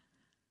worst.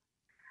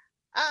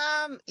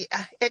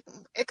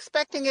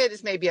 Expecting it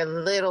is maybe a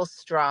little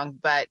strong,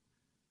 but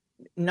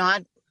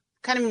not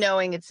kind of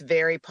knowing it's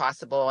very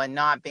possible and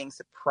not being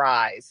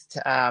surprised.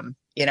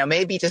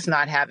 Maybe just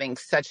not having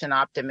such an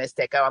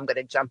optimistic, I'm going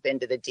to jump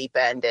into the deep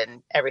end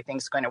and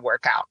everything's going to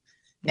work out.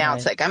 Now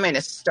It's like, I'm going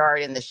to start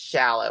in the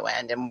shallow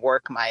end and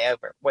work my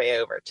way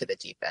over to the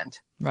deep end.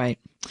 Right.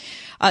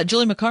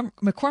 Julie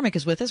McCormick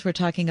is with us. We're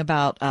talking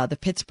about the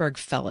Pittsburgh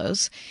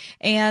Fellows.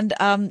 And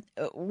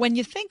when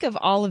you think of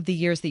all of the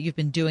years that you've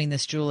been doing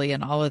this, Julie,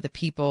 and all of the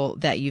people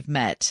that you've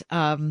met,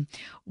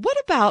 what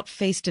about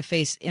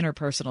face-to-face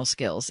interpersonal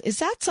skills? Is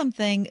that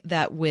something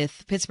that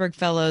with Pittsburgh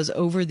Fellows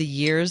over the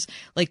years,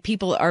 like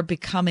people are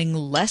becoming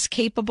less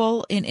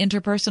capable in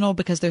interpersonal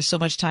because there's so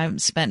much time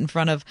spent in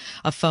front of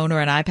a phone or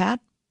an iPad?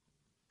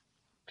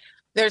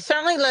 They're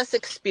certainly less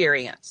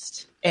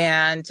experienced,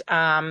 and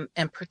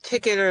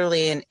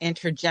particularly in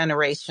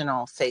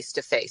intergenerational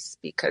face-to-face,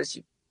 because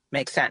you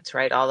make sense,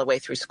 right? All the way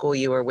through school,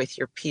 you were with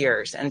your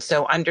peers. And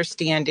so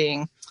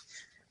understanding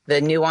the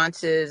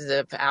nuances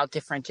of how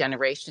different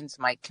generations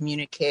might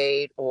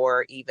communicate,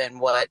 or even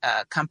what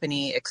a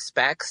company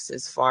expects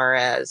as far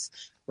as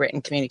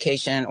written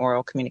communication,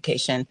 oral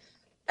communication,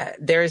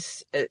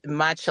 there's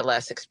much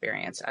less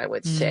experience, I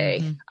would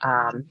say.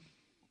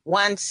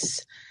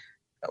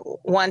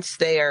 Once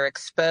they are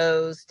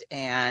exposed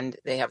and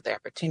they have the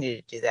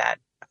opportunity to do that,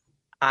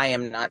 I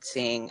am not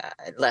seeing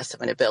less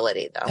of an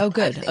ability, though. Oh,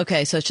 good.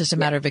 Okay. So it's just a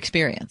matter of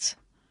experience.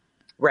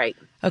 Right.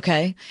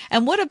 Okay.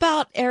 And what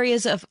about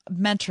areas of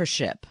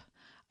mentorship?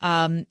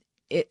 I'm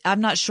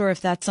not sure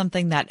if that's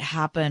something that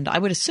happened. I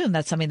would assume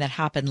that's something that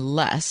happened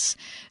less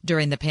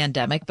during the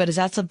pandemic, but is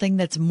that something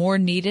that's more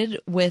needed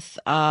with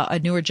a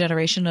newer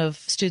generation of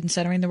students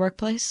entering the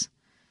workplace?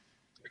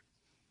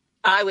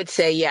 I would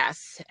say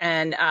yes.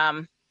 And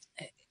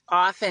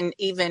often,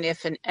 even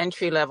if an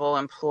entry-level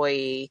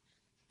employee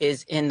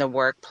is in the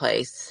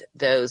workplace,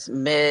 those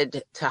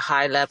mid to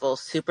high-level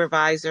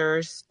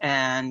supervisors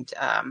and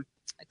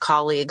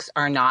colleagues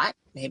are not.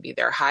 Maybe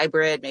they're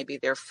hybrid, maybe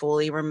they're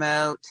fully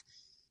remote.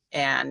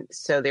 And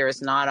so there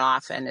is not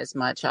often as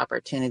much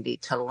opportunity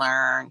to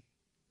learn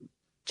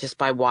just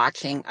by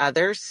watching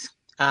others,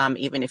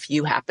 even if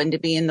you happen to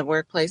be in the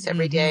workplace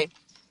every day.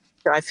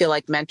 So I feel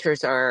like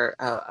mentors are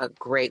a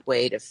great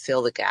way to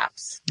fill the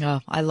gaps. Oh,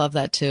 I love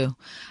that too.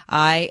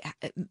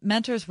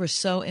 Mentors were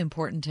so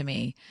important to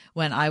me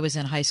when I was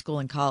in high school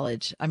and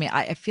college. I mean,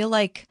 I feel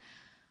like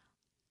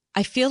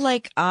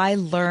I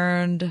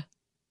learned.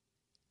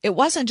 It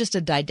wasn't just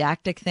a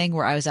didactic thing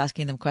where I was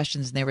asking them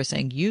questions and they were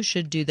saying, you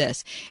should do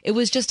this. It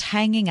was just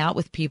hanging out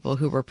with people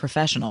who were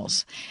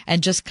professionals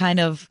and just kind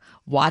of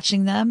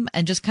watching them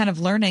and just kind of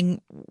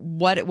learning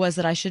what it was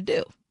that I should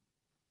do.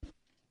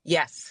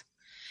 Yes.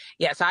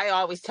 Yes, I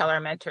always tell our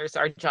mentors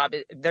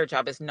their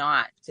job is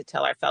not to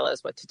tell our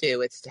fellows what to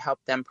do. It's to help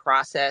them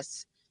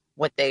process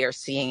what they are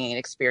seeing and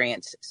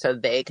experience so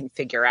they can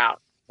figure out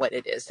what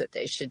it is that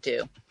they should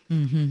do.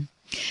 Mm-hmm.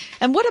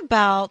 And what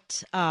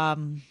about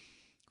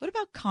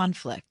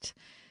conflict?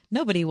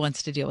 Nobody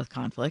wants to deal with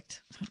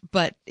conflict,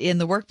 but in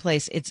the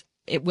workplace, it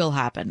will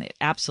happen. It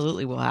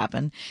absolutely will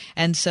happen.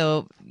 And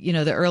so,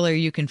 the earlier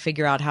you can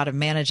figure out how to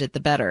manage it,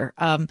 the better.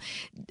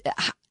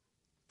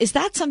 Is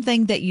that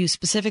something that you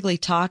specifically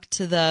talk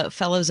to the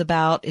fellows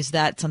about? Is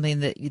that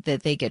something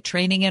that they get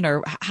training in,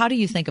 or how do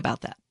you think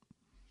about that?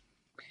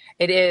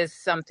 It is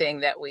something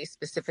that we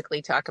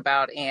specifically talk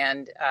about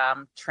and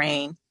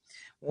train.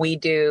 We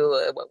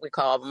do what we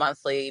call a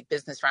monthly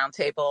business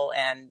roundtable,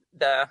 and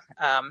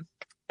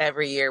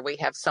every year we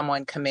have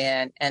someone come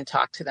in and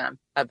talk to them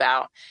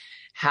about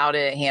how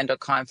to handle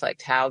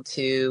conflict, how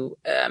to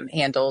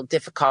handle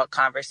difficult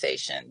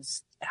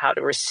conversations, how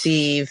to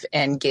receive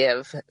and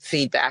give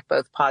feedback,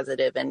 both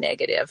positive and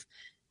negative,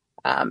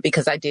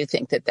 because I do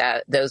think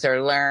that those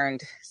are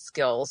learned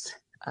skills,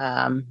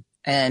 and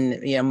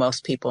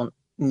most people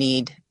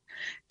need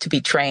to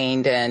be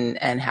trained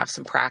and have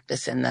some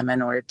practice in them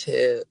in order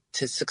to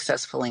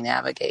successfully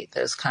navigate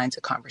those kinds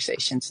of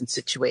conversations and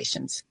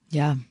situations.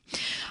 Yeah.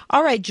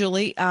 All right,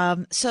 Julie.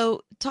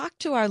 So talk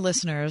to our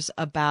listeners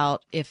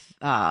about if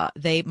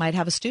they might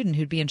have a student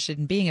who'd be interested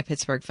in being a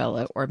Pittsburgh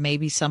Fellow, or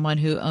maybe someone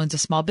who owns a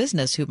small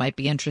business who might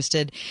be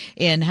interested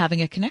in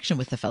having a connection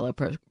with the Fellow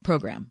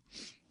program.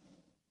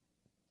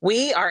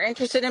 We are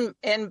interested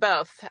in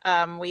both.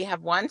 We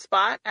have one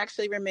spot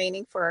actually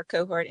remaining for our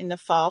cohort in the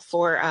fall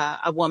for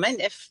a woman,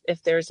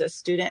 if there's a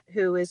student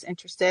who is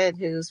interested,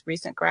 who's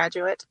recent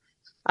graduate.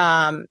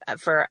 For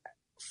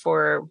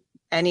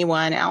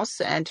anyone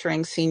else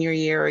entering senior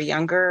year or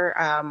younger,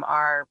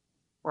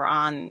 we're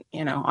on,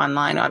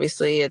 online.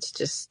 Obviously, it's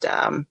just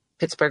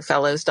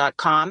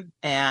pittsburghfellows.com,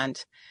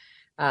 and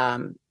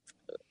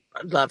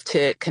I'd love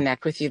to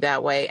connect with you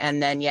that way.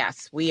 And then,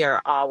 yes, we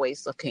are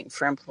always looking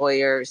for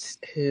employers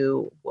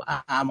who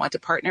want to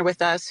partner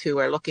with us, who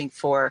are looking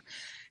for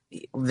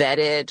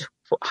vetted,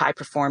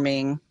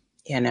 high-performing,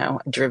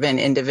 driven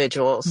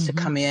individuals to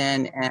come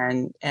in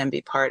and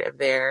be part of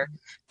their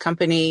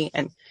company.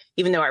 And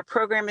even though our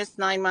program is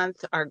 9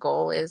 months, our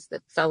goal is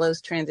that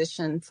fellows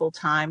transition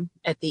full-time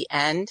at the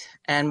end,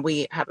 and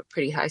we have a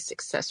pretty high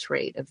success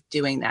rate of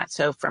doing that.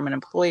 So from an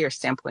employer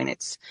standpoint,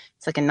 it's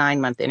like a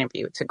 9-month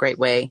interview. It's a great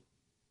way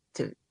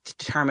to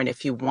determine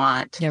if you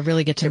want. Yeah,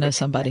 really get to know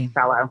somebody.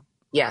 Fellow.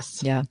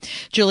 Yes. Yeah.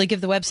 Julie,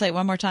 give the website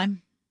one more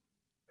time.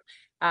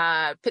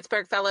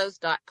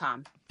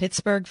 pittsburghfellows.com.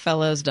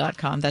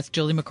 pittsburghfellows.com. That's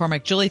Julie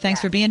McCormick. Julie, thanks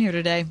for being here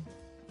today.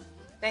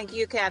 Thank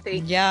you, Kathy.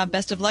 Yeah,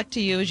 best of luck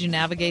to you as you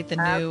navigate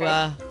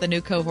the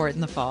new cohort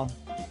in the fall.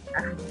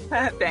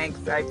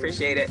 Thanks. I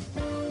appreciate it.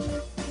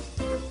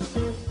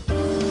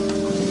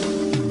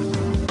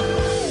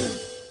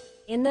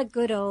 In the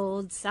good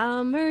old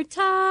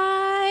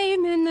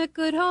summertime, in the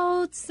good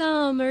old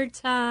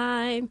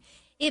summertime.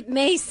 It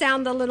may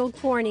sound a little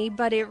corny,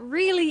 but it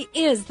really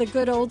is the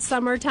good old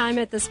summertime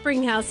at the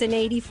Spring House in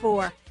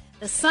 84.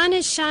 The sun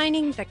is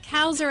shining, the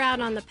cows are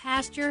out on the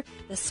pasture,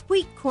 the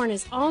sweet corn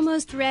is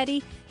almost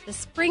ready, the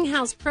Spring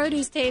House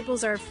produce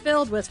tables are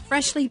filled with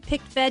freshly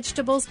picked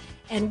vegetables,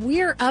 and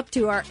we're up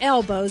to our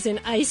elbows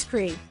in ice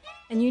cream.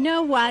 And you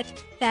know what?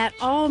 That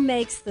all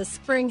makes the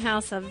Spring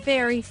House a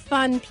very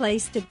fun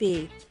place to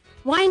be.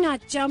 Why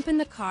not jump in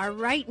the car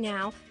right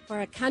now for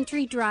a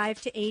country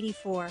drive to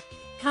 84?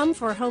 Come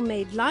for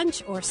homemade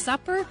lunch or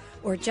supper,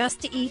 or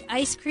just to eat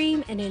ice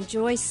cream and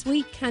enjoy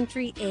sweet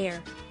country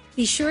air.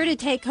 Be sure to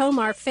take home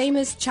our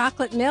famous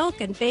chocolate milk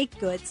and baked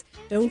goods.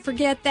 Don't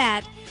forget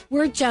that.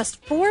 We're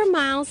just 4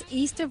 miles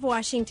east of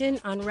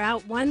Washington on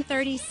Route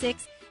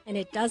 136, and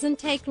it doesn't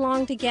take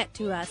long to get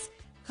to us.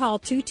 Call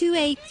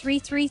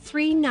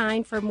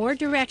 228-3339 for more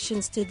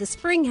directions to the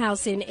Spring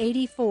House in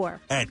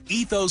 84. At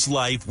Ethos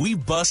Life, we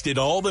busted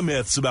all the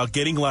myths about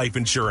getting life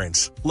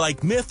insurance.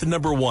 Like myth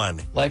number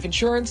 1. Life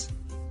insurance?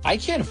 I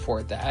can't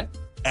afford that.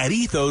 At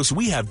Ethos,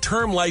 we have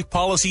term life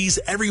policies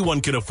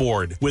everyone can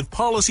afford, with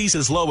policies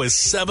as low as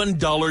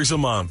 $7 a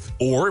month.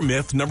 Or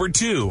myth number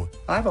 2.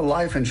 I have a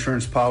life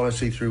insurance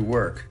policy through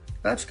work.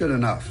 That's good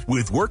enough.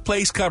 With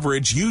workplace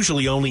coverage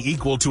usually only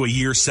equal to a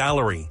year's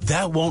salary,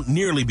 that won't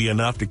nearly be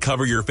enough to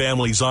cover your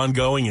family's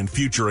ongoing and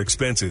future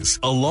expenses.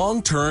 A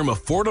long-term,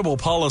 affordable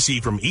policy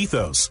from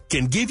Ethos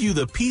can give you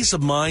the peace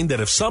of mind that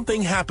if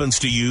something happens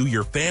to you,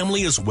 your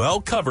family is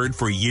well covered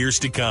for years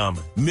to come.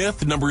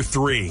 Myth number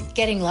 3.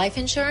 Getting life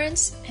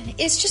insurance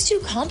is just too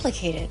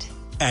complicated.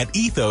 At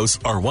Ethos,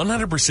 our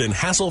 100%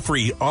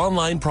 hassle-free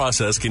online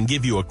process can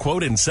give you a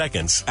quote in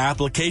seconds,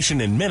 application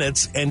in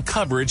minutes, and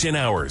coverage in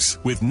hours.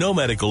 With no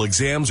medical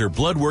exams or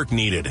blood work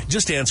needed.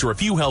 Just answer a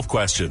few health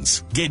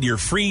questions. Get your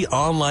free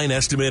online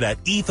estimate at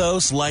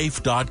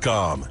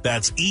ethoslife.com.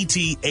 That's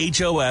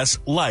ETHOS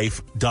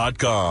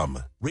life.com.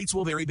 Rates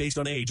will vary based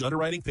on age,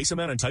 underwriting, face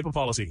amount, and type of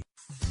policy.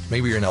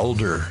 Maybe you're an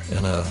elder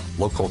in a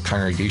local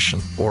congregation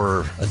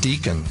or a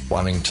deacon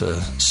wanting to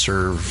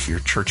serve your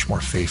church more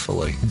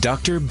faithfully.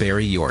 Dr.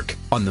 Barry York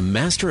on the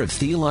Master of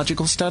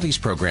Theological Studies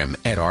program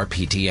at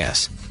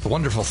RPTS. The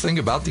wonderful thing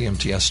about the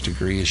MTS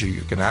degree is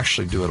you can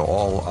actually do it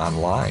all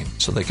online.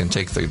 So they can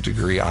take the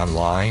degree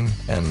online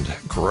and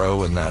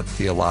grow in that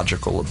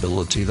theological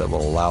ability that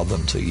will allow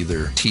them to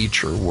either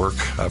teach or work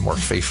more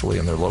faithfully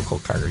in their local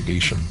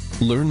congregation.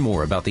 Learn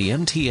more about the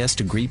MTS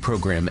degree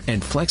program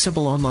and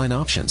flexible online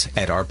options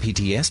at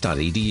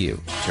rpts.edu.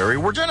 Terry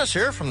Wargenis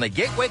here from the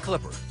Gateway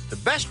Clipper. The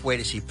best way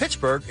to see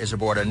Pittsburgh is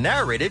aboard a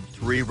narrated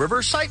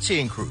three-river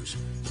sightseeing cruise.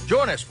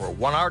 Join us for a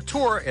 1-hour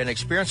tour and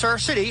experience our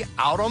city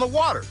out on the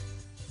water.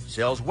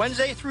 Sails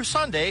Wednesday through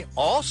Sunday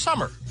all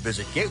summer.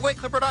 Visit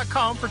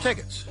gatewayclipper.com for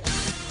tickets.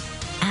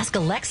 Ask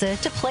Alexa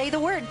to play the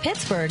word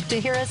Pittsburgh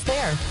to hear us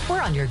there.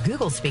 We're on your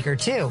Google speaker,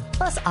 too.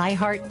 Plus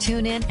iHeart,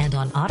 TuneIn, and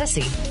on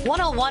Odyssey.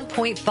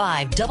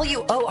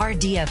 101.5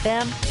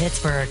 WORD-FM,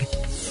 Pittsburgh.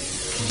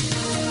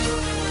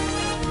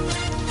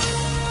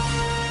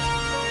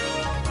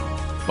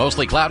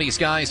 Mostly cloudy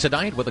skies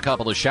tonight with a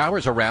couple of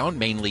showers around,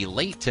 mainly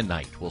late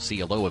tonight. We'll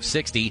see a low of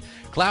 60.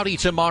 Cloudy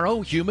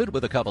tomorrow, humid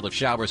with a couple of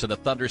showers and a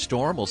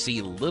thunderstorm. We'll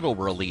see little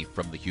relief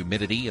from the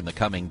humidity in the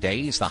coming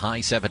days, the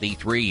high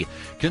 73.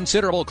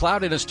 Considerable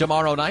cloudiness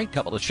tomorrow night,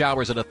 couple of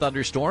showers and a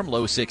thunderstorm,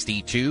 low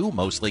 62.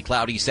 Mostly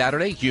cloudy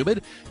Saturday,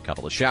 humid,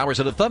 couple of showers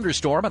and a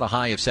thunderstorm and a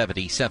high of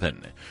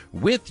 77.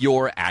 With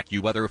your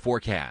AccuWeather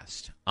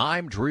forecast,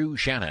 I'm Drew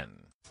Shannon.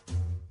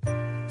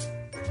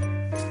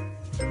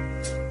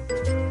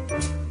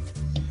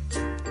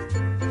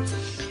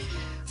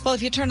 Well,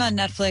 if you turn on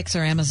Netflix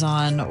or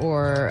Amazon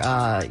or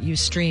you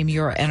stream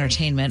your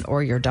entertainment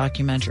or your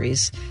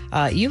documentaries,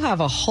 you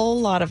have a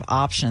whole lot of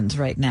options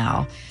right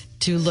now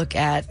to look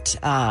at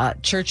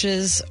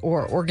churches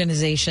or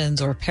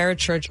organizations or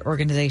parachurch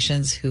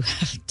organizations who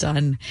have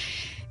done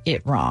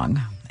it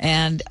wrong.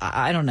 And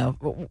I don't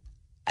know.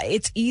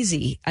 It's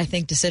easy, I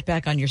think, to sit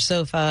back on your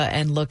sofa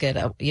and look at,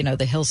 the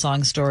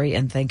Hillsong story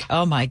and think,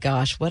 oh, my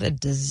gosh, what a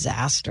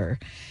disaster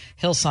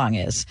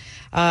Hillsong is.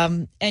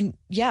 And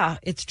yeah,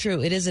 it's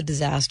true. It is a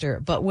disaster.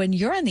 But when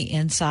you're on the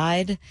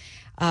inside,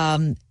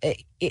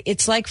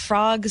 it's like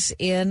frogs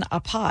in a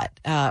pot.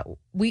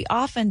 We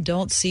often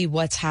don't see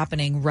what's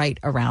happening right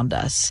around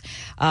us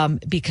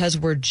because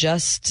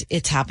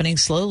it's happening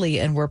slowly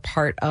and we're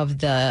part of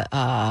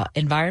the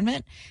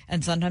environment.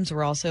 And sometimes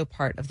we're also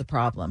part of the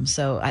problem.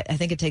 So I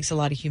think it takes a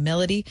lot of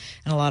humility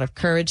and a lot of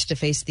courage to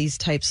face these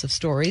types of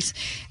stories.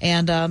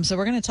 And so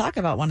we're going to talk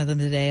about one of them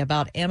today,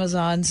 about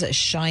Amazon's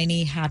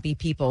shiny, happy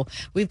people.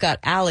 We've got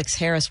Alex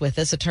Harris with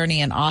us,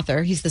 attorney and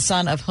author. He's the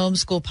son of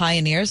homeschool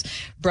pioneers,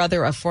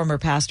 brother of former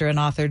pastor and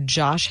author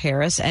Josh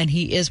Harris, and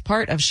he is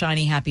part of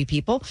Shiny Happy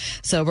People.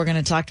 So we're going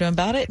to talk to him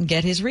about it and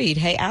get his read.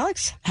 Hey,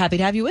 Alex, happy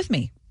to have you with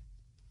me.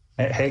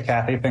 Hey,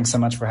 Kathy. Thanks so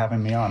much for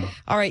having me on.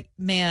 All right,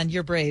 man,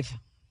 you're brave.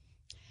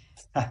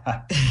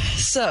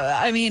 So,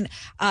 I mean,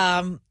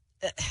 I'm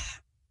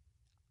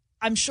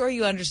sure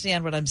you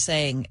understand what I'm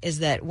saying is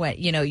that when,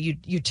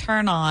 you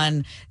turn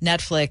on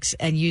Netflix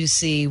and you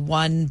see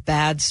one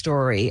bad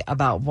story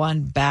about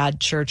one bad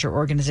church or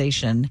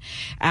organization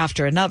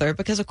after another,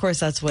 because of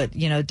course that's what,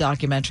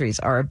 documentaries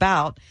are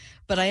about.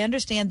 But I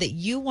understand that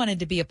you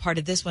wanted to be a part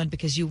of this one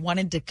because you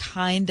wanted to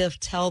kind of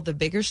tell the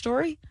bigger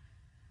story.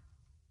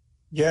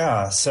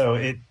 Yeah.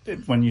 So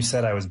when you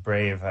said I was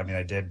brave, I mean,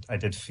 I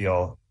did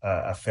feel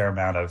a fair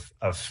amount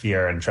of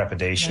fear and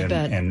trepidation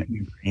in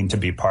agreeing to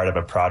be part of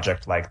a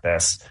project like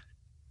this.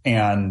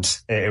 And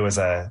it was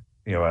a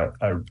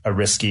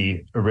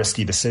risky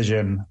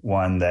decision,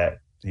 one that,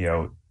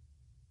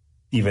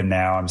 even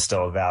now I'm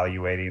still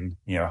evaluating,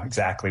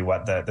 exactly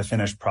what the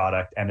finished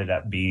product ended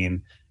up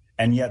being.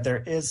 And yet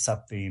there is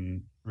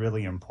something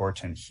really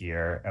important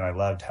here. And I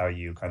loved how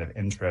you kind of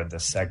introed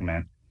this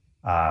segment.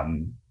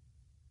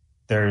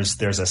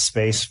 There's a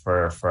space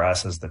for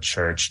us as the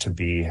church to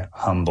be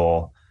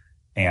humble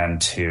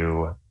and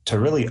to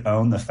really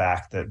own the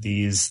fact that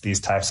these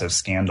types of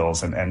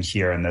scandals, and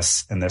here in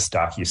this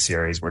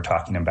docuseries, we're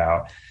talking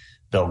about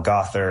Bill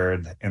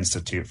Gothard, the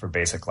Institute for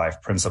Basic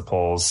Life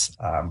Principles,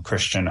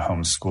 Christian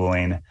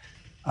homeschooling.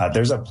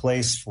 There's a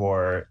place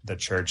for the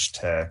church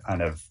to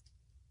kind of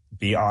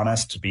be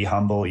honest, to be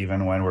humble,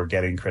 even when we're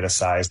getting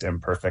criticized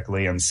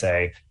imperfectly, and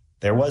say,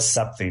 there was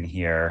something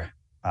here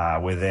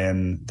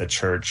within the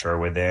church or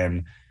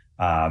within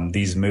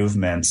these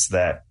movements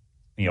that,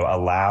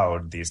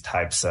 allowed these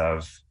types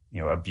of,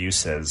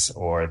 abuses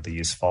or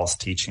these false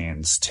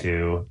teachings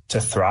to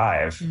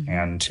thrive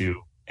and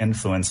to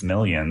influence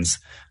millions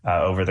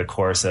over the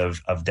course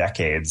of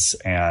decades.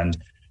 And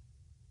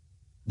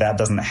that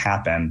doesn't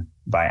happen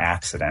by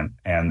accident.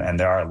 And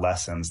there are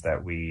lessons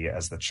that we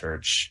as the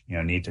church,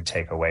 need to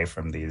take away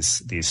from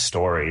these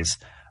stories.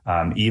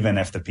 Even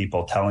if the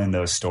people telling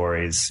those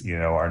stories,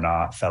 are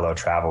not fellow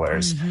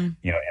travelers,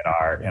 in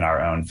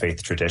our own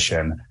faith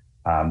tradition,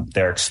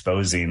 they're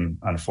exposing,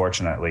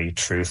 unfortunately,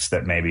 truths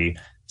that maybe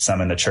some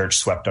in the church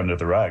swept under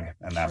the rug.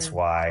 And that's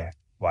why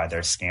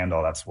there's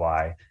scandal. That's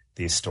why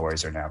these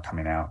stories are now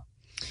coming out.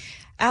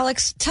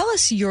 Alex, tell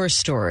us your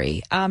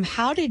story.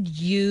 How did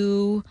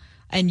you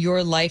and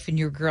your life and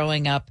your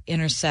growing up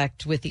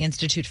intersect with the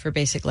Institute for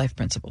Basic Life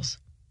Principles?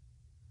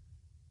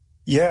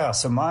 Yeah,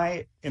 so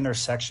my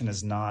intersection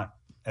is not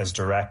as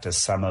direct as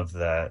some of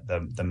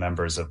the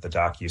members of the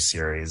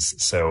docuseries.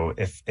 So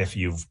if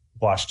you've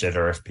watched it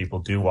or if people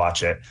do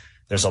watch it,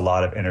 there's a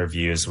lot of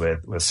interviews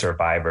with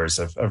survivors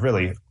of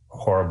really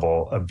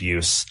horrible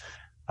abuse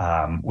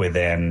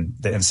within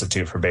the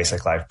Institute for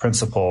Basic Life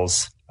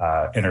Principles,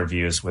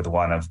 interviews with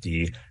one of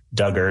the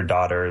Duggar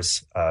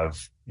daughters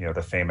of,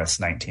 the famous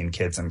 19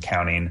 Kids and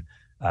Counting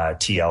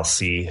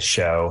TLC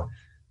show.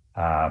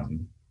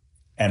 And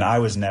I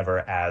was never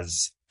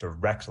as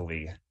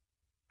directly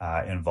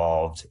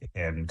involved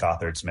in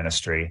Gothard's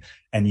ministry.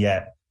 And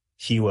yet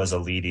he was a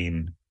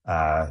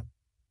leader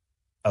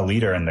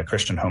in the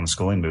Christian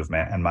homeschooling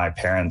movement. And my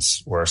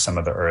parents were some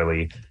of the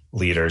early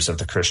leaders of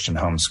the Christian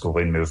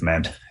homeschooling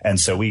movement. And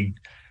so we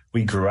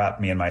grew up,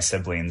 me and my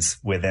siblings,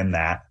 within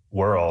that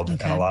world.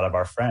 Okay. And a lot of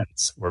our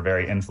friends were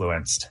very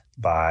influenced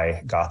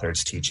by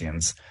Gothard's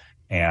teachings.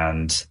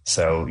 And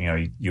so,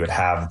 you would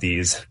have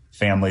these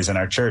families in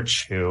our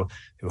church who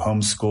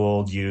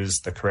homeschooled,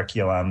 used the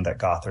curriculum that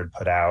Gothard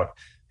put out,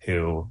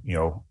 who,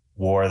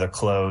 wore the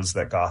clothes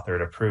that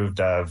Gothard approved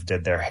of,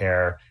 did their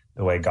hair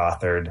the way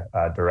Gothard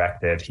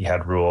directed. He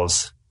had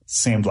rules,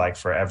 seemed like,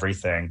 for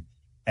everything.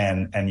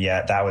 And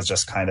yet that was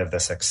just kind of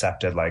this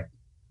accepted,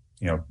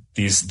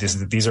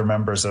 these are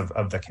members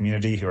of the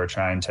community who are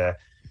trying to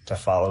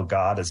follow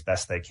God as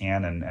best they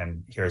can.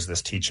 And here's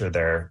this teacher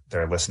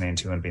they're listening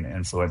to and being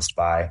influenced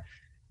by.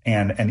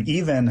 And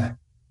even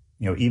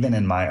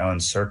in my own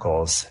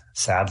circles,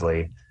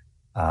 sadly,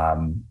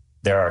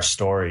 there are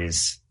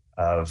stories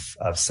of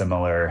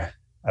similar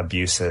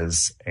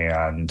abuses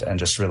and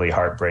just really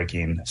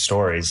heartbreaking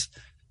stories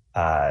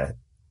that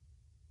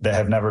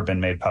have never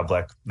been made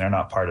public. They're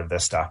not part of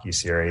this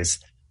docuseries.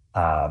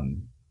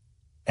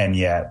 And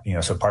yet,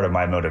 so part of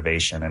my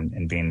motivation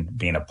in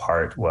being a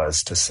part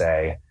was to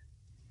say,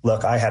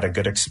 look, I had a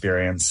good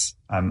experience.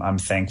 I'm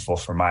thankful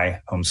for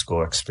my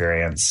homeschool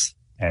experience.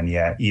 And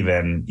yet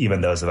even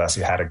those of us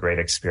who had a great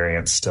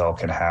experience still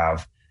can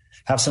have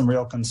some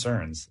real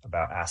concerns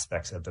about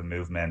aspects of the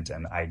movement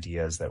and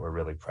ideas that were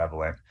really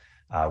prevalent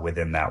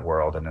within that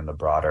world and in the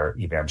broader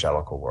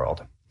evangelical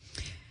world.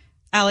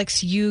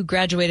 Alex, you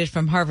graduated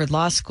from Harvard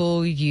Law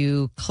School.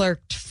 You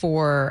clerked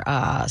for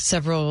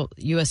several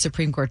U.S.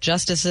 Supreme Court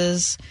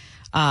justices.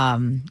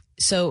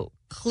 So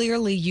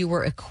clearly you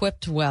were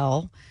equipped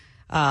well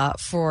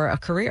for a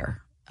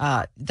career.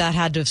 That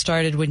had to have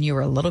started when you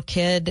were a little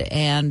kid.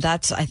 And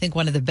that's, I think,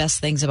 one of the best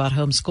things about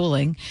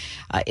homeschooling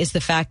is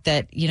the fact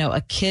that,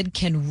 a kid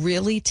can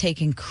really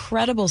take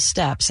incredible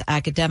steps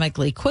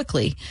academically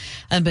quickly,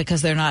 and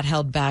because they're not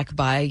held back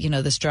by,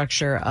 the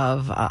structure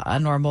of a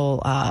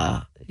normal,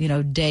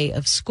 day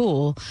of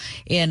school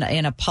in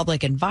a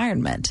public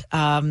environment.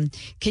 Can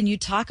you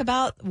talk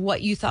about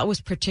what you thought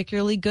was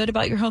particularly good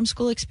about your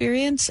homeschool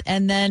experience,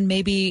 and then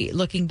maybe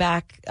looking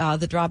back,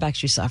 the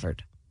drawbacks you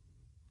suffered?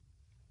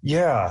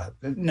 Yeah,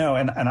 no.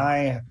 And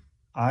I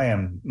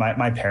am,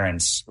 my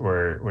parents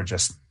were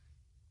just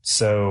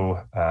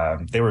so,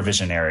 they were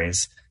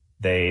visionaries.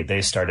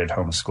 They started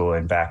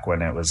homeschooling back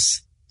when it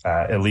was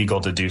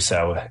illegal to do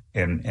so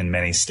in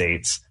many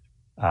states,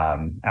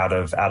 out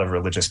of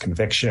religious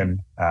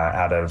conviction,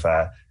 out of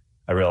a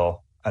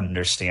real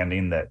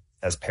understanding that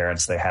as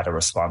parents, they had a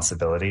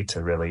responsibility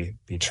to really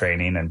be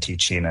training and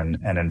teaching and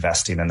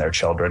investing in their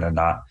children, and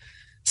not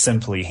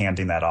simply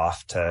handing that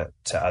off to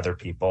other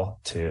people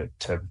to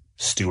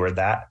steward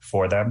that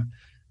for them.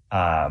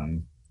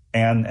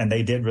 And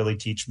they did really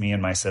teach me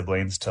and my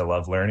siblings to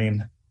love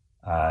learning.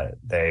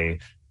 They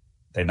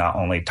not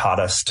only taught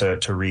us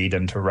to read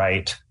and to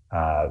write,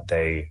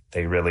 they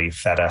really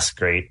fed us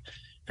great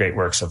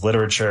works of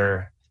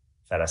literature,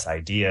 fed us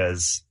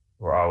ideas.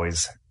 We're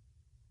always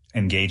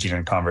engaging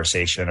in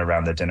conversation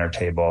around the dinner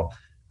table,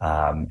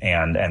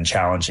 and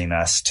challenging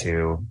us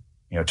to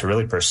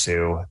really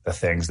pursue the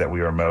things that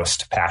we were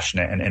most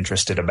passionate and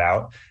interested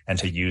about, and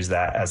to use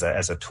that as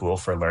a tool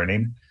for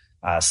learning.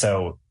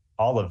 So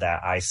all of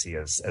that I see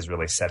as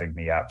really setting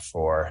me up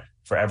for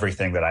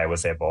everything that I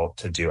was able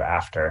to do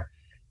after.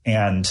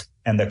 And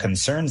the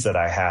concerns that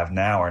I have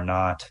now are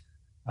not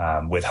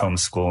with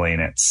homeschooling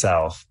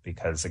itself,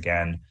 because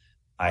again,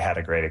 I had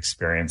a great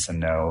experience and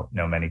know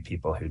many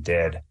people who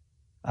did.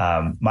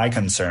 My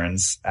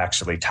concerns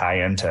actually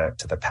tie into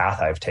the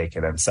path I've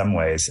taken in some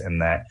ways, in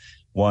that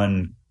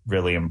one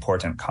really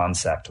important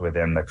concept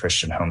within the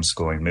Christian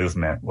homeschooling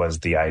movement was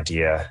the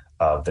idea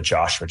of the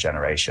Joshua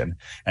generation.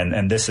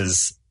 And this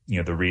is,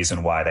 the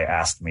reason why they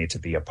asked me to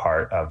be a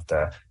part of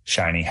the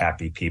Shiny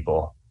Happy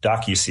People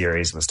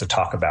docuseries, was to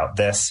talk about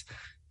this.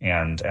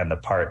 And the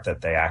part that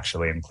they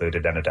actually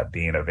included ended up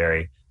being a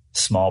very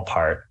small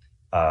part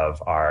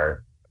of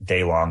our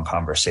day-long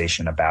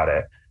conversation about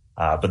it.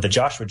 But the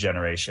Joshua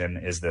generation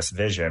is this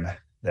vision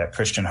that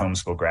Christian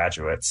homeschool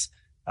graduates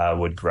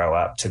would grow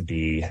up to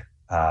be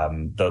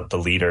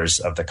the leaders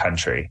of the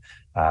country,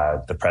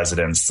 the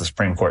presidents, the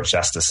Supreme Court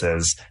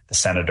justices, the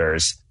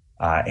senators,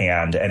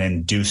 and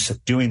in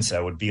doing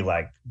so would be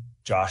like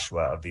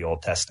Joshua of the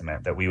Old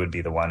Testament, that we would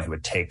be the one who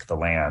would take the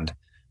land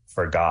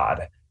for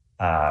God.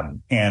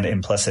 And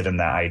implicit in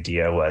that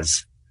idea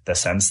was the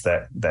sense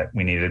that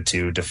we needed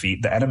to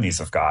defeat the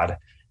enemies of God.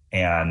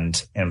 And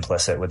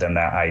implicit within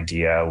that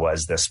idea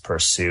was this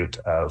pursuit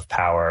of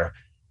power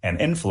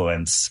and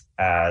influence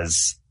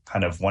as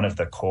kind of one of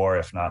the core,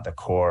 if not the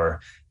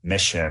core,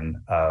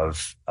 mission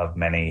of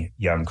many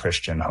young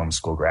Christian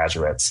homeschool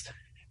graduates.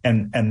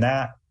 And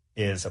that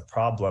is a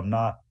problem,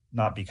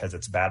 not because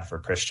it's bad for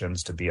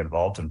Christians to be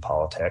involved in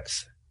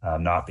politics,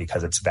 not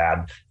because it's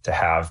bad to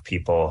have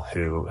people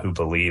who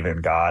believe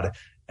in God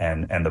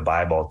and the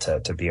Bible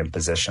to be in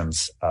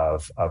positions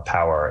of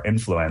power or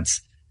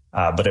influence,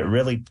 but it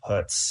really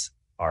puts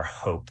our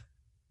hope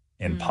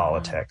in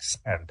politics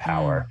and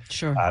power.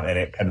 Sure. And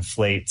it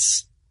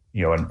conflates,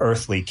 an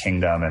earthly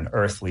kingdom and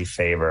earthly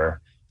favor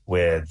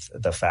with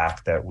the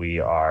fact that we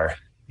are,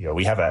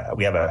 we have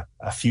a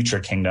future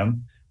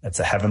kingdom. It's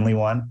a heavenly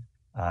one.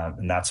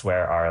 And that's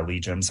where our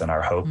allegiance and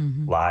our hope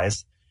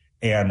lies.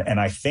 And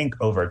I think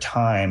over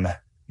time,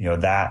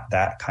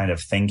 that kind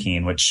of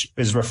thinking, which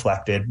is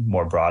reflected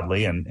more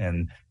broadly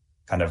in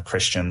kind of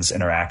Christians'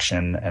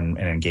 interaction and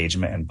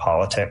engagement in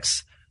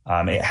politics,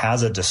 it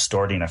has a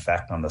distorting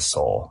effect on the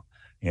soul.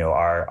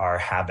 Our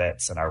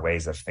habits and our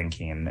ways of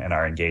thinking and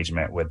our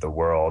engagement with the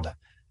world,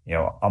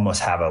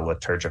 almost have a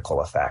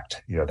liturgical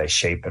effect. They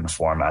shape and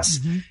form us.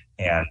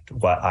 And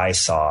what I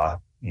saw,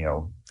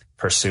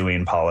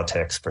 pursuing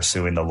politics,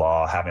 pursuing the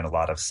law, having a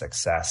lot of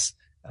success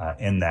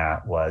in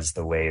that, was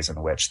the ways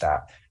in which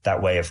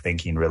that way of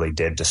thinking really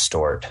did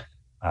distort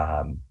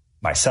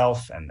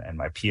myself and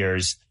my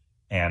peers,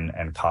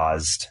 and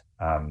caused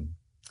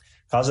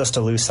us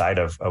to lose sight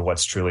of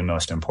what's truly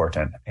most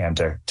important, and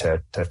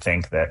to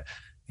think that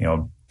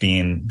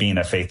being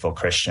a faithful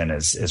Christian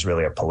is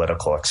really a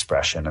political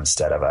expression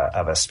instead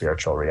of a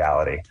spiritual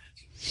reality.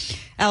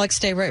 Alex,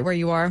 stay right where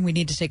you are. We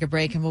need to take a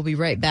break, and we'll be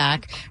right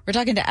back. We're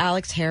talking to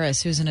Alex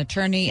Harris, who's an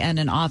attorney and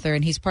an author,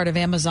 and he's part of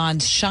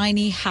Amazon's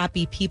Shiny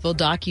Happy People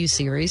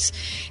docuseries.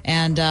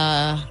 And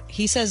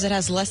he says it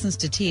has lessons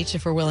to teach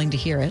if we're willing to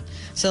hear it.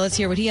 So let's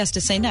hear what he has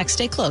to say next.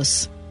 Stay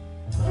close.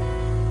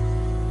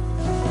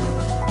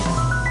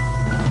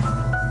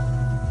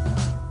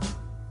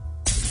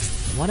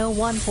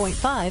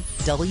 .5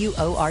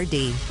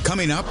 WORD.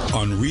 Coming up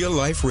on Real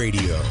Life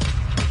Radio.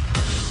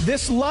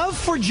 This love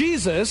for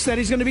Jesus that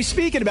he's going to be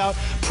speaking about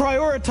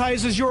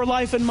prioritizes your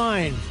life and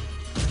mine.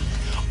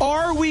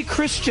 Are we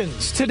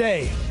Christians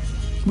today?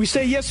 We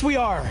say, yes, we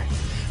are.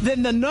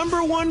 Then the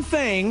number one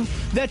thing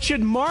that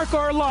should mark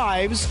our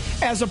lives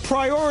as a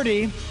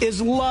priority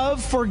is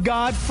love for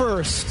God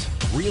first.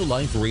 Real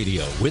Life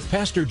Radio with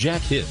Pastor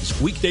Jack Hibbs,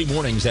 weekday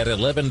mornings at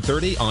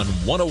 11:30 on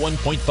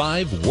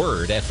 101.5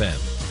 Word FM.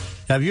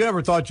 Have you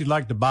ever thought you'd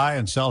like to buy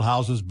and sell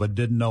houses but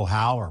didn't know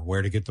how or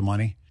where to get the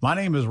money? My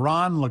name is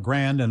Ron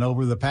LeGrand, and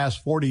over the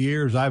past 40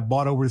 years, I've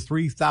bought over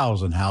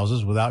 3,000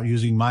 houses without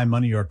using my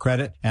money or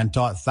credit, and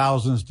taught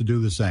thousands to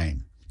do the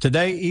same.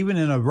 Today, even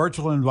in a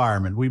virtual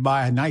environment, we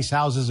buy nice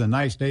houses in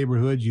nice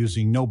neighborhoods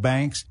using no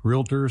banks,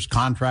 realtors,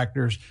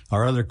 contractors,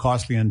 or other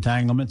costly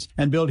entanglements,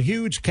 and build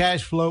huge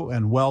cash flow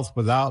and wealth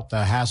without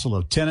the hassle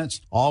of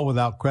tenants, all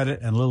without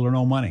credit and little or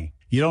no money.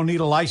 You don't need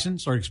a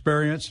license or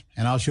experience,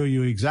 and I'll show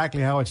you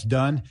exactly how it's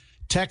done.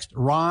 Text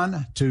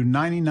RON to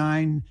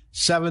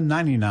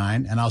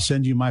 99799, and I'll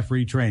send you my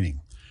free training.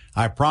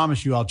 I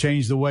promise you I'll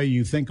change the way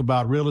you think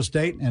about real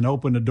estate and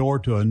open the door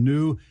to a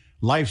new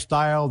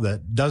lifestyle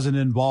that doesn't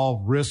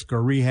involve risk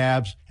or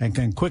rehabs and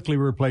can quickly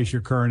replace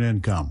your current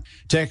income.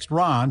 Text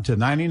RON to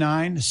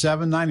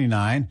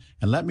 99799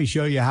 and let me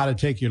show you how to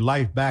take your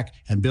life back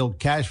and build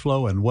cash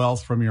flow and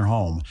wealth from your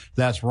home.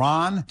 That's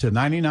RON to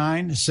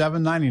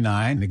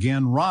 99799.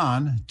 Again,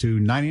 RON to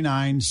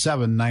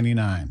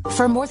 99799.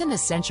 For more than a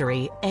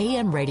century,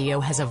 AM radio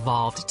has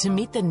evolved to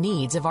meet the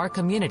needs of our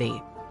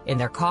community. In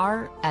their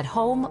car, at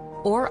home,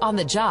 or on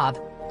the job,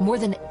 more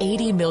than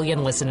 80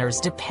 million listeners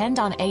depend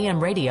on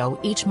AM radio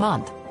each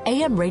month.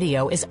 AM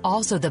radio is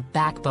also the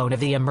backbone of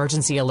the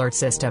emergency alert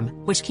system,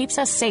 which keeps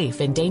us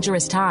safe in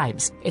dangerous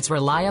times. It's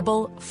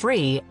reliable,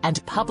 free,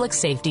 and public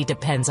safety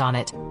depends on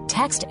it.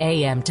 Text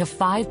AM to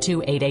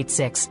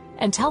 52886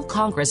 and tell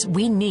Congress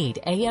we need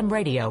AM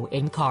radio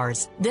in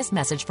cars. This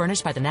message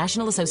furnished by the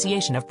National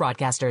Association of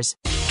Broadcasters.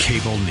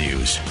 Cable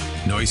news.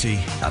 Noisy,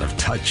 out of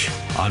touch,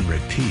 on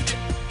repeat.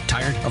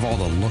 Tired of all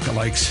the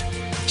lookalikes?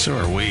 So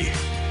are we.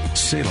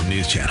 Salem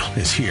News Channel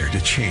is here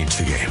to change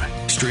the game.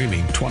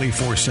 Streaming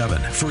 24/7,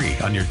 free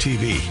on your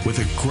TV, with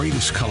the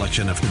greatest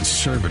collection of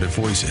conservative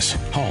voices.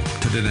 Home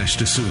to Dinesh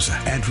D'Souza,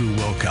 Andrew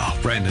Wilkow,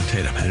 Brandon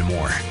Tatum, and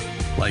more.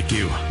 Like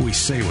you, we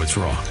say what's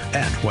wrong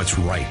and what's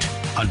right.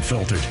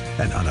 Unfiltered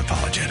and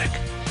unapologetic.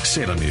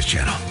 Salem News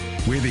Channel.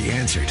 We're the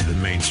answer to the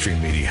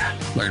mainstream media.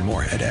 Learn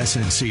more at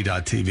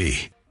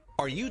snc.tv.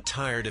 Are you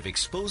tired of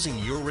exposing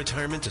your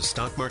retirement to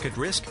stock market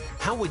risk?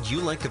 How would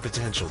you like the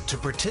potential to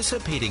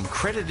participate in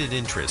credited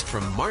interest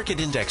from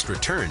market indexed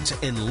returns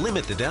and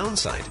limit the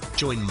downside?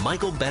 Join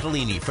Michael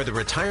Battolini for the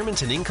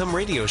Retirement and Income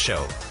Radio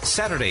Show,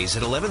 Saturdays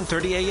at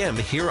 11:30 a.m.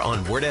 here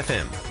on Word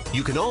FM.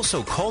 You can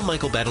also call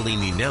Michael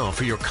Battolini now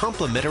for your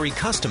complimentary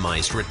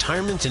customized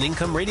Retirement and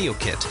Income Radio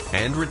Kit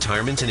and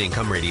Retirement and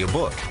Income Radio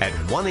book at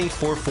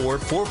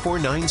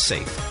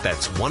 1-844-449-SAFE.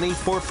 That's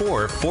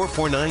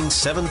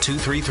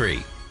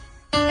 1-844-449-7233.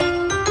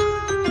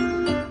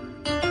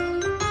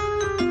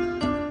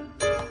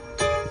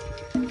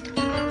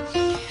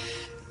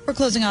 We're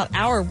closing out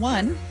hour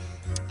one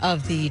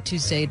of the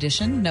Tuesday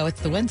edition. No,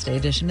 it's the Wednesday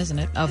edition, isn't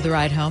it? Of The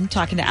Ride Home,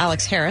 talking to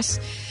Alex Harris.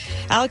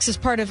 Alex is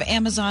part of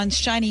Amazon's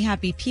Shiny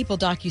Happy People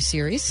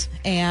docuseries,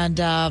 and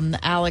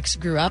Alex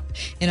grew up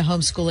in a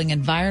homeschooling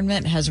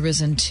environment, has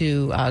risen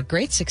to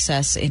great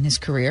success in his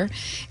career,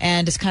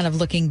 and is kind of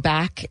looking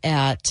back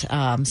at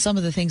some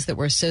of the things that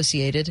were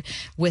associated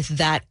with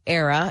that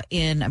era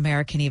in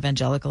American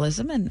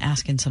evangelicalism and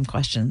asking some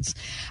questions.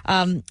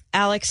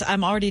 Alex,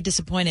 I'm already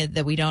disappointed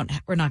that we're not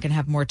going to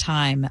have more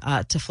time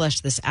to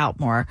flesh this out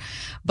more,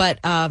 but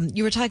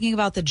you were talking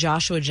about the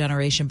Joshua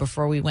generation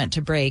before we went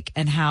to break,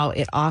 and how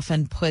it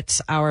often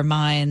puts our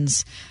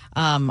minds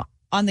on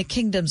the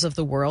kingdoms of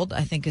the world,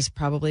 I think is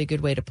probably a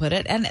good way to put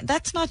it. And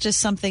that's not just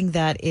something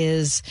that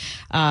is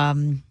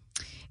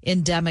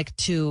endemic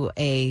to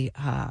a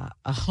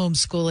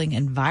homeschooling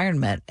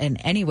environment in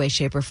any way,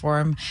 shape, or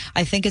form.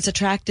 I think it's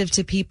attractive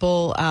to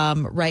people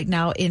right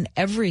now in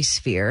every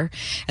sphere,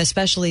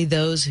 especially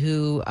those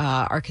who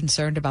are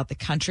concerned about the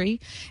country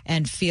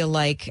and feel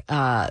like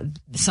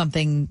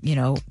something,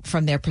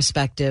 from their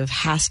perspective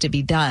has to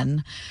be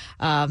done.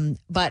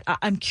 But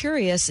I'm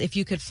curious if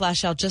you could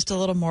flesh out just a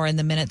little more in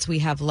the minutes we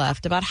have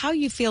left about how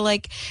you feel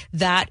like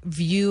that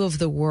view of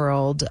the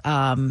world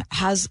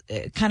has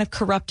kind of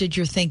corrupted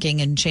your thinking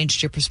and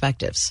changed your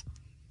perspectives.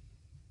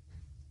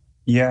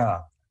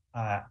 Yeah,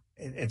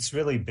 it's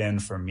really been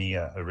for me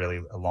a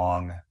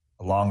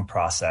long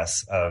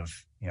process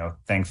of,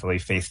 thankfully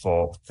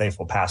faithful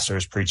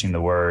pastors preaching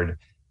the word,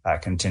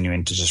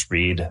 continuing to just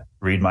read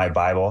my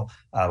Bible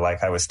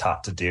like I was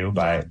taught to do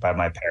by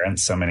my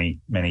parents so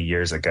many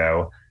years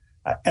ago,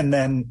 and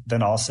then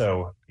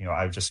also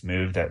I've just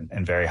moved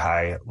in very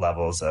high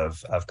levels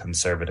of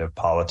conservative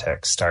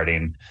politics,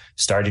 starting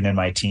in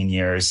my teen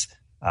years.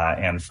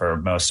 And for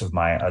most of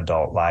my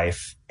adult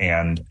life,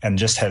 and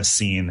just have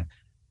seen,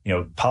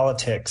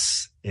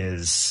 politics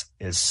is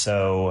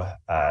so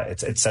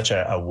it's such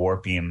a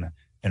warping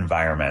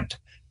environment.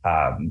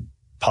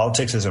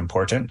 Politics is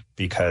important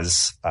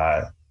because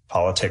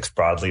politics,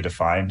 broadly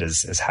defined,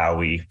 is how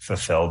we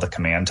fulfill the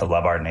command to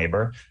love our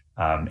neighbor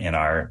in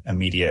our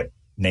immediate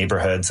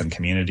neighborhoods and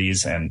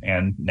communities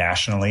and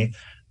nationally.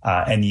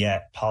 And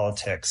yet,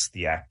 politics,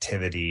 the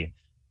activity,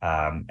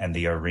 and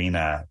the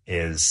arena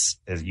is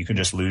you can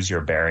just lose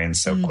your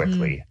bearings so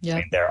quickly. Yep. I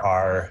mean, there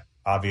are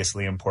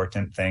obviously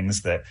important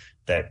things that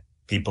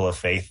people of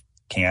faith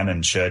can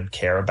and should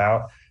care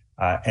about.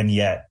 And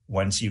yet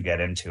once you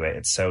get into it,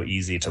 it's so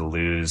easy to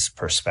lose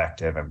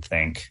perspective and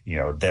think,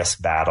 this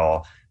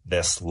battle,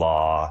 this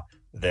law,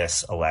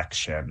 this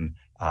election,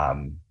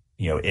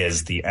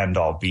 is the end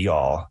all be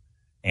all.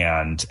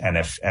 And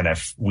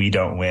if we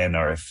don't win,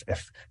 or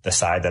if the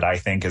side that I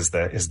think is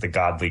the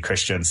godly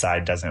Christian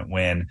side doesn't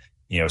win,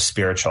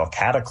 spiritual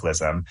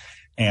cataclysm.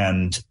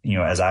 And,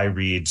 as I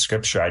read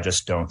scripture, I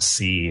just don't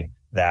see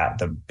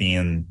that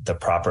being the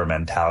proper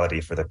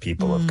mentality for the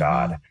people of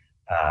God.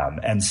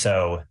 And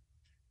so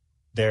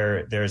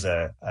there's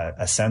a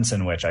sense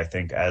in which I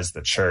think as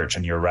the church,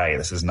 and you're right,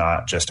 this is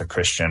not just a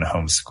Christian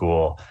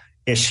homeschool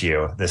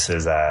issue. This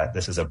is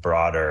a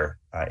broader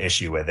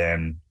issue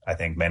within, I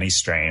think, many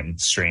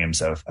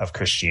streams of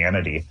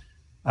Christianity.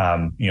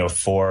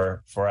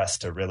 For us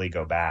to really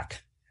go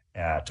back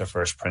to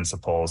first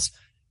principles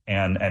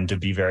and to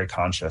be very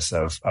conscious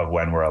of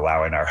when we're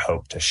allowing our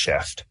hope to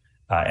shift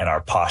and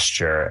our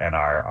posture and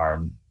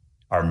our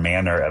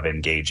manner of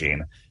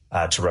engaging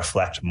to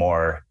reflect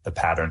more the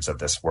patterns of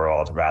this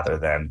world rather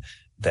than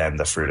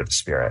the fruit of the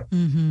Spirit.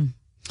 Mm-hmm.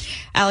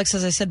 Alex,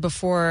 as I said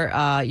before,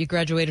 you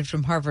graduated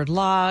from Harvard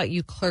Law.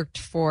 You clerked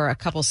for a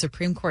couple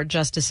Supreme Court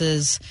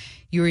justices.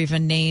 You were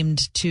even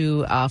named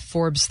to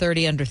Forbes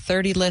 30 Under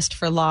 30 list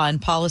for law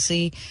and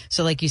policy.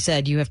 So like you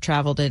said, you have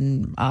traveled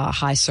in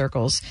high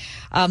circles.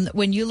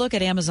 When you look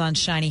at Amazon's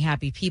Shiny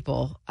Happy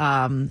People,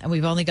 and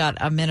we've only got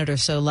a minute or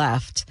so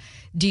left,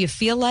 do you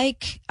feel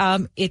like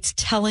it's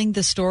telling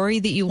the story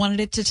that you wanted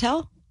it to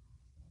tell?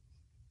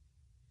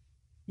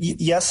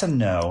 Yes and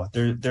no.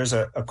 There's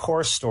a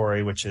core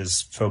story which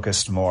is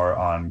focused more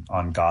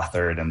on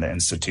Gothard and the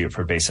Institute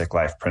for Basic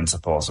Life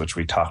Principles, which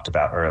we talked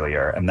about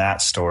earlier. And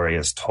that story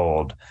is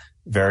told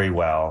very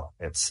well.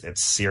 It's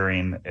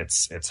searing.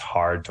 It's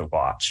hard to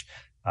watch,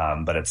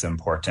 but it's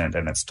important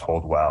and it's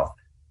told well.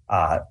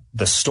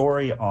 The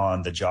story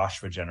on the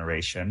Joshua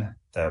generation,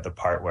 the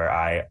part where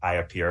I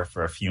appear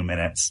for a few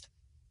minutes,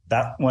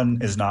 that one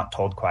is not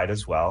told quite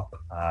as well.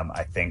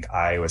 I think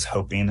I was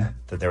hoping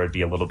that there would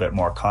be a little bit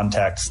more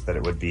context, that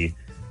it would be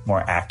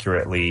more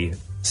accurately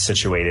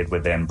situated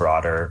within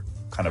broader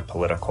kind of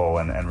political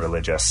and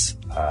religious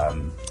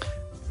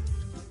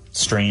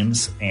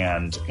streams,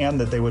 and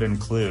that they would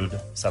include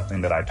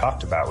something that I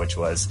talked about, which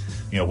was,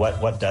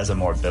 what does a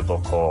more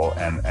biblical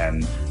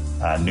and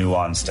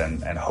nuanced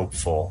and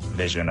hopeful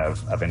vision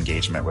of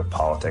engagement with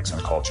politics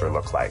and culture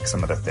look like?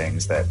 Some of the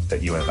things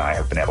that you and I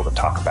have been able to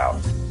talk about.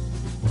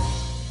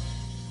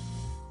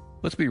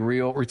 Let's be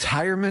real.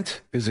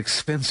 Retirement is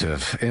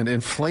expensive, and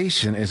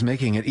inflation is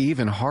making it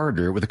even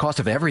harder with the cost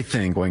of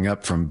everything going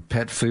up from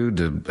pet food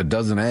to a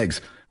dozen eggs.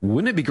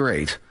 Wouldn't it be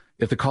great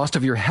if the cost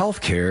of your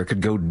health care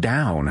could go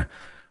down?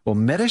 Well,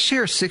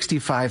 Medishare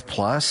 65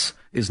 Plus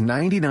is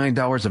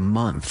 $99 a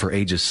month for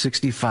ages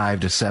 65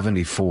 to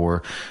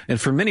 74.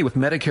 And for many with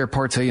Medicare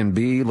Parts A and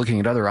B,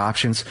 looking at other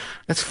options,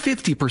 that's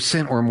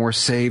 50% or more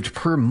saved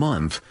per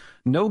month.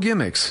 No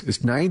gimmicks. It's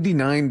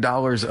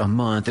 $99 a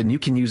month, and you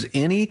can use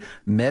any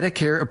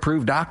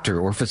Medicare-approved doctor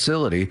or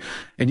facility,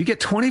 and you get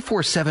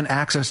 24/7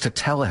 access to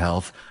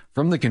telehealth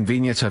from the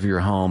convenience of your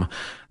home.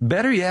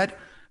 Better yet,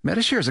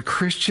 Medishare is a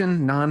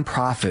Christian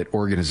nonprofit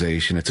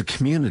organization. It's a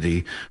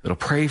community that'll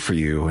pray for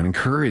you and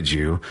encourage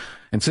you.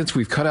 And since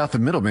we've cut out the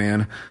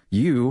middleman,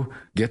 you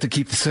get to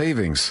keep the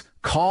savings.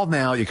 Call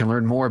now. You can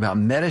learn more about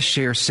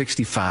Medishare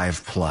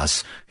 65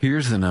 Plus.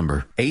 Here's the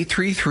number: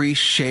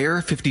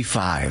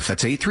 833-SHARE-55.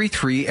 That's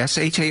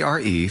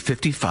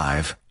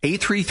 833-SHARE-55.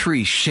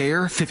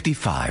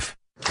 833-SHARE-55.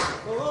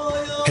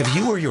 Have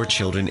you or your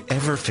children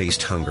ever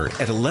faced hunger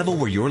at a level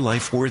where your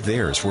life or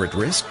theirs were at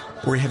risk?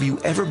 Or have you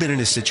ever been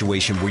in a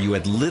situation where you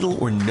had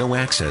little or no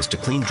access to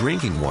clean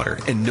drinking water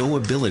and no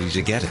ability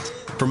to get it?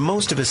 For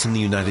most of us in the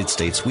United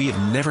States, we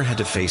have never had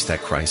to face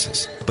that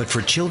crisis. But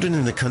for children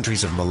in the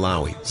countries of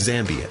Malawi,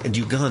 Zambia, and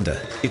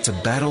Uganda, it's a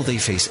battle they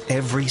face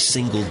every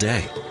single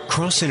day.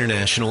 Cross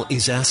International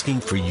is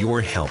asking for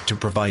your help to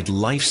provide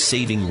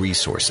life-saving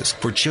resources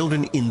for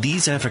children in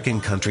these African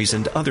countries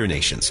and other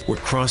nations where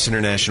Cross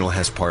International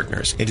has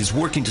partners and is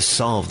working to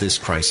solve this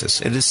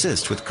crisis and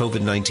assist with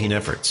COVID-19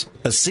 efforts.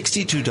 A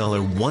 $62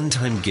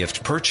 one-time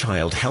gift per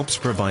child helps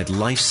provide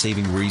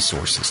life-saving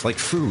resources like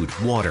food,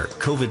 water,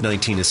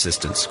 COVID-19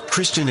 assistance,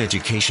 Christian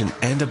education,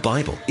 and a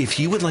Bible. If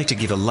you would like to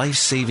give a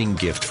life-saving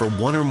gift for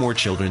one or more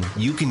children,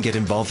 you can get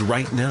involved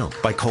right now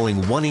by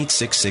calling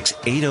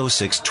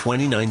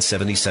 1-866-806-2977.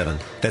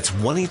 That's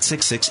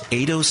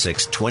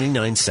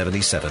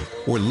 1-866-806-2977.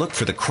 Or look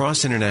for the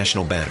Cross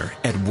International banner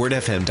at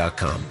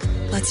wordfm.com.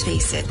 Let's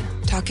face it,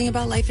 talking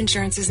about life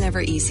insurance is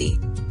never easy.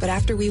 But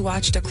after we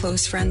watched a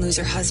close friend lose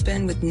her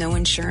husband with no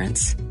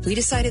insurance, we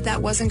decided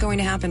that wasn't going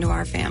to happen to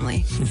our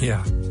family.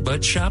 Yeah,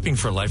 but shopping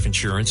for life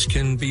insurance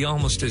can be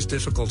almost as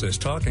difficult as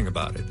talking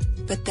about it.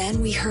 But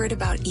then we heard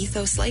about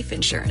Ethos Life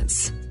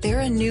Insurance. They're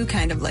a new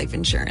kind of life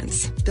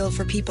insurance, built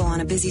for people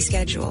on a busy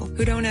schedule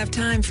who don't have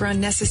time for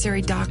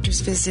unnecessary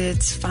doctor's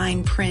visits,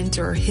 fine print,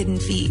 or hidden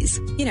fees.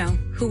 You know,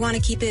 who want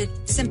to keep it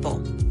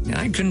simple.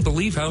 I couldn't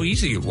believe how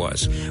easy it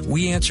was.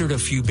 We answered a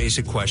few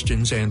basic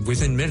questions, and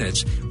within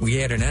minutes, we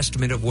had an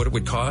estimate of what it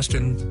would cost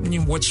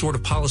and what sort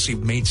of policy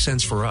made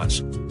sense for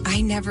us.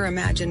 I never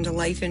imagined a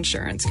life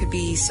insurance could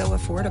be so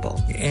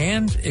affordable.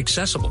 And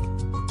accessible.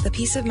 The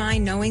peace of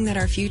mind knowing that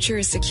our future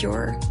is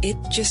secure, it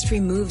just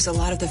removes a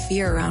lot of the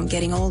fear around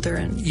getting older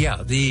and...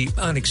 Yeah, the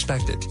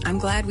unexpected. I'm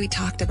glad we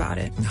talked about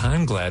it.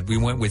 I'm glad we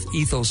went with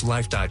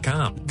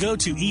ethoslife.com. Go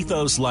to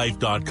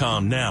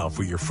ethoslife.com now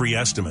for your free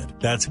estimate.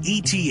 That's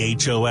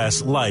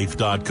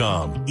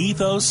ethoslife.com.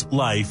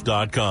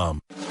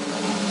 ethoslife.com.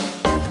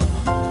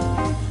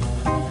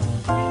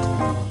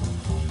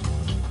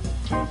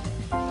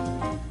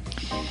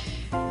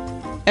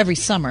 Every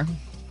summer,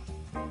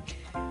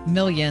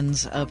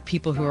 millions of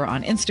people who are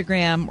on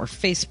Instagram or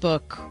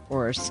Facebook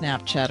or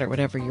Snapchat or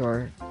whatever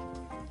your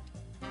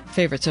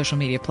favorite social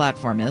media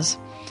platform is,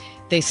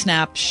 they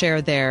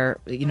share their,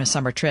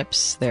 summer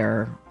trips,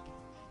 their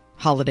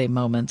holiday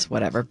moments,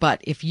 whatever.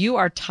 But if you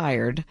are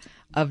tired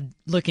of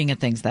looking at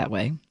things that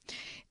way,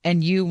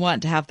 and you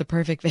want to have the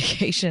perfect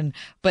vacation,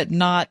 but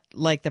not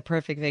like the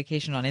perfect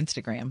vacation on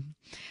Instagram,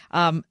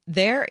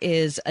 there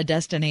is a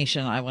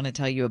destination I want to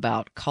tell you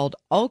about called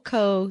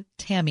Ulko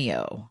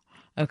Tammio.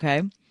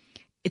 Okay.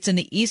 It's in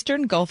the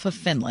eastern Gulf of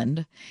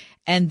Finland,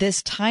 and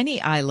this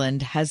tiny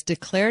island has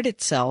declared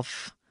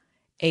itself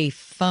a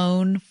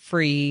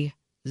phone-free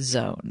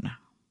zone.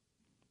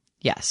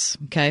 Yes.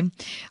 Okay.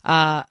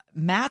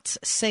 Mats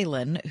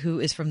Salin, who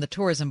is from the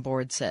tourism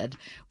board, said,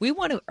 "We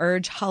want to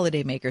urge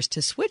holidaymakers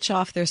to switch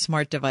off their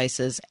smart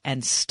devices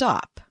and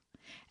stop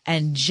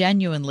and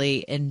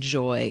genuinely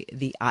enjoy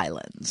the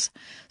islands."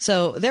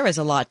 So there is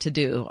a lot to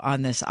do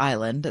on this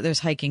island. There's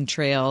hiking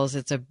trails.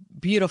 It's a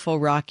beautiful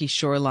rocky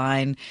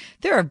shoreline.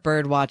 There are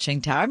bird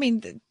watching towers. I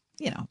mean,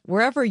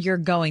 wherever you're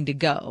going to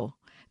go,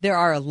 there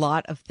are a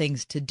lot of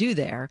things to do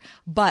there,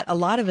 but a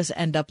lot of us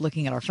end up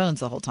looking at our phones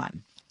the whole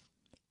time.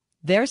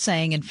 They're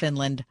saying in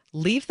Finland,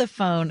 leave the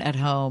phone at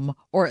home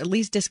or at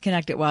least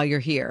disconnect it while you're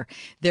here.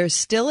 There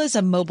still is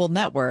a mobile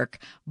network,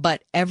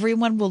 but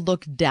everyone will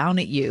look down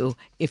at you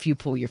if you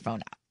pull your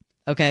phone out.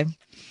 Okay.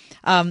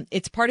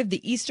 It's part of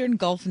the Eastern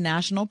Gulf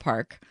National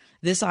Park.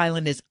 This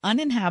island is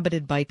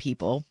uninhabited by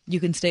people.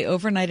 You can stay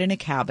overnight in a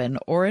cabin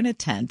or in a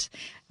tent.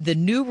 The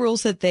new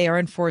rules that they are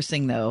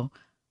enforcing, though,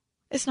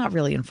 it's not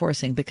really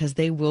enforcing because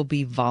they will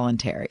be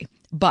voluntary.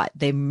 But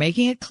they're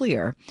making it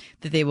clear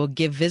that they will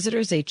give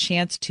visitors a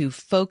chance to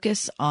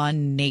focus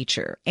on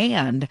nature.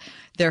 And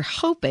they're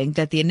hoping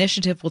that the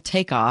initiative will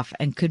take off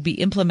and could be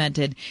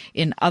implemented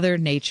in other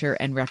nature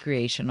and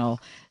recreational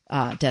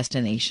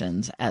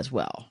destinations as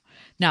well.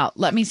 Now,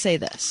 let me say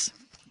this.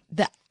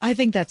 I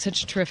think that's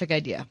such a terrific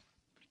idea.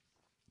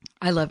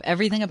 I love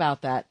everything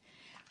about that.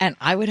 And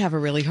I would have a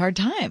really hard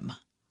time.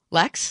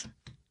 Lex?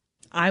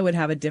 I would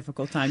have a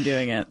difficult time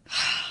doing it.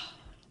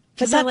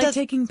 Because I like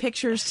taking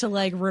pictures to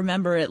like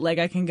remember it. Like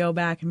I can go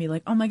back and be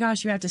like, oh my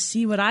gosh, you have to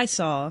see what I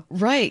saw.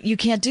 Right. You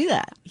can't do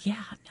that.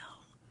 Yeah, no.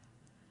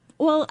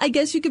 Well, I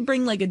guess you could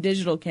bring like a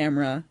digital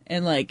camera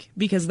and like,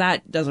 because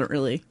that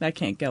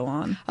can't go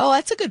on. Oh,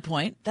 that's a good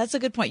point.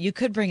 You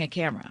could bring a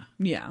camera.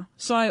 Yeah.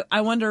 So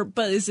I wonder,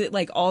 but is it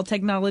like all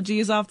technology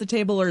is off the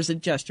table or is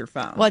it just your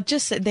phone? Well,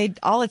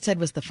 all it said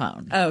was the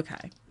phone.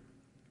 Okay.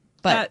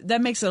 But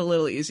that makes it a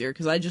little easier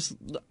because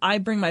I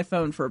bring my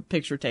phone for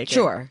picture taking.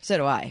 Sure. So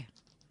do I.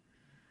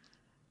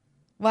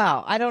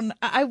 Wow.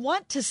 I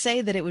want to say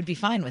that it would be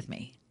fine with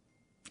me.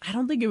 I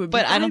don't think it would be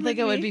fine with me. But I don't think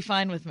it would be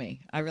fine with me.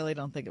 I really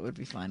don't think it would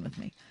be fine with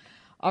me.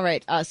 All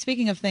right.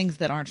 Speaking of things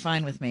that aren't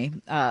fine with me,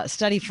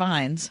 study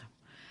finds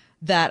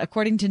that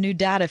according to new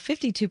data,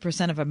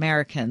 52% of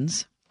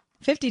Americans,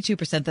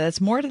 52%,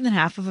 that's more than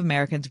half of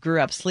Americans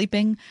grew up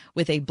sleeping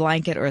with a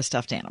blanket or a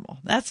stuffed animal.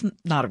 That's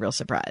not a real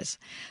surprise.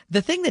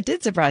 The thing that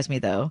did surprise me,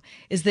 though,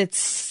 is that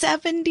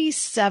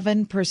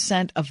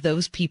 77% of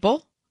those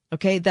people,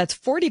 okay, that's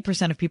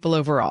 40% of people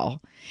overall,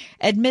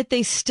 admit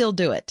they still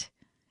do it,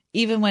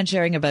 even when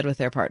sharing a bed with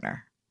their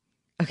partner.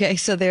 Okay,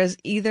 so there's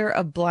either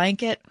a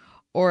blanket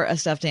or a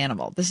stuffed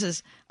animal. This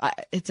is,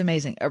 it's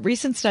amazing. A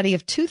recent study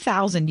of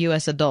 2,000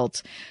 U.S.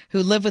 adults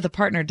who live with a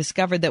partner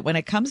discovered that when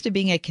it comes to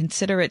being a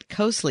considerate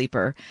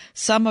co-sleeper,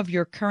 some of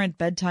your current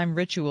bedtime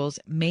rituals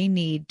may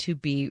need to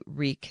be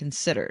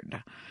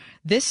reconsidered.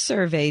 This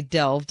survey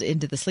delved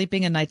into the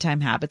sleeping and nighttime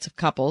habits of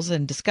couples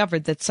and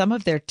discovered that some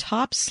of their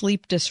top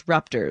sleep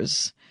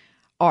disruptors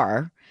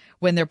are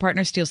when their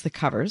partner steals the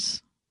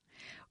covers,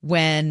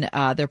 when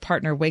their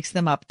partner wakes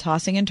them up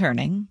tossing and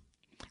turning,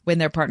 when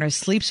their partner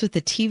sleeps with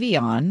the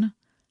TV on,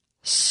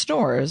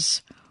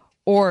 snores,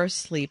 or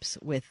sleeps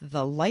with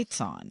the lights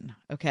on,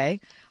 okay?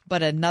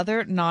 But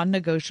another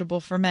non-negotiable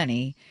for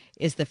many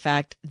is the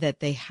fact that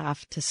they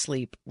have to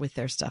sleep with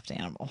their stuffed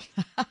animal.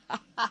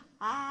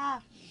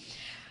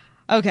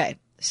 Okay,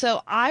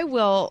 so I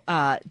will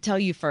tell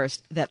you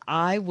first that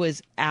I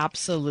was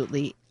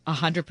absolutely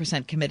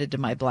 100% committed to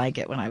my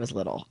blanket when I was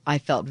little. I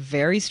felt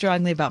very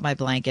strongly about my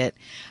blanket.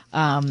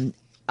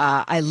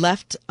 I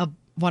left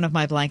one of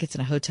my blankets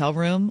in a hotel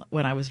room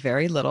when I was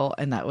very little,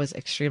 and that was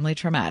extremely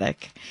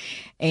traumatic.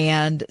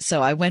 And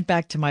so I went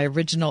back to my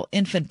original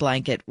infant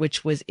blanket,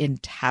 which was in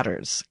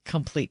tatters,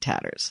 complete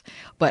tatters.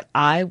 But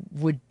I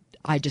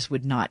just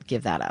would not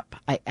give that up.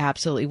 I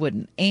absolutely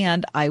wouldn't.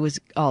 And I was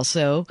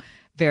also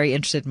very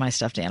interested in my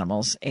stuffed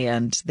animals,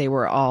 and they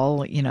were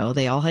all,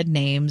 they all had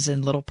names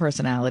and little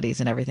personalities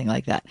and everything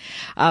like that.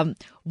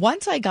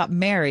 Once I got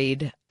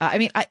married,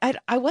 I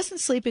wasn't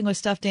sleeping with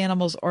stuffed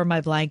animals or my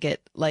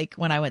blanket like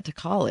when I went to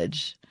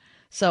college.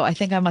 So I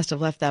think I must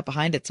have left that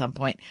behind at some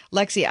point.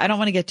 Lexi, I don't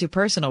want to get too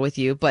personal with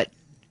you, but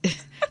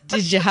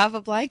did you have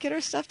a blanket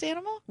or stuffed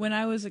animal? When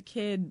I was a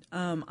kid,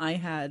 I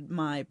had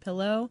my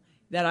pillow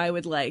that I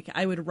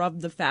would rub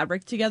the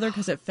fabric together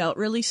because it felt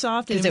really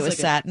soft. Because it was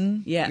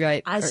satin? Yeah.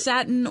 Right.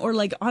 Satin, or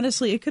like,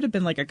 honestly, it could have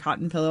been like a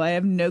cotton pillow. I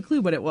have no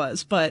clue what it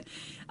was, but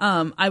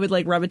I would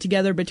like rub it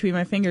together between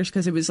my fingers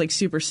because it was like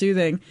super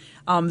soothing.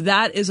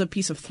 That is a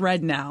piece of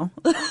thread now.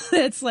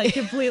 It's like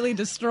completely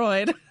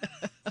destroyed.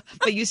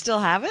 But you still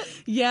have it?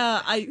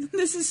 Yeah. I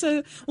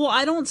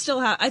don't still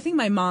have, I think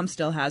my mom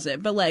still has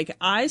it, but like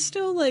I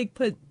still like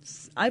put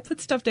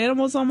stuffed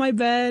animals on my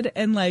bed,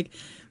 and like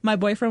my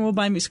boyfriend will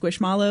buy me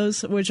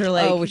Squishmallows, which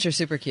are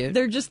super cute.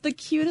 They're just the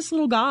cutest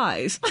little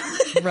guys.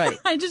 Right.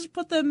 I just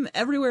put them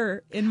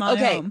everywhere in my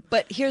home.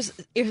 But here's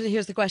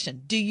the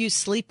question. Do you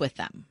sleep with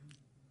them?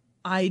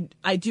 I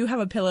do have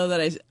a pillow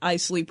that I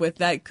sleep with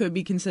that could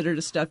be considered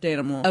a stuffed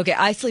animal. Okay,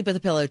 I sleep with a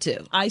pillow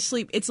too.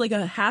 It's like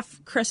a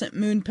half crescent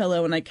moon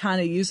pillow, and I kind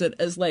of use it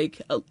as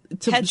like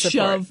head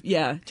shove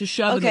support. To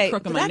shove in the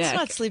crook of my neck. That's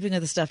not sleeping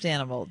with a stuffed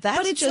animal.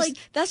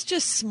 That's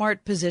just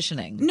smart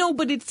positioning. No,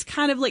 but it's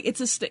kind of like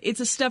it's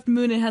a stuffed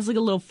moon. And it has like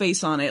a little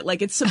face on it.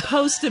 Like it's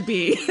supposed to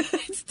be.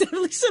 It's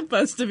definitely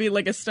supposed to be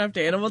like a stuffed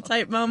animal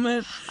type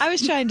moment. I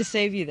was trying to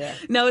save you there.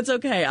 No, it's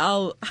okay.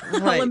 I'll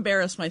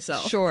embarrass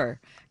myself. Sure.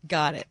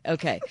 Got it.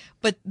 Okay.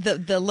 But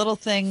the little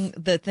thing,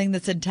 the thing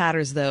that's in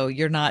tatters, though,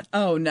 you're not.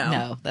 Oh, no.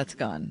 No, that's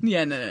gone.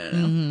 Yeah, no.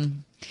 Mm-hmm.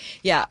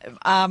 Yeah.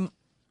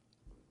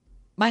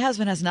 My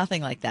husband has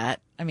nothing like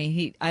that. I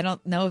mean, I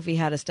don't know if he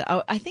had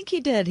I think he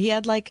did. He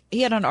had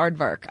an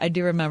aardvark. I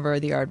do remember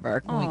the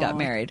aardvark when we got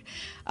married.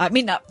 I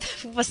mean,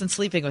 wasn't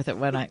sleeping with it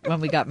when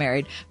we got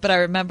married, but I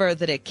remember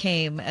that it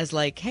came as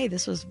like, hey,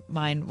 this was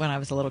mine when I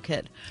was a little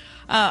kid.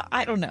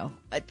 I don't know.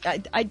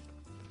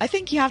 I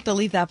think you have to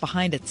leave that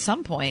behind at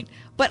some point.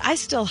 But I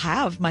still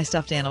have my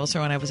stuffed animals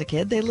from when I was a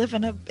kid. They live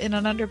in an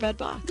underbed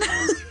box.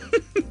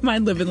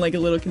 Mine live in like a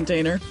little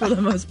container for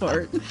the most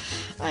part.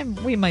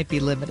 We might be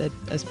limited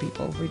as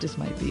people. We just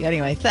might be.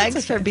 Anyway,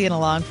 thanks for being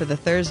along for the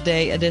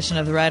Thursday edition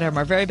of The Ride Home.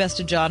 Our very best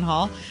to John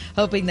Hall,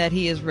 hoping that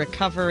he is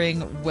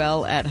recovering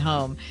well at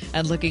home,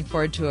 and looking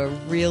forward to a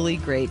really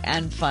great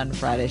and fun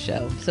Friday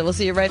show. So we'll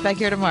see you right back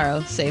here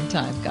tomorrow, same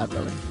time, God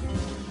willing.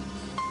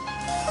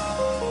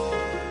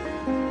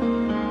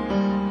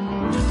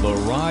 The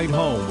Ride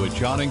Home with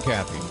John and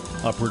Kathy,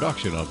 a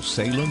production of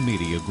Salem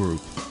Media Group.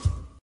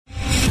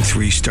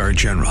 3-star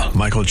General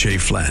Michael J.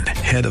 Flynn,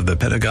 head of the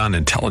Pentagon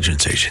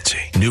Intelligence Agency,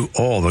 knew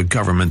all the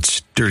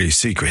government's dirty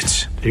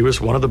secrets. He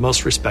was one of the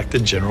most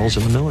respected generals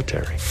in the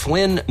military.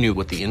 Flynn knew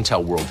what the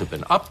intel world had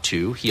been up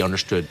to. He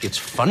understood its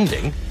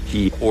funding.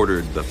 He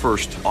ordered the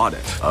first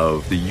audit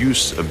of the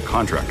use of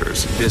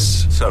contractors.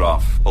 This set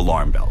off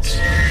alarm bells.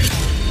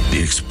 The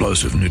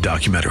explosive new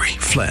documentary,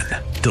 Flynn,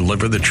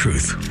 Deliver the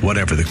Truth,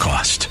 Whatever the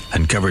Cost,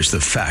 uncovers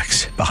the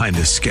facts behind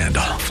this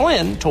scandal.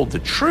 Flynn told the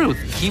truth.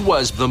 He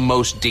was the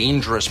most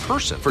dangerous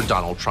person for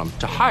Donald Trump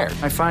to hire.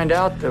 I find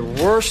out the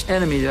worst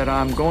enemy that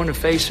I'm going to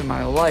face in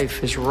my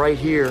life is right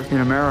here in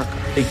America.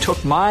 They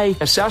took my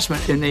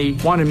assessment and they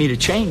wanted me to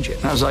change it.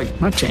 And I was like, I'm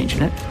not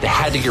changing it. They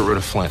had to get rid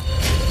of Flynn.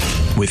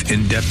 With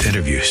in-depth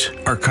interviews,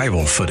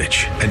 archival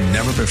footage, and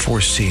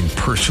never-before-seen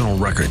personal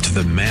records of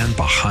the man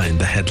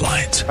behind the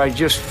headlines. I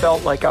just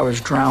felt like I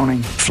was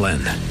drowning. Flynn,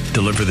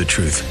 Deliver the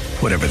Truth,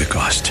 Whatever the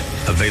Cost.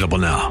 Available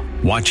now.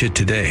 Watch it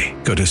today.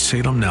 Go to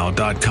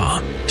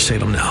salemnow.com.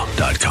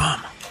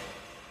 salemnow.com.